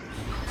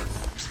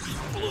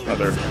 Blue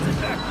Other. sends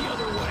it back the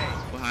other way.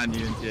 Behind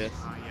you, Jess.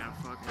 Oh, yeah,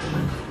 fuck.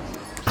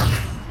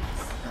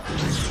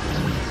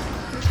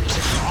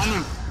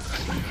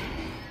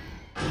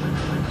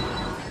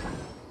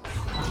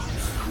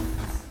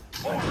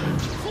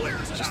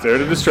 Just there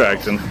to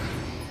distract him.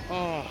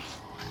 Oh.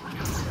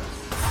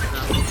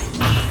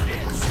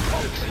 It's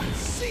open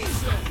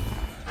season.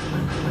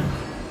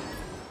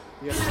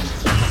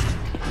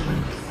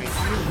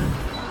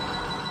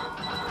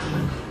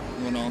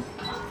 Went on.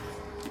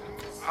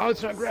 Oh,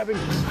 it's not grabbing.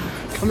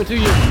 Coming to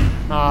you.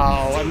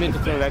 Oh, I meant to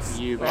throw that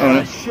to you.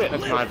 Oh, shit.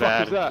 That's my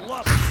bad.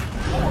 Orange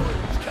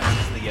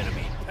catches the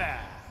enemy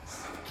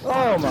pass.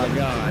 Oh my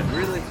god,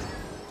 really?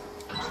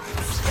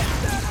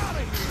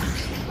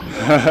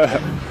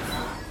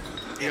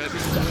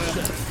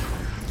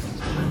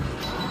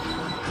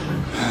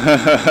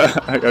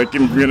 I gotta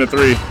keep him being a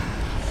 3.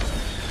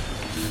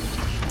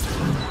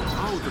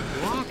 Oh, the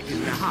block is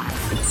not.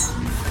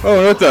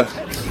 Oh, what the?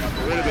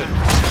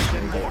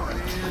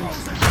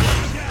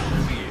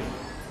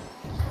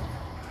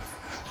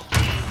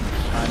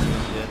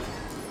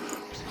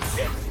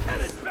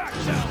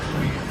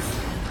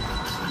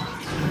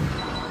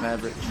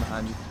 Maverick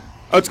behind you.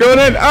 Oh, it's going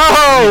in.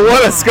 Oh,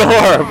 what a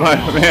score, my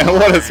man.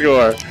 What a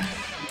score.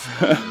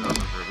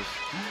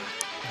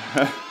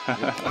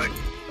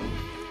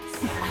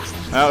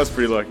 That was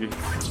pretty lucky.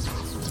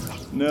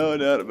 No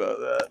doubt about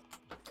that.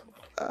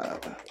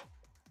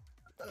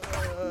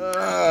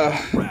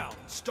 Round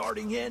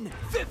starting in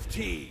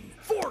 15,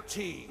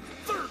 14,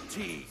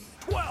 13,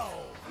 12,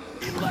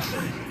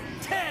 11,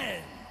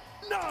 10,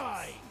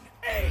 9,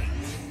 8,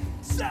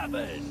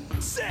 7,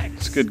 6.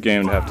 It's a good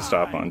game to have to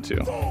stop on, too.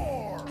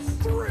 4,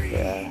 3,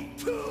 Yeah.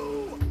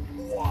 2,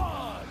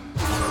 1.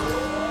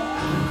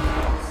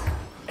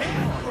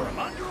 And we're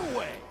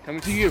underway.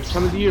 Coming to you.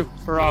 Coming to you.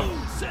 For off.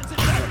 Sends it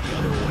back the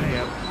other way.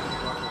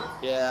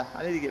 Yeah,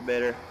 I need to get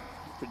better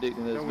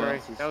predicting those Don't worry.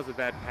 bounces. That was a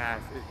bad pass.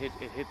 It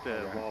hit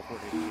the wall for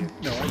the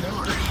No, I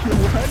don't.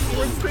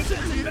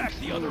 Sends it back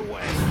the other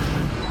way.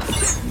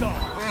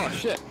 Oh,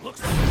 shit.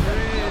 Looks like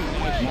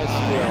it's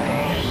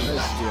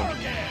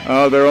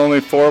Oh, they're only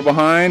 4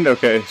 behind?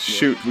 Okay,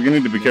 shoot. We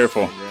need to be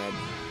careful.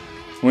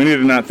 We need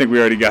to not think we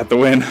already got the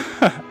win.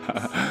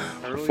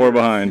 4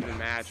 behind. In the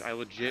match, I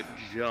legit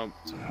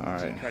jumped All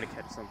right. to try to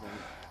catch something.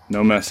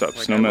 No mess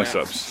ups. No mess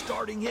ups.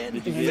 starting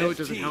in. I know it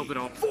doesn't help at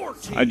all.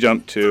 I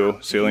jumped too.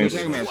 Ceilings.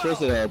 Of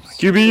course it helps.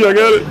 QB, I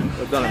got it.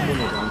 I've done it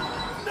plenty of times.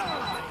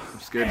 I'm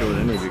scared to let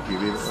any of you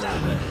QB.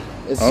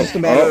 It's just a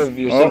matter of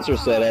your sensor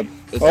setup.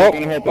 It's not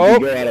gonna help if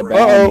you go out of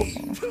bounds.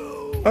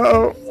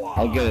 Uh-oh.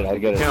 I'll get it. I'll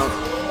get it.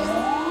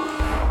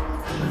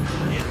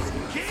 It's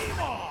game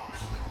on.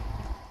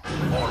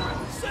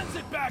 Orange sends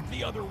it back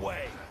the other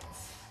way.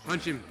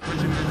 Punch him.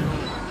 Punch him. Let's go.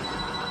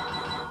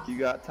 You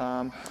got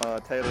time.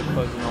 Taylor's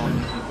closing on you.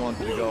 He's going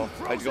to the goal.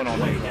 He's going on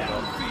me.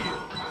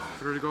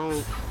 Through the goal.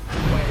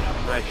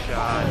 Nice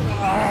shot.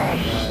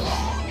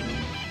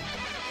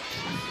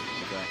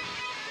 Okay.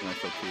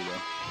 Nice up too,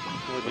 though.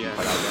 Toward the end.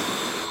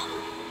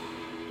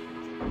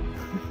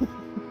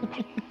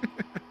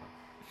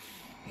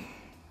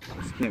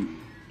 Just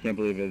can't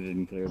believe it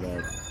didn't clear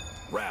back.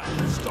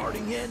 Round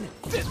starting in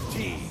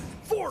 15,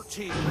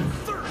 14,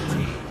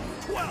 13,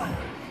 12,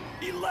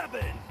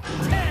 11,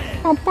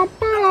 10,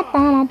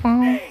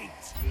 9, 8,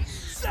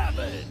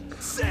 7,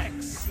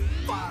 6,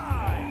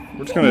 5.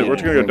 We're just gonna go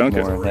dunk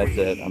it. More. That's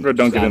it. We're gonna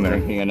dunk it in there.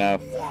 Drinking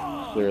enough,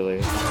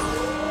 clearly. The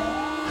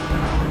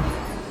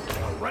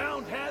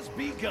round has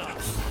begun.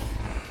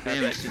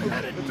 Damn it.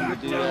 Headed back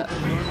Do down that. the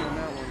field.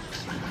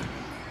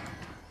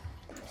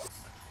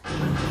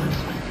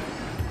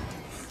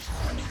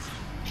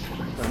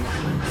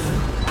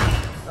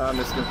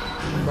 Missed him.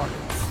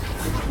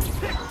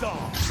 Picked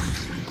off.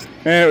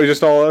 And it was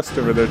just all us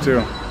over there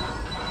too.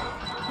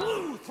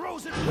 Blue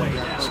throws it way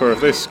down. I swear, if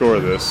they score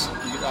this, You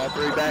get all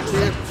 3 back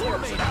here.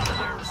 Teammate out of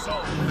their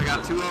zone. I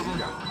got 2 of them.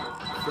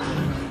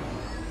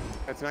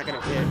 That's not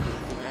gonna hit.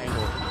 It's an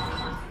angle.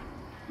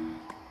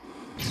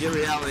 Get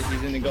reality.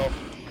 He's in the goal.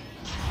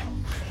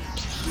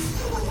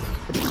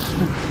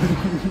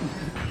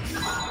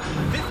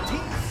 15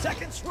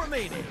 seconds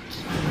remaining.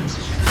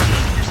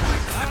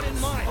 Out in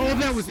mind. Oh,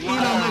 that was in on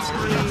my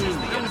screen.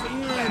 That was in.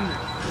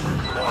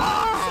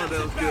 Oh,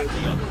 that was good.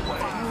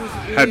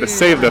 had to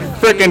save the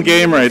frickin'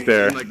 game right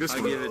there. I'll give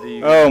it to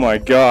you. Oh my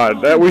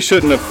god, that we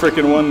shouldn't have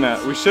frickin' won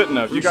that. We shouldn't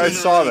have. You guys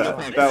saw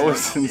that. That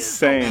was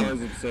insane. That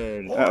was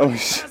absurd. That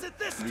was.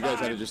 You guys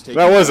had to just take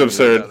That was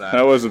absurd.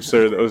 That was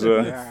absurd. That was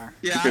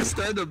Yeah, I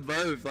started them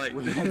both. Like,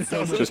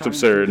 just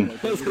absurd.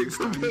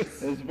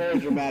 It's very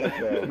dramatic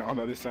though. On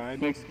the other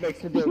side. Makes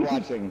for good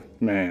watching.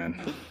 Man.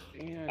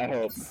 I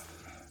hope.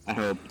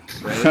 I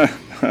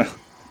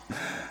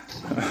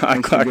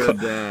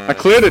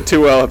cleared it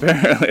too well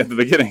apparently at the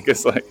beginning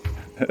because like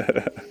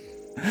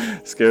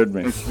scared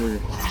me. Thanks for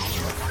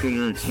good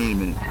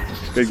entertainment.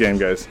 Good game,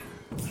 guys.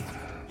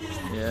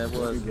 yeah, it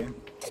was.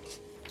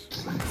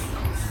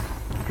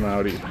 I'm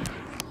outie. All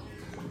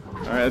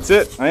right, that's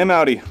it. I am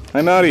outie.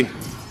 I'm outie.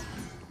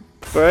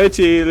 Bye,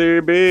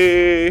 Taylor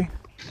B.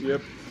 Yep. We're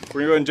gonna go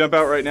ahead and jump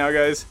out right now,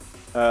 guys.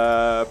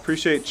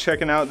 Appreciate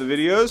checking out the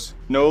videos.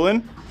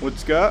 Nolan,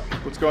 what's going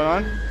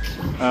on?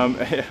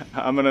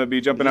 I'm gonna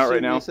be jumping out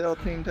right now.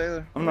 Team,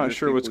 Taylor? I'm not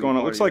sure what's going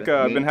on. Looks like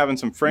I've been having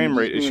some frame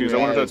rate issues. I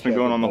wonder if that's been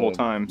going on the whole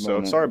time.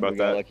 So sorry about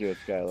that.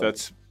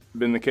 That's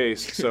been the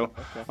case. So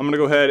I'm gonna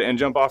go ahead and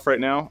jump off right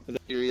now.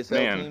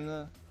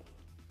 Man.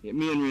 Yeah,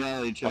 me and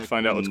reality check. I'll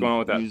find out what's going on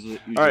with that.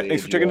 All right,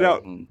 thanks for checking it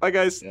out. Bye,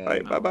 guys.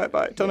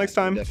 Bye. Till next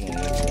time. You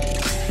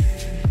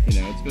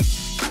know,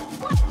 it's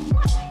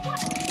good.